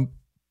 Have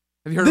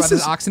Have you heard about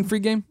this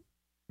Oxenfree game?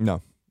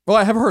 No. Well,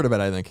 I have heard of it,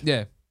 I think.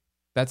 Yeah.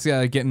 That's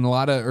getting a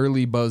lot of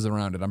early buzz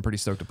around it. I'm pretty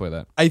stoked to play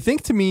that. I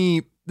think, to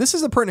me, this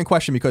is a pertinent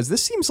question because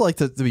this seems like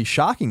to be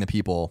shocking to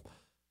people.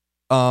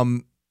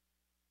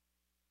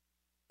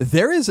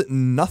 There is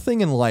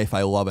nothing in life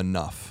I love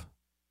enough,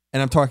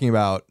 and I'm talking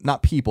about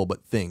not people,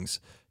 but things,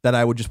 that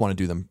I would just want to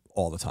do them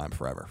all the time,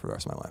 forever, for the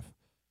rest of my life.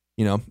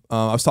 You know,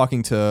 I was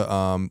talking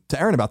to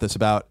Erin about this,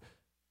 I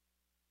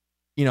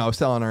was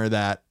telling her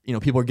that,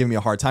 people were giving me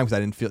a hard time because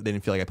they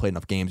didn't feel like I played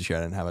enough games this year.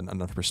 I didn't have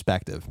enough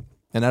perspective.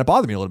 And that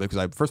bothered me a little bit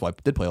because first of all, I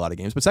did play a lot of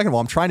games, but second of all,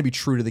 I'm trying to be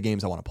true to the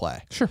games I want to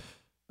play. Sure.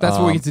 That's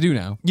what we get to do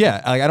now.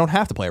 Yeah, I don't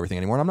have to play everything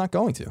anymore, and I'm not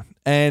going to.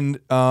 And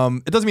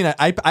it doesn't mean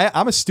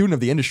I'm a student of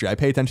the industry. I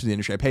pay attention to the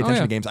industry. I pay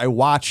attention to games. I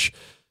watch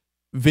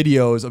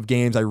videos of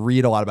games. I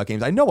read a lot about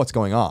games. I know what's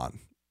going on.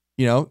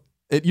 You don't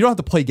have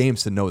to play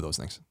games to know those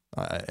things.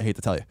 I hate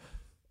to tell you.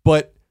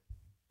 But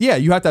yeah,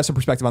 you have to have some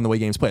perspective on the way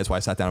games play. That's why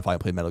I sat down and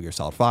played Metal Gear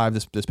Solid 5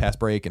 this past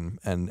break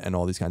and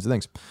all these kinds of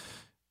things.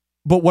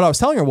 But what I was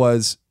telling her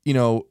was,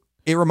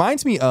 it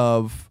reminds me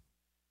of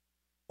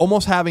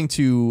almost having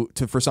to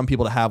for some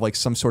people to have like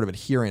some sort of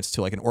adherence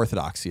to like an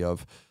orthodoxy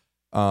of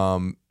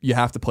you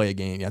have to play a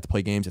game, you have to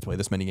play games, you have to play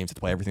this many games, you have to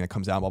play everything that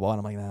comes out, blah blah. And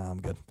I'm like, nah,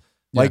 I'm good.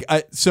 Yeah.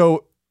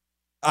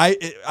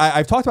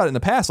 I've talked about it in the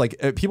past. Like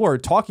people are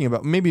talking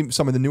about, maybe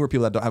some of the newer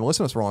people that haven't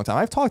listened to us for a long time.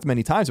 I've talked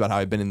many times about how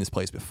I've been in this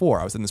place before.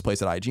 I was in this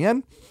place at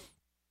IGN.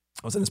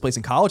 I was in this place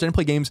in college. I didn't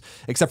play games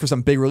except for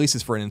some big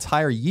releases for an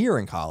entire year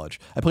in college.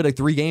 I played like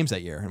 3 games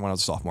that year and when I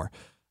was a sophomore.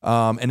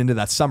 And into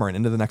that summer and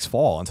into the next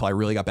fall until I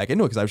really got back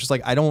into it because I was just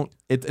like,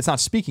 it's not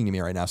speaking to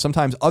me right now.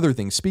 Sometimes other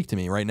things speak to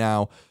me right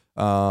now.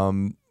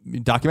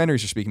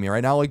 Documentaries are speaking to me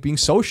right now. Like being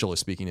social is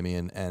speaking to me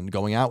and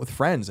going out with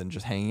friends and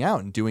just hanging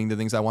out and doing the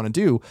things I want to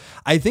do.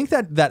 I think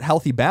that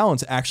healthy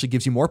balance actually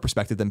gives you more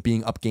perspective than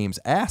being up games'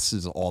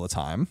 asses all the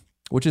time,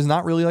 which is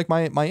not really like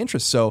my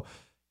interest. So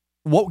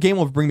what game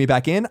will bring me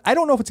back in? I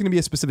don't know if it's going to be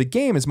a specific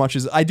game as much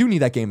as I do need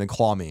that game to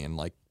claw me and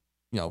like,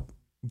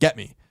 get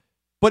me.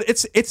 But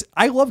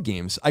I love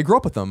games. I grew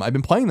up with them. I've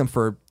been playing them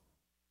for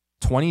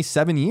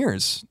 27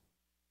 years,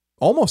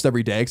 almost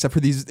every day, except for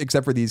these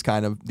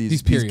gaps,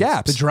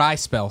 the dry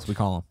spells we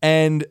call them.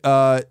 And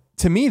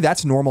to me,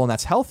 that's normal and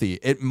that's healthy.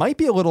 It might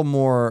be a little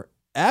more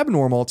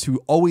abnormal to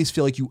always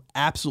feel like you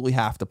absolutely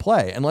have to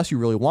play, unless you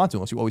really want to,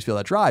 unless you always feel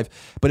that drive.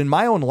 But in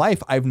my own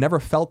life, I've never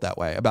felt that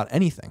way about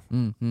anything.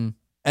 Mm-hmm.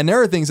 And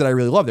there are things that I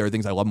really love. There are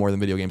things I love more than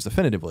video games,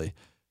 definitively.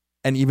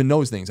 And even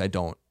those things I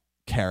don't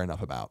care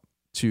enough about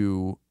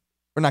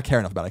or not care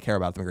enough about. I care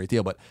about them a great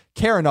deal, but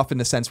care enough in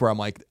the sense where I'm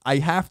like, I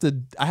have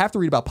to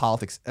read about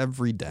politics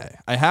every day.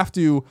 I have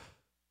to,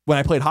 when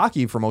I played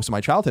hockey for most of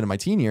my childhood and my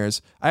teen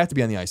years, I have to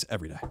be on the ice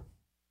every day.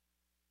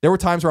 There were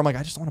times where I'm like,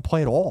 I just don't want to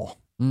play at all.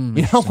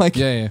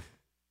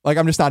 Like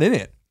I'm just not in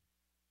it.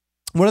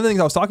 One of the things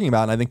I was talking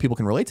about, and I think people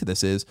can relate to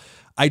this, is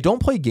I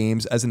don't play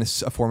games as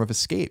a form of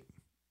escape.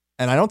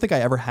 And I don't think I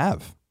ever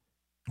have.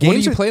 What do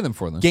you play them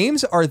for then?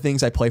 Games are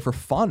things I play for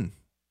fun.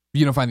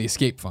 You don't find the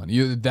escape fun.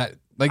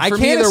 Like I for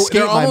can't me,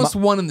 escape they're almost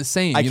one and the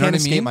same. I You know can't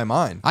what I escape mean? my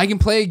mind. I can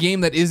play a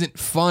game that isn't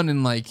fun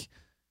and like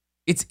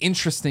it's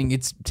interesting.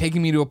 It's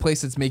taking me to a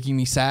place that's making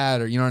me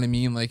sad, or you know what I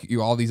mean? Like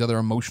all these other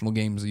emotional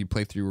games that you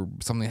play through, or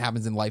something that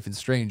happens in life is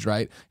strange,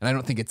 right? And I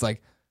don't think it's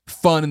like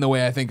fun in the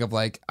way I think of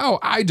like, oh,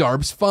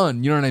 iDarb's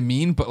fun. You know what I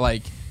mean? But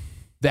like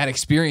that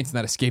experience and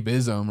that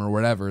escapism or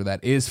whatever,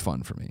 that is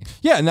fun for me.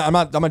 Yeah, no, I'm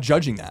not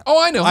judging that.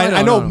 Oh, I know.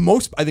 I know.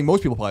 I think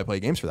most people probably play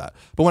games for that.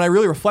 But when I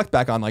really reflect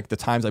back on like the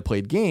times I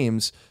played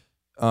games,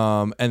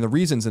 and the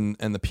reasons and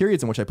the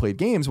periods in which I played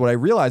games, what I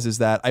realize is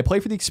that I play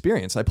for the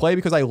experience. I play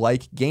because I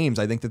like games.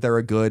 I think that they're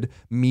a good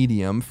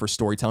medium for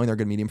storytelling. They're a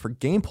good medium for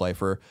gameplay,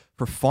 for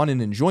fun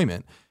and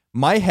enjoyment.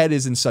 my head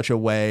is in such a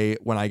way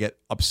when I get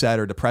upset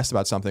or depressed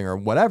about something or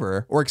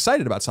whatever, or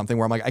excited about something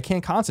where I'm like, I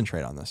can't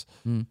concentrate on this.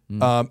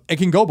 It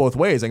can go both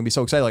ways. I can be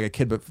so excited like a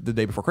kid the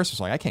day before Christmas,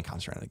 like I can't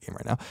concentrate on a game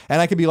right now.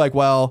 And I could be like,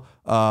 well,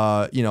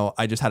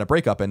 I just had a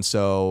breakup. And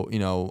so,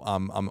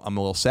 I'm a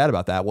little sad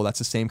about that. Well, that's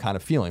the same kind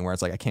of feeling where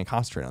it's like, I can't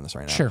concentrate on this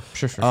right now.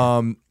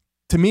 Sure.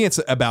 To me, it's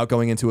about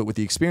going into it with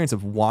the experience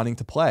of wanting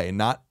to play,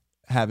 not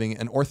having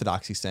an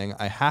orthodoxy saying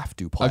I have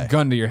to play. A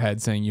gun to your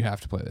head saying you have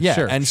to play this. Yeah.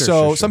 Sure, and sure, so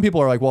sure. some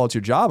people are like, well, it's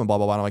your job and blah,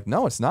 blah, blah. And I'm like,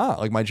 no, it's not.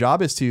 Like my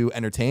job is to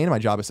entertain. My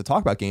job is to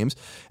talk about games.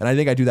 And I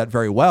think I do that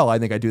very well. I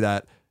think I do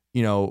that,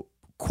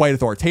 quite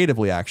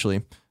authoritatively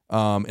actually,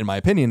 in my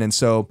opinion. And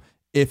so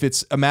if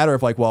it's a matter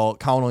of like, well,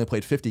 Colin only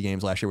played 50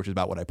 games last year, which is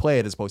about what I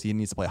played, as opposed to he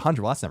needs to play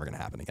 100. Well, that's never going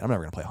to happen again. I'm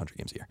never going to play 100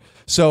 games a year.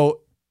 So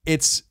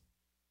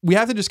we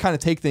have to just kind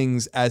of take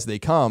things as they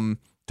come,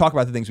 talk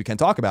about the things we can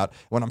talk about.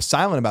 When I'm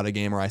silent about a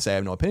game or I say I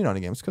have no opinion on a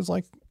game, it's because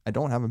like I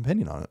don't have an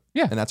opinion on it.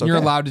 Yeah, and that's okay. You're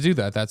allowed to do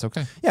that. That's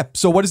okay. Yeah.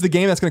 So what is the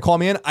game that's going to call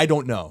me in? I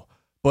don't know,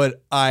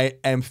 but I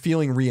am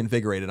feeling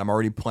reinvigorated. I'm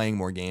already playing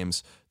more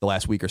games the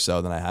last week or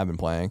so than I have been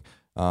playing.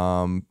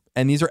 And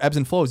these are ebbs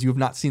and flows. You have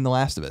not seen the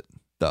last of it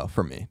though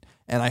from me.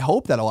 And I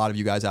hope that a lot of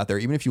you guys out there,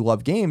 even if you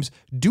love games,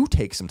 do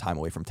take some time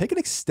away from, take an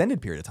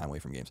extended period of time away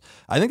from games.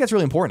 I think that's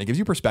really important. It gives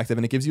you perspective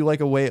and it gives you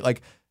like a way,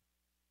 like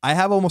I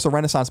have almost a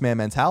Renaissance man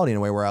mentality in a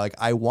way where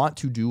I want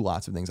to do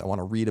lots of things. I want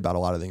to read about a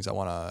lot of things. I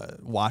want to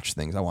watch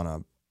things. I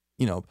want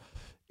to,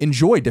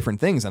 enjoy different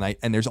things.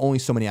 And there's only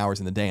so many hours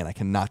in the day and I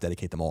cannot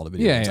dedicate them all to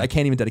video games. I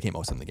can't even dedicate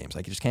most of them to games.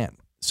 I just can't.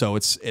 So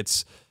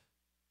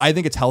I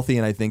think it's healthy.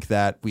 And I think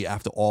that we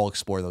have to all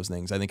explore those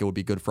things. I think it would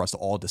be good for us to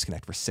all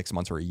disconnect for 6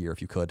 months or a year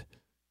if you could,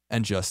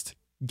 and just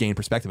gain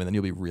perspective. And then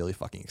you'll be really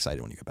fucking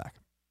excited when you get back.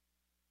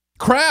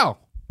 Crow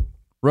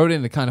wrote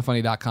into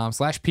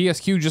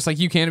kindoffunny.com/PSQ just like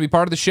you can to be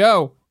part of the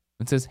show.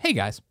 It says, hey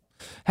guys,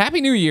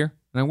 Happy New Year,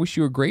 and I wish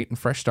you a great and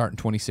fresh start in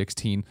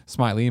 2016.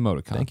 Smiley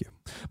emoticon. Thank you.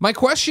 My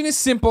question is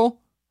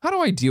simple. How do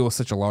I deal with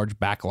such a large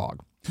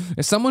backlog?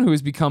 As someone who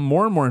has become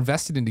more and more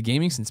invested into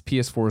gaming since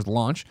PS4's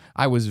launch,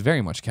 I was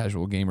very much a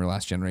casual gamer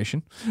last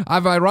generation.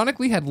 I've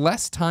ironically had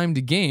less time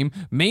to game,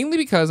 mainly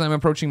because I'm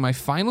approaching my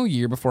final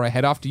year before I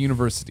head off to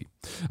university.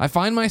 I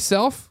find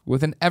myself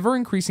with an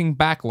ever-increasing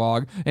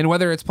backlog, and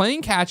whether it's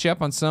playing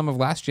catch-up on some of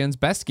last gen's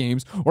best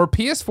games or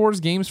PS4's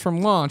games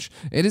from launch,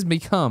 it has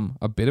become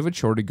a bit of a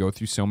chore to go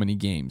through so many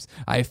games.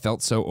 I have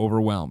felt so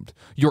overwhelmed.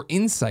 Your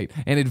insight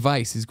and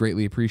advice is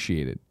greatly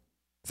appreciated.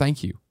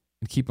 Thank you.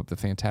 And keep up the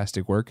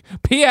fantastic work.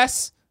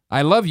 P.S.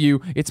 I love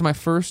you. It's my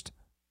first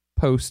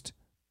post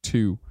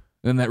too.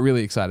 And that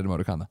really excited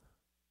emoticon.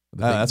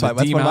 That's one of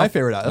my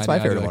favorite. That's my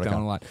favorite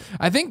emoticon. A lot.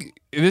 I think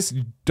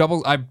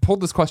I pulled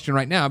this question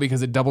right now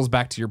because it doubles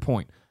back to your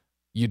point.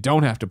 You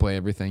don't have to play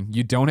everything.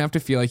 You don't have to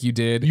feel like you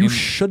did. You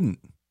shouldn't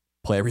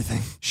play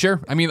everything.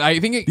 Sure. I mean, I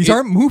think these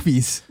aren't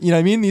movies. You know what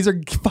I mean? These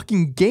are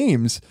fucking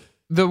games.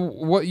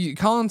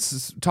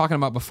 Colin's talking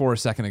about before a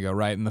second ago,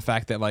 right? And the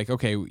fact that like,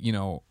 okay,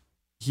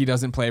 he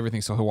doesn't play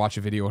everything, so he'll watch a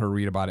video or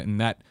read about it,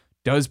 and that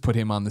does put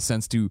him on the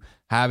sense to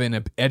have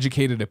an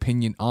educated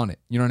opinion on it.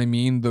 You know what I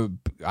mean?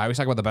 I always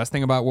talk about the best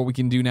thing about what we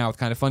can do now with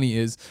Kind of Funny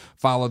is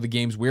follow the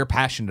games we're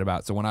passionate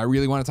about. So when I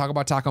really want to talk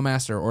about Taco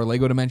Master or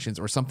Lego Dimensions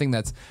or something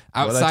that's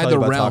outside the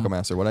realm, Taco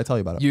Master, what did I tell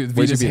you about it?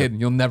 Vita's hidden.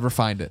 You'll never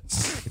find it.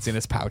 It's in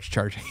his pouch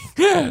charging.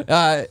 When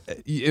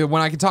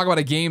I can talk about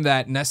a game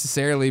that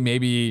necessarily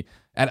maybe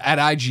at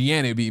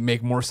IGN it'd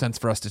make more sense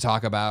for us to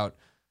talk about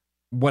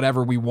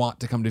whatever we want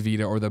to come to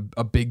Vita, or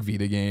a big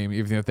Vita game,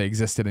 even if they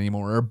existed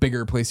anymore, or a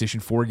bigger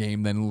PlayStation 4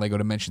 game than Lego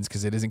Dimensions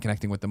because it isn't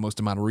connecting with the most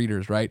amount of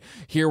readers, right?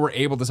 Here we're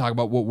able to talk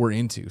about what we're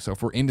into. So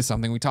if we're into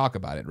something, we talk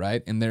about it,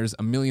 right? And there's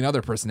a million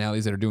other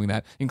personalities that are doing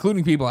that,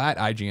 including people at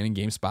IGN and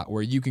GameSpot,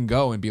 where you can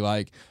go and be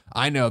like,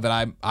 I know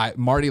that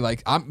Marty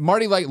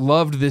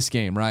loved this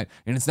game, right?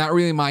 And it's not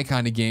really my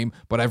kind of game,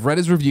 but I've read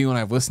his review and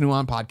I've listened to him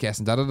on podcasts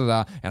and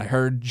and I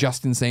heard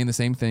Justin saying the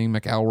same thing,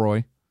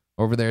 McElroy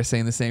over there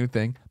saying the same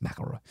thing,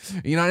 McElroy.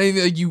 You know what I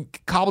mean? Like you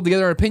cobbled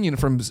together an opinion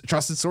from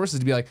trusted sources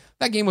to be like,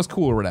 that game was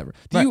cool or whatever.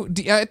 Do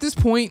you at this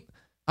point,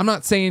 I'm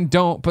not saying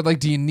don't, but like,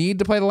 do you need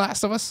to play The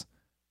Last of Us?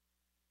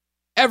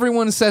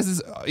 Everyone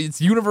says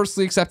it's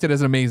universally accepted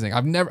as amazing.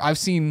 I've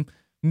seen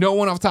no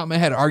one off the top of my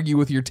head argue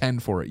with your 10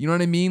 for it. You know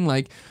what I mean?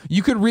 Like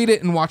you could read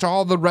it and watch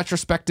all the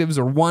retrospectives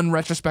or one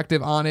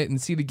retrospective on it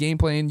and see the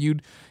gameplay and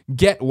you'd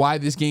get why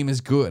this game is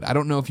good. I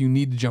don't know if you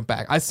need to jump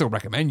back. I still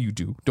recommend you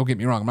do. Don't get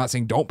me wrong. I'm not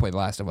saying don't play The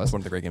Last of Us. It's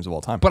one of the great games of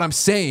all time. But I'm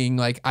saying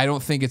like, I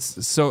don't think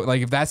it's so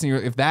like if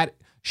that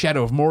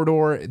Shadow of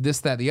Mordor, this,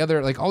 that, the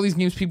other, like all these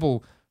games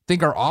people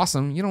think are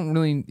awesome. You don't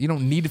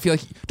need to feel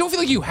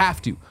like you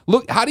have to.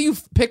 Look, how do you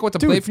pick what to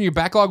play from your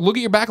backlog? Look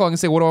at your backlog and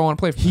say, what do I want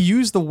to play from? He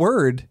used the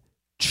word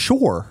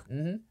chore.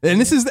 Mm-hmm. And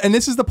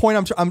this is the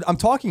point I'm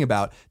talking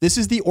about. This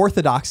is the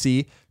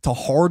orthodoxy to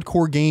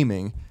hardcore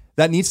gaming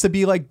that needs to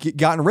be like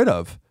gotten rid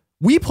of.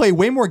 We play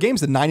way more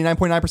games than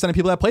 99.9% of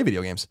people that play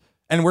video games,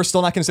 and we're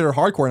still not considered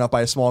hardcore enough by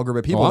a small group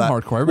of people. I'm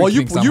hardcore. Everybody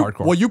thinks I'm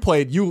hardcore. Well, you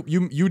played. You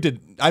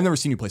did. I've never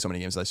seen you play so many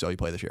games as I saw you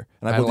play this year,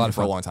 and I've played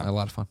for a long time. I had a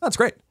lot of fun. That's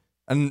great,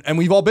 and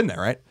we've all been there,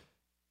 right?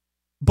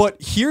 But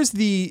here's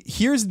the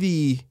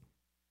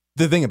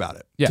thing about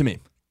it to me.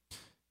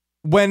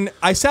 When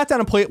I sat down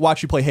and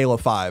watched you play Halo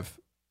 5,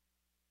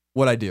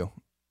 what'd I do?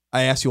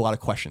 I asked you a lot of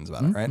questions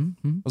about it, right?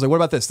 I was like, what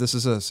about this? This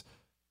is this.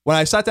 When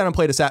I sat down and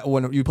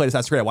when you played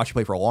Assassin's Creed, I watched you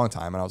play for a long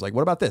time, and I was like,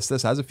 what about this? How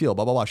does it feel?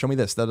 Blah, blah, blah. Show me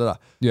this. Da, da, da.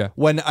 Yeah.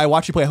 When I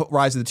watched you play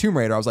Rise of the Tomb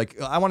Raider, I was like,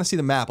 I want to see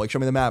the map. Like, show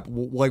me the map.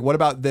 Like, what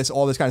about this?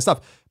 All this kind of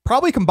stuff.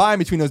 Probably combined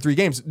between those 3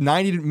 games,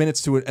 90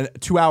 minutes to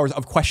 2 hours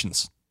of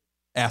questions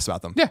asked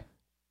about them. Yeah.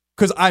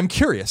 Because I'm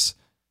curious.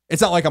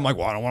 It's not like I'm like,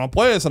 well, I don't want to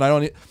play this, and I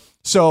don't need.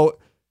 So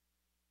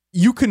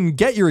you can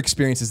get your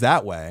experiences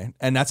that way,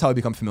 and that's how I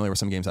become familiar with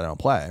some games that I don't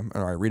play,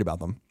 or I read about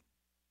them.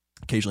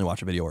 Occasionally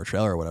watch a video or a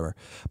trailer or whatever.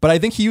 But I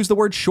think he used the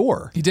word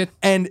sure. He did.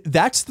 And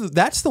that's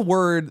the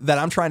word that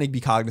I'm trying to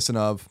be cognizant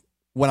of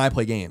when I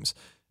play games.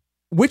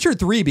 Witcher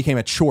 3 became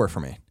a chore for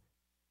me.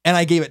 And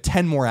I gave it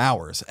 10 more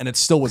hours, and it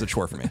still was a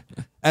chore for me.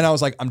 And I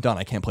was like, I'm done.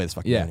 I can't play this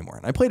fucking game anymore.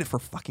 And I played it for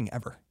fucking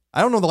ever.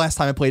 I don't know the last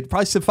time I played.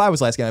 Probably Civ 5 was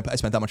the last game I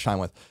spent that much time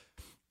with.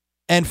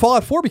 And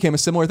Fallout 4 became a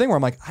similar thing where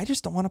I'm like, I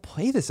just don't want to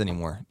play this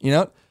anymore. You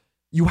know?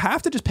 You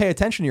have to just pay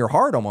attention to your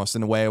heart almost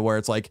in a way where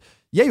it's like,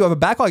 yeah, you have a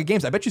backlog of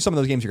games. I bet you some of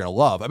those games you're going to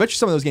love. I bet you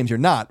some of those games you're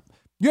not.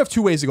 You have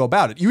 2 ways to go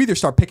about it. You either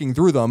start picking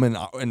through them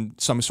in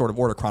some sort of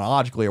order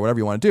chronologically or whatever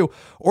you want to do,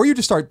 or you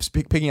just start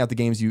picking out the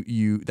games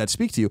you that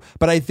speak to you.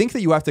 But I think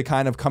that you have to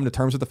kind of come to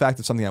terms with the fact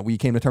that something that we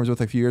came to terms with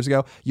a few years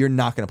ago, you're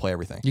not going to play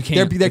everything. You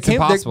can't. It's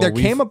impossible.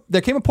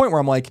 There came a point where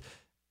I'm like,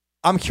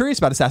 I'm curious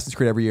about Assassin's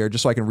Creed every year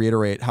just so I can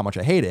reiterate how much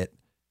I hate it.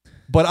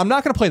 But I'm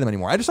not going to play them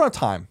anymore. I just don't have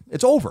time.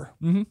 It's over.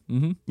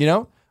 You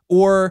know?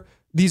 Or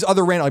these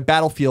other random, like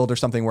Battlefield or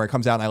something where it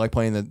comes out and I like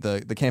playing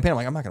the campaign. I'm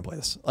like, I'm not going to play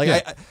this.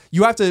 Like,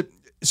 you have to.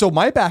 So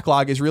my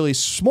backlog is really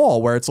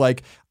small where it's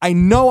like, I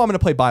know I'm going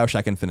to play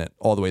BioShock Infinite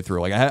all the way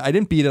through. Like I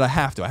didn't beat it. I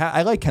have to.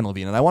 I like Ken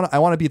Levine and I want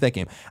to beat that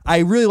game. I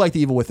really like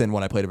The Evil Within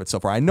when I played of it so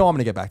far. I know I'm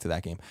going to get back to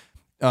that game.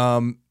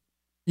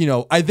 You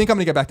know, I think I'm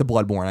going to get back to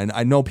Bloodborne.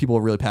 I know people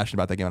are really passionate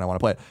about that game and I want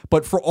to play it.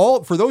 But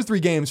for those 3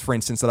 games, for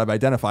instance, that I've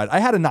identified, I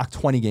had to knock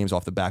 20 games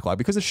off the backlog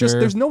because it's just,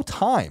 there's no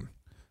time.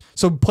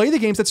 So play the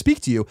games that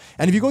speak to you.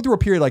 And if you go through a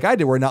period like I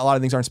did where not a lot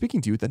of things aren't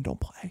speaking to you, then don't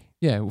play.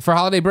 Yeah. For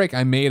holiday break,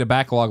 I made a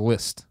backlog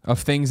list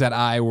of things that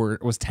I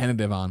was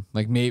tentative on.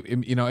 Like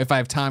maybe, you know, if I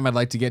have time, I'd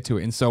like to get to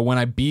it. And so when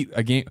I beat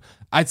a game,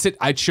 I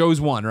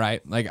chose one,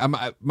 right? Like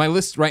my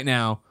list right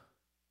now,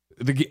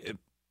 the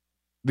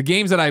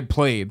games that I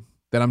played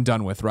that I'm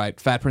done with, right?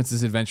 Fat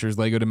Princess Adventures,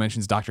 Lego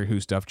Dimensions, Doctor Who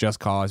stuff, Just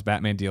Cause,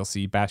 Batman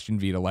DLC, Bastion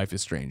Vita, Life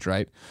is Strange,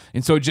 right?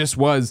 And so it just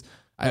was,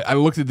 I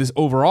looked at this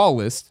overall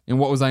list and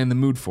what was I in the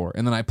mood for?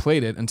 And then I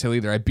played it until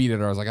either I beat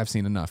it or I was like, I've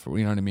seen enough.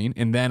 You know what I mean?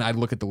 And then I'd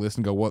look at the list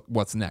and go,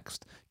 what's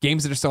next?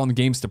 Games that are still on the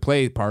games to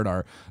play part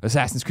are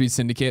Assassin's Creed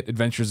Syndicate,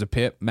 Adventures of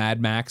Pip,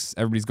 Mad Max,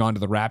 Everybody's Gone to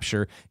the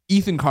Rapture,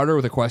 Ethan Carter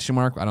with a question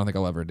mark. I don't think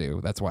I'll ever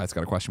do. That's why it's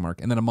got a question mark.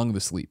 And then Among the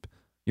Sleep.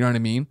 You know what I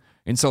mean?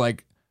 And so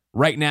like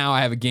right now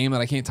I have a game that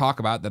I can't talk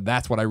about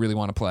that's what I really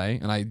want to play.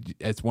 And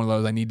it's one of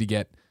those I need to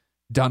get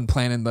done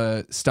planning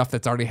the stuff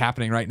that's already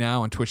happening right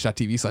now on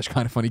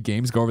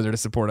twitch.tv/kindoffunnygames. Go over there to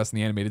support us in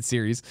the animated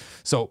series.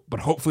 So, but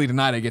hopefully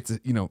tonight I get to,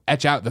 you know,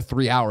 etch out the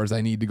 3 hours I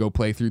need to go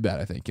play through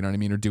that, I think, you know what I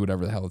mean? Or do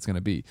whatever the hell it's going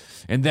to be.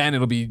 And then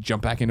it'll be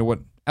jump back into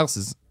what else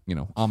is, you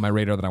know, on my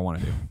radar that I want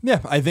to do.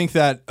 Yeah. I think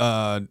that,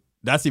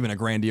 that's even a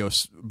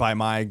grandiose, by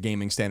my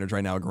gaming standards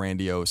right now, a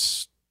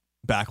grandiose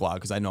backlog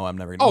because I know I'm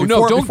never going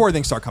to. Before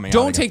things start coming out.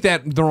 Don't take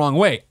that the wrong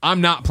way.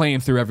 I'm not playing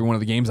through every one of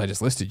the games I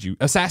just listed you.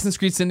 Assassin's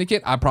Creed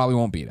Syndicate, I probably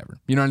won't beat ever.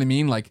 You know what I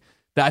mean? Like,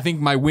 I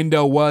think my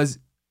window was,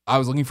 I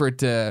was looking for it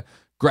to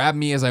grab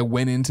me as I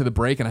went into the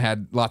break and I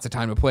had lots of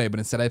time to play, but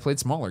instead I played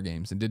smaller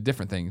games and did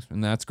different things.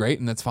 And that's great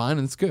and that's fine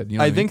and it's good. You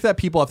know I think that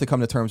people have to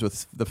come to terms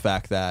with the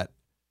fact that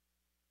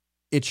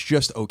it's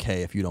just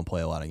okay if you don't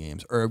play a lot of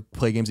games or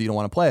play games that you don't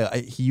want to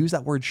play. He used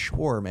that word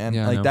chore, man.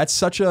 Yeah, like, that's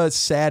such a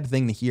sad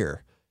thing to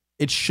hear.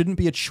 It shouldn't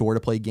be a chore to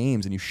play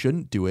games, and you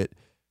shouldn't do it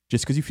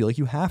just because you feel like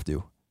you have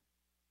to.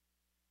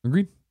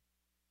 Agreed.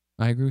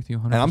 I agree with you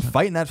 100%. And I'm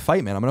fighting that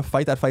fight, man. I'm going to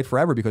fight that fight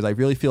forever because I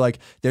really feel like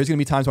there's going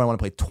to be times when I want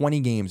to play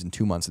 20 games in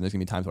 2 months, and there's going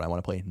to be times when I want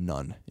to play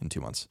none in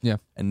 2 months. Yeah.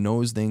 And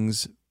those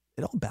things,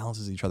 it all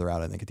balances each other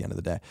out, I think, at the end of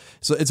the day.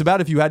 So it's about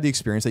if you had the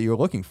experience that you were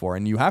looking for,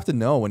 and you have to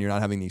know when you're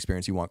not having the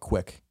experience you want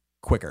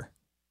quicker.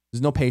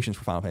 There's no patience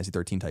for Final Fantasy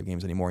 13 type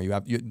games anymore.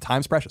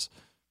 Time's precious.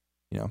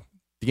 You know,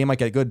 the game might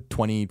get a good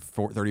 20,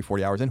 30,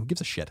 40 hours in. Who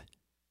gives a shit?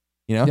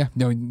 You know? Yeah,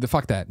 no,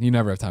 fuck that. You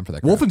never have time for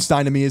that crap.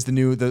 Wolfenstein to me is the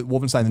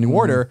Wolfenstein: The New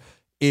Order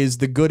is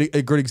a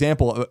good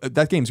example.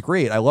 That game's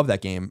great. I love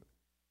that game.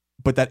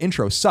 But that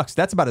intro sucks.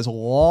 That's about as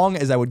long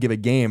as I would give a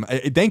game.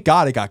 Thank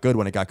God it got good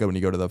when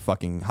you go to the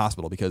fucking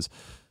hospital because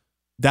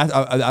that's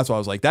why I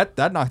was like, that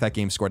knocked that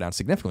game score down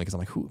significantly because I'm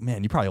like,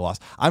 man, you probably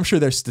lost. I'm sure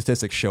their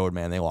statistics showed,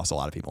 man, they lost a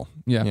lot of people.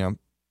 Yeah. You know?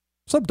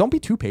 So don't be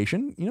too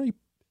patient. You know,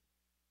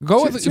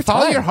 go with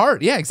follow your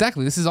heart. Yeah,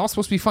 exactly. This is all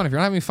supposed to be fun. If you're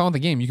not having fun with the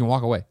game, you can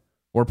walk away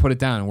or put it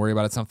down and worry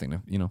about it something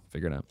to, you know,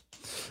 figure it out.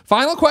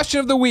 Final question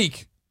of the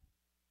week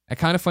at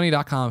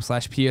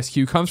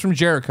kindoffunny.com/PSQ comes from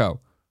Jericho.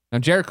 Now,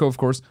 Jericho, of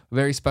course, a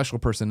very special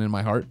person in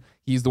my heart.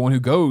 He's the one who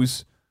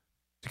goes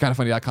to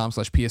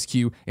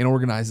kindoffunny.com/PSQ and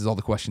organizes all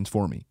the questions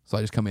for me. So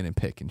I just come in and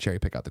pick and cherry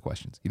pick out the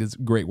questions. He does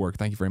great work.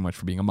 Thank you very much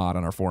for being a mod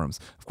on our forums.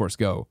 Of course,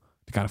 go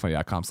to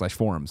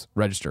kindoffunny.com/forums,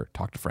 register,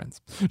 talk to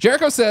friends.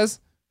 Jericho says,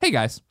 hey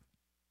guys,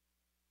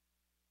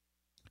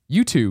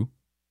 you two,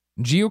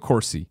 Gio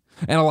Corsi,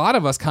 and a lot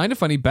of us Kinda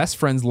Funny best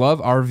friends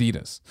love our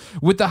Vitas.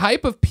 With the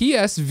hype of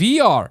PS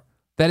VR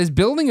that is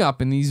building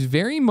up in these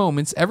very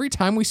moments every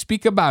time we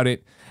speak about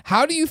it,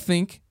 how do you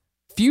think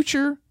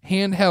future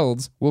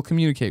handhelds will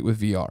communicate with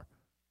VR?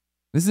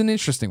 This is an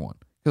interesting one,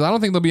 because I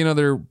don't think there'll be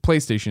another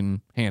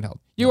PlayStation handheld.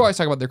 You always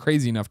talk about they're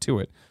crazy enough to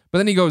it. But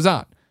then he goes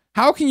on.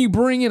 How can you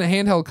bring in a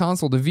handheld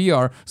console to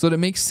VR so that it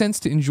makes sense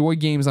to enjoy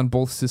games on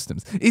both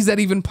systems? Is that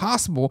even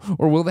possible,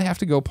 or will they have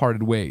to go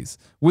parted ways?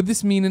 Would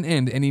this mean an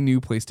end to any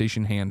new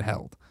PlayStation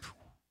handheld?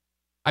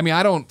 I mean,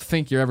 I don't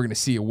think you're ever going to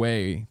see a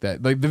way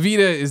that, like, the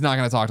Vita is not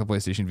going to talk to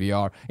PlayStation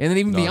VR. And then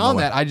even beyond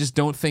that, I just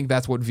don't think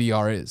that's what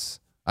VR is.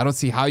 I don't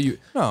see how you...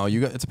 No,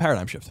 it's a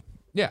paradigm shift.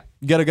 Yeah.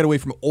 You got to get away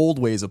from old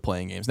ways of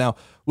playing games. Now,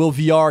 will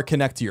VR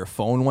connect to your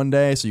phone one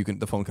day so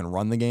the phone can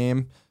run the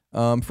game?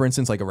 For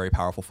instance, like a very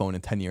powerful phone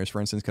in 10 years,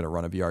 for instance, could it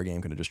run a VR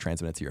game? Could it just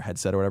transmit it to your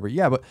headset or whatever?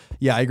 Yeah, but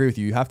yeah, I agree with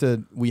you.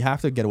 We have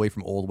to get away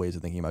from old ways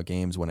of thinking about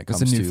games when it comes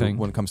to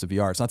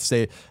VR. It's not to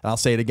say, and I'll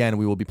say it again,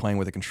 we will be playing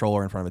with a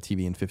controller in front of a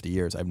TV in 50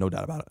 years. I have no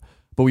doubt about it.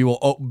 But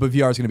but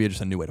VR is going to be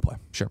just a new way to play.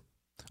 Sure.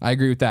 I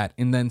agree with that.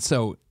 And then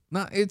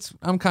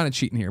I'm kind of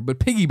cheating here, but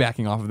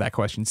piggybacking off of that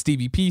question,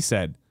 Stevie P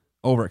said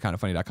over at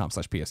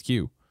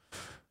kindoffunny.com/PSQ,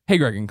 hey,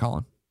 Greg and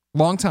Colin.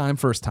 Long time,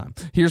 first time.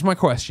 Here's my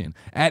question.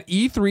 At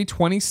E3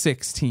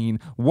 2016,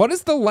 what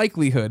is the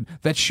likelihood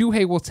that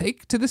Shuhei will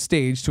take to the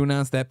stage to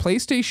announce that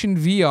PlayStation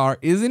VR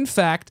is in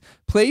fact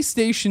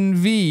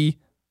PlayStation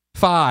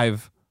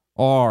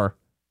V5R?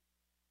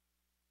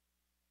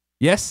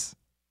 Yes,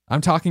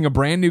 I'm talking a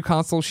brand new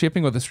console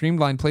shipping with a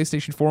streamlined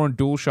PlayStation 4 and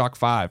DualShock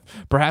 5.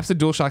 Perhaps a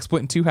DualShock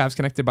split in two halves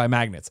connected by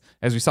magnets,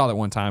 as we saw that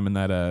one time in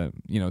that the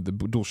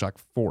DualShock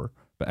 4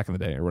 back in the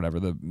day or whatever,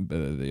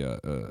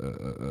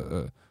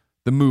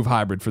 the Move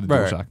hybrid for the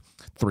DualShock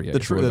 3.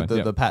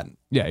 The patent.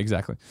 Yeah,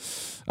 exactly.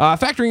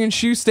 Factoring in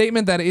Shu's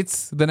statement that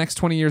it's the next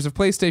 20 years of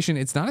PlayStation,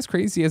 it's not as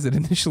crazy as it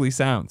initially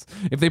sounds.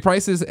 If they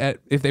price it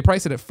at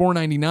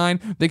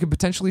 $499, they could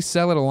potentially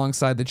sell it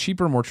alongside the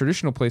cheaper, more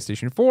traditional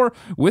PlayStation 4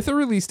 with a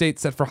release date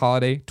set for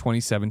holiday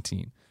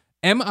 2017.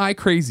 Am I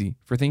crazy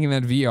for thinking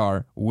that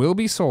VR will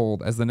be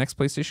sold as the next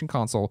PlayStation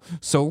console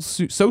so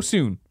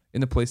soon in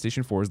the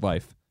PlayStation 4's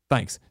life?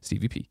 Thanks,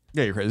 Stevie P.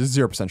 Yeah, you're crazy. There's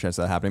 0% chance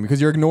of that happening because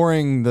you're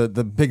ignoring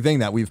the big thing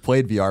that we've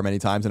played VR many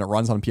times and it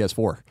runs on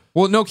PS4.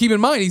 Well, no, keep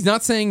in mind, he's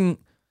saying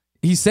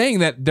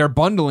that they're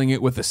bundling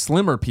it with a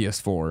slimmer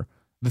PS4,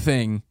 the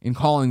thing, and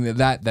calling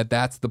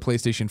that's the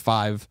PlayStation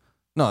 5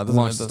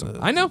 launch system.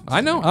 I know.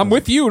 I'm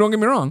with you. Don't get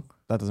me wrong.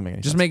 That doesn't make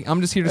any sense.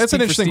 I'm just here to That's speak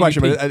an interesting for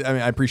question, Stevie but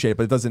I appreciate it,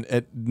 but it doesn't.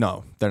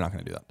 No, they're not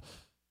going to do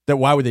that.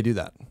 Why would they do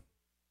that?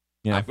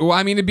 Yeah.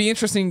 I mean, it'd be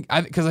interesting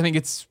because I think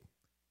it's.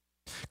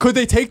 Could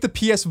they take the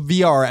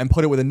PSVR and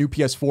put it with a new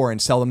PS4 and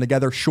sell them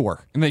together?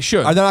 Sure. And they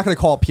should. They're not going to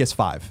call it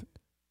PS5.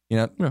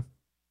 Yeah.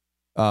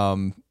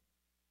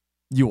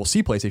 You will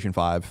see PlayStation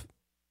 5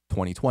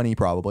 2020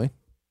 probably,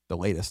 the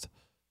latest.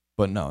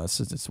 But no,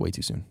 it's way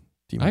too soon.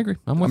 I agree.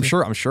 I'm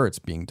sure it's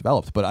being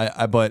developed, but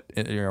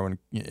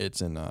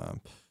it's in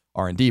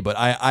R&D, but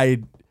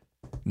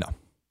no.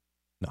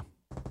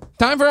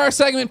 Time for our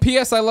segment,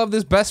 P.S. I love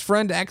this best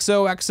friend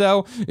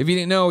XOXO. If you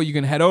didn't know, you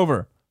can head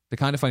over to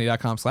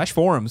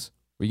kindoffunny.com/forums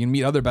where you can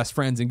meet other best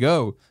friends and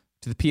go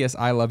to the PS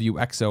I Love You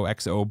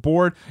XOXO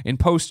board and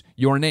post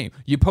your name.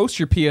 You post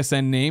your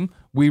PSN name,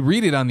 we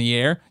read it on the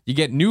air, you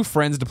get new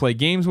friends to play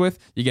games with,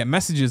 you get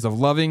messages of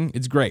loving.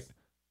 It's great.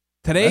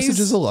 Today's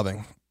messages of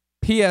loving.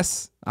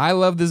 PS I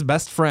Love This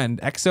Best Friend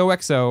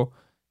XOXO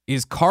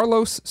is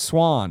Carlos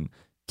Swan.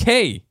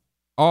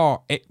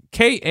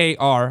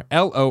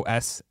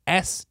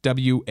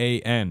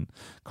 KARLOSSWAN.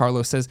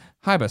 Carlos says,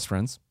 hi, best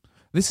friends.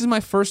 This is my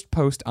first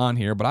post on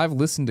here, but I've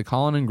listened to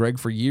Colin and Greg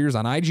for years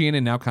on IGN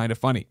and now Kinda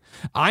Funny.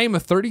 I am a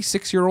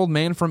 36-year-old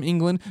man from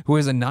England who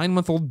has a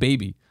 9-month-old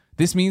baby.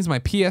 This means my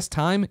PS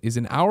time is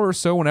an hour or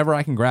so whenever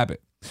I can grab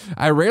it.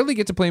 I rarely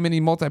get to play many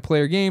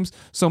multiplayer games,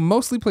 so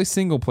mostly play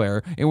single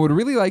player and would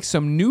really like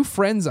some new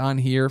friends on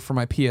here for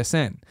my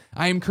PSN.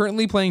 I am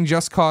currently playing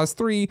Just Cause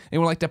 3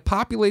 and would like to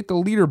populate the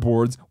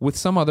leaderboards with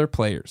some other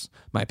players.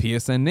 My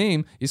PSN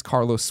name is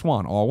Carlos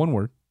Swan, all one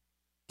word,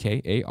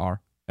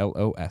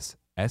 KARLOSSWAN.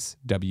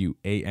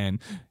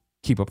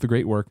 Keep up the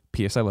great work.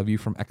 P.S. I love you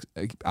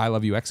I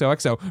Love You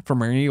XOXO from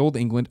merry old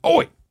England. Oh,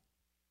 wait.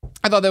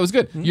 I thought that was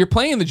good. Mm-hmm. You're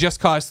playing the Just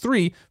Cause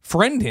 3,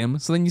 friend him,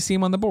 so then you see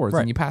him on the boards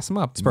and you pass him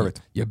up. It's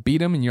perfect. You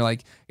beat him and you're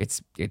like,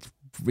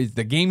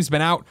 the game's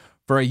been out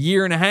for a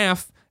year and a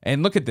half,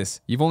 and look at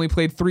this. You've only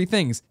played 3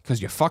 things because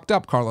you fucked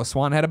up. Carlos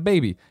Swan had a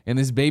baby, and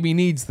this baby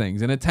needs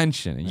things and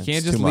attention, and you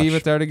can't just leave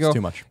it there to go. It's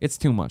too much. It's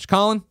too much.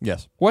 Colin?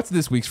 Yes. What's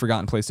this week's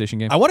forgotten PlayStation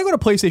game? I want to go to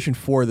PlayStation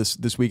 4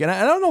 this week, and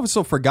I don't know if it's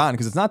so forgotten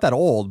because it's not that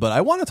old, but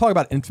I want to talk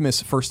about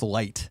Infamous First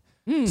Light.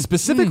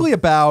 Specifically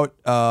about,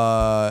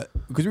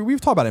 because we've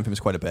talked about Infamous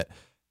quite a bit.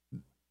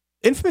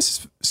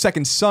 Infamous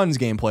Second Son's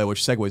gameplay,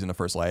 which segues into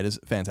First Light, is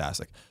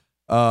fantastic.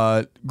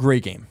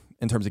 Great game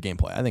in terms of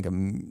gameplay. I think a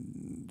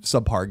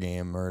subpar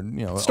game or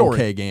Story.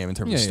 Okay game in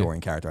terms of story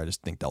and character. I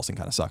just think Delsing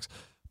kind of sucks.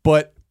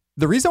 But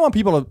the reason I want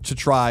people to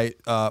try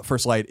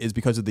First Light is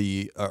because of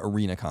the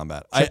arena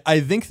combat. Sure.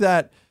 I think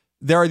that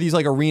there are these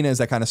like arenas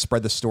that kind of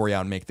spread the story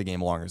out and make the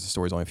game longer. The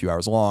story's only a few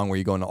hours long, where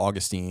you go into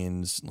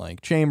Augustine's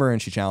like chamber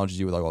and she challenges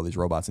you with like all these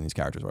robots and these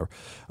characters,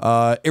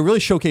 whatever. It really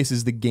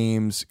showcases the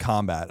game's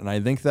combat, and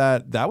I think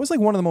that was like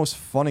one of the most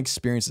fun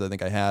experiences I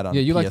think I had on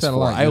PS4. you liked that a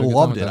lot. I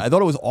loved it. I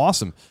thought it was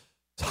awesome.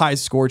 High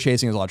score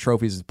chasing. There's a lot of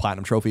trophies. It's a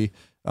platinum trophy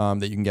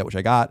that you can get, which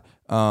I got.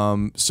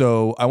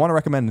 So I want to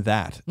recommend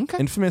that. Okay.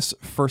 Infamous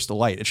First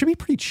Light. It should be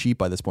pretty cheap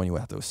by this point, you would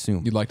have to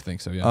assume. You'd like to think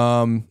so,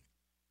 yeah.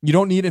 You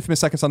don't need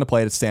Infamous Second Son to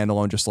play it. It's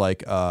standalone, just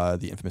like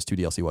the Infamous 2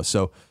 DLC was.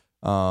 So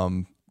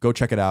go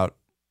check it out.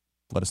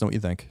 Let us know what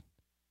you think.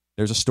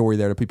 There's a story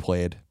there to be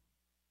played,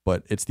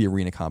 but it's the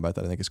arena combat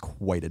that I think is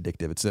quite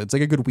addictive. It's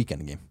like a good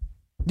weekend game.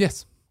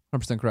 Yes,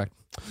 100% correct.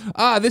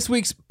 This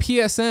week's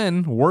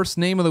PSN worst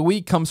name of the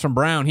week comes from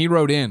Brown. He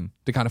wrote in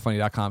to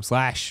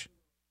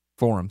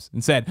kindoffunny.com/forums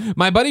and said,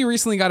 my buddy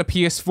recently got a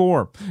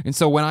PS4, and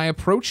so when I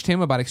approached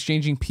him about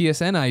exchanging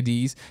PSN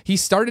IDs, he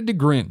started to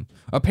grin.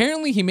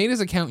 Apparently, he made his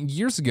account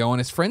years ago on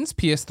his friend's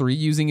PS3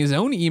 using his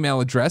own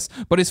email address,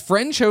 but his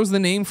friend chose the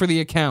name for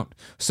the account.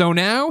 So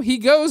now he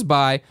goes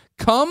by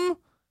Come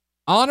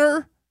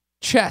Honor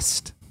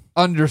Chest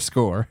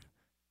 _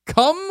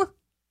 Come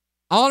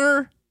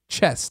Honor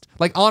Chest.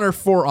 Like honor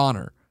for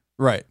honor.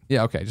 Right.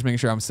 Yeah, okay. Just making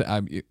sure I'm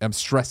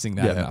stressing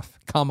that enough.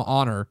 Come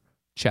Honor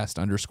Chest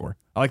 _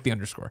 I like the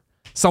underscore.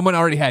 Someone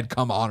already had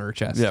Come Honor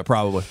Chest. Yeah,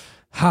 probably.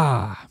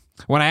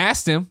 When I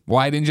asked him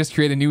why he didn't just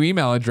create a new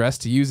email address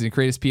to use and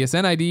create his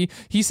PSN ID,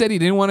 he said he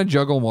didn't want to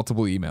juggle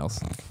multiple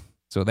emails.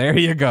 So there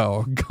you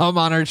go. Come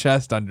Honor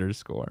Chest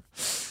 _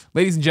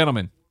 Ladies and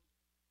gentlemen,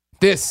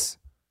 this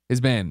has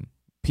been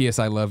PS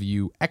I Love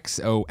You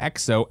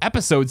XOXO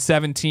episode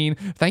 17.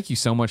 Thank you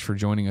so much for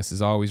joining us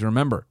as always.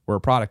 Remember, we're a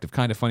product of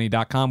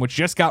kindoffunny.com, which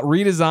just got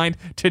redesigned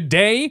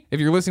today if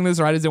you're listening to this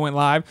right as it went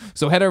live.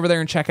 So head over there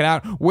and check it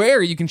out,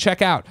 where you can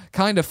check out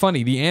Kind of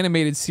Funny, the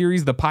animated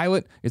series, the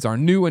pilot. It's our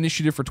new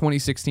initiative for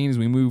 2016 as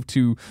we move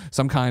to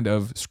some kind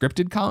of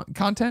scripted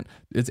content.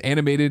 It's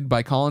animated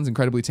by Colin's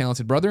incredibly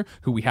talented brother,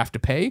 who we have to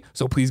pay.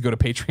 So please go to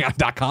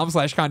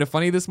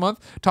patreon.com/kindoffunny this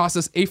month. Toss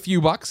us a few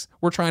bucks.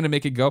 We're trying to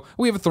make it go.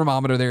 We have a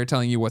thermometer there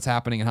telling you what's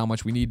happening and how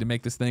much we need to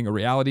make this thing a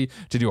reality,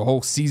 to do a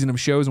whole season of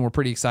shows, and we're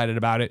pretty excited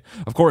about it.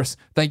 Of course,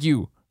 thank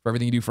you for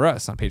everything you do for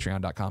us on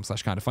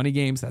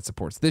patreon.com/kindoffunnygames. That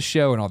supports this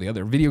show and all the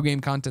other video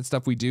game content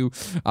stuff we do.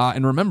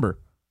 And remember,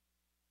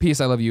 PS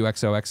I Love You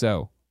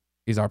XOXO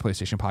is our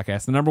PlayStation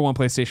podcast, the #1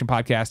 PlayStation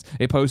podcast.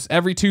 It posts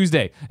every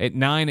Tuesday at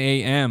 9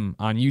 a.m.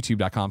 on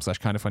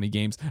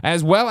youtube.com/kindoffunnygames,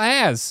 as well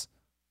as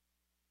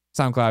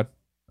SoundCloud,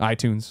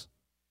 iTunes,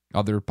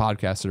 other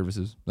podcast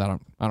services. I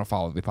don't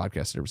follow the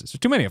podcast services. There's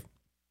too many of them.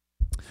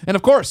 And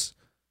of course,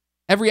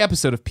 every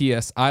episode of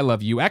PS I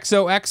Love You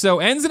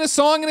XOXO ends in a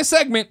song in a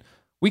segment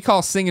we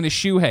call Singing a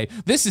Shoehei.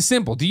 This is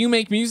simple. Do you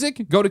make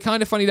music? Go to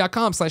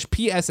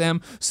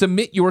kindoffunny.com/PSM.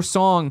 Submit your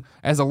song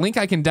as a link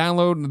I can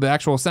download the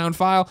actual sound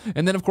file.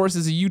 And then, of course,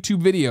 as a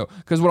YouTube video.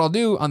 Because what I'll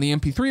do on the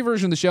MP3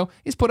 version of the show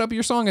is put up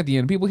your song at the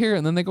end. People hear it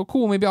and then they go,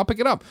 cool, maybe I'll pick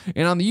it up.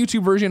 And on the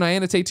YouTube version, I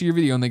annotate to your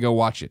video and they go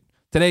watch it.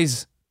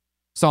 Today's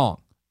song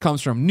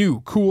comes from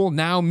New Cool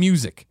Now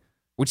Music,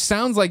 which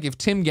sounds like if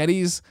Tim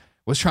Geddes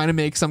was trying to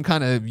make some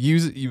kind of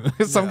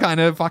kind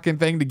of fucking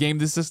thing to game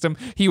the system,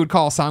 he would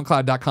call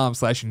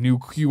soundcloud.com/new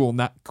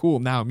cool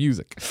now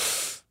music.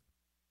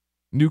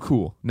 New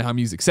Cool Now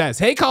Music says,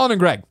 hey, Colin and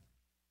Greg,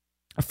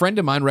 a friend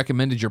of mine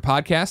recommended your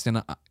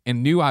podcast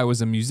and knew I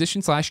was a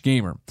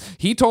musician/gamer.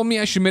 He told me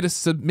I should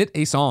submit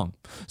a song.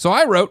 So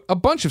I wrote a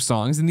bunch of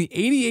songs in the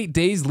 88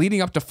 days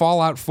leading up to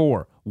Fallout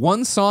 4.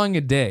 One song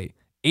a day,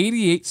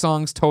 88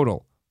 songs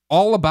total,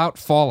 all about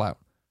Fallout.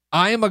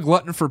 I am a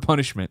glutton for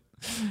punishment.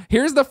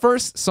 Here's the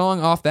first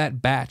song off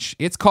that batch.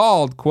 It's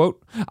called,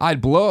 quote,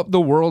 I'd Blow Up the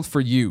World for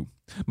You.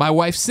 My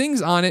wife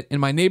sings on it, and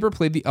my neighbor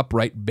played the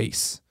upright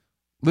bass.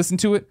 Listen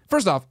to it.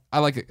 First off, I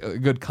like a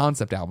good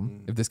concept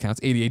album, if this counts.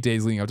 88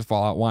 days leading up to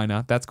Fallout. Why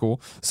not? That's cool.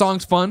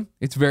 Song's fun.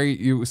 It's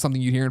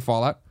something you'd hear in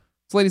Fallout.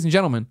 So, ladies and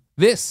gentlemen,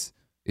 this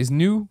is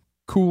New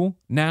Cool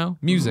Now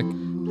Music.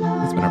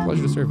 It's been our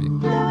pleasure to serve you.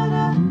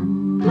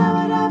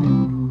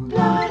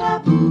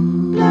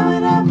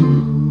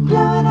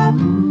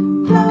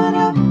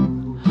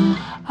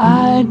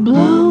 I'd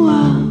blow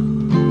up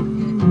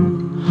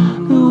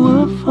the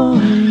world for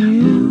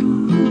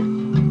you.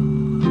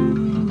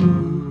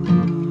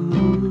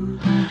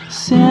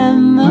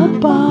 Send the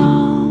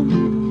bomb.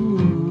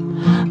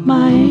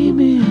 My aim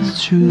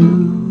is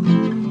true.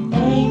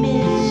 Aim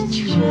is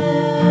true.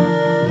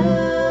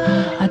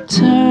 I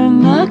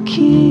turn the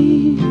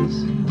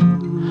keys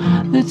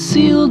that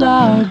sealed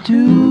our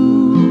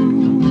doom.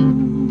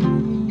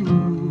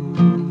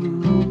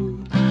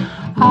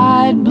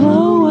 I'd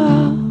blow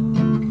up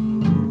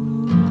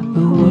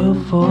the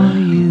world for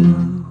you.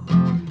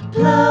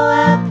 Blow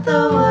up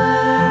the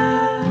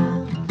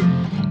world.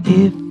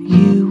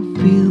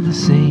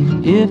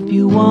 shame. If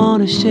you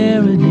wanna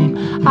share a name,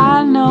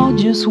 I know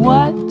just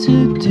what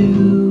to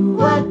do.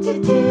 What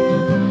to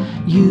do?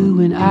 You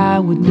and I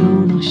would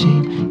know no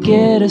shame.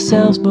 Get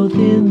ourselves both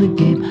in the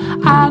game.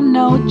 I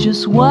know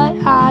just what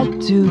I'd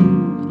do.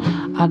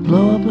 I'd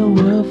blow up the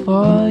world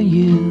for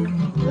you.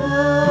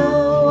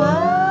 Blow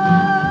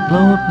up.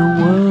 Blow up the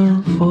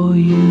world for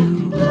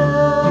you.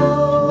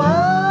 Blow up.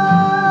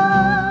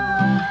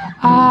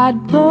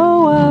 I'd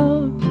blow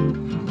up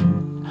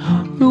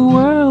the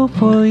world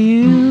for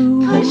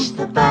you. Push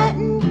the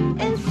button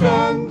and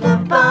send the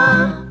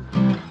bomb.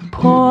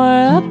 Pour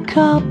a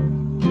cup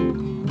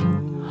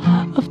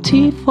of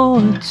tea for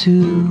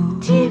two.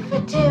 Tea for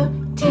two,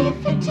 tea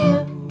for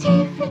two,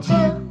 tea for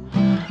two.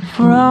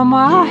 From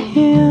our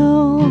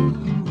hill,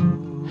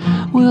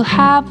 we'll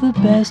have the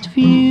best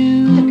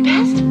view. The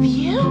best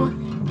view?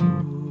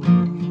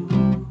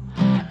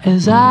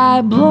 As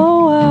I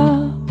blow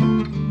up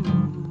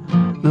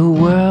the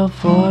world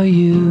for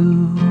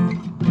you.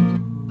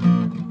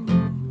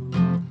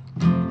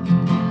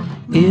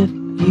 If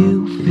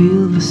you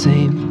feel the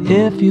same,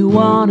 if you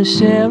wanna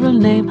share a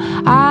name,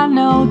 I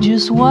know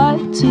just what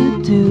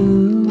to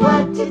do.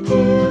 What to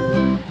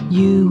do?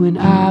 You and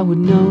I would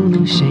know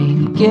no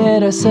shame.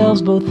 Get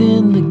ourselves both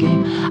in the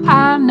game.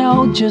 I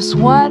know just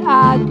what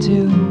I'd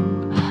do.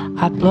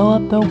 I'd blow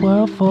up the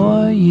world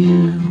for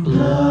you.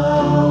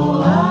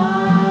 Blow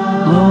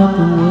up. Blow up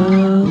the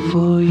world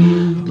for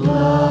you.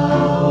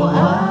 Blow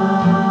up.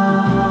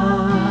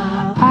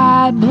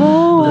 I'd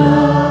blow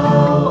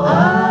up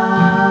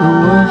the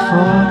world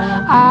for.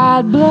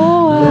 I'd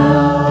blow up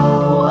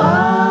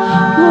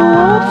the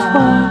world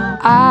for.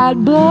 I'd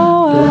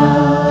blow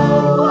up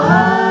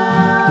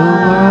the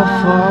world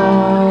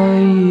for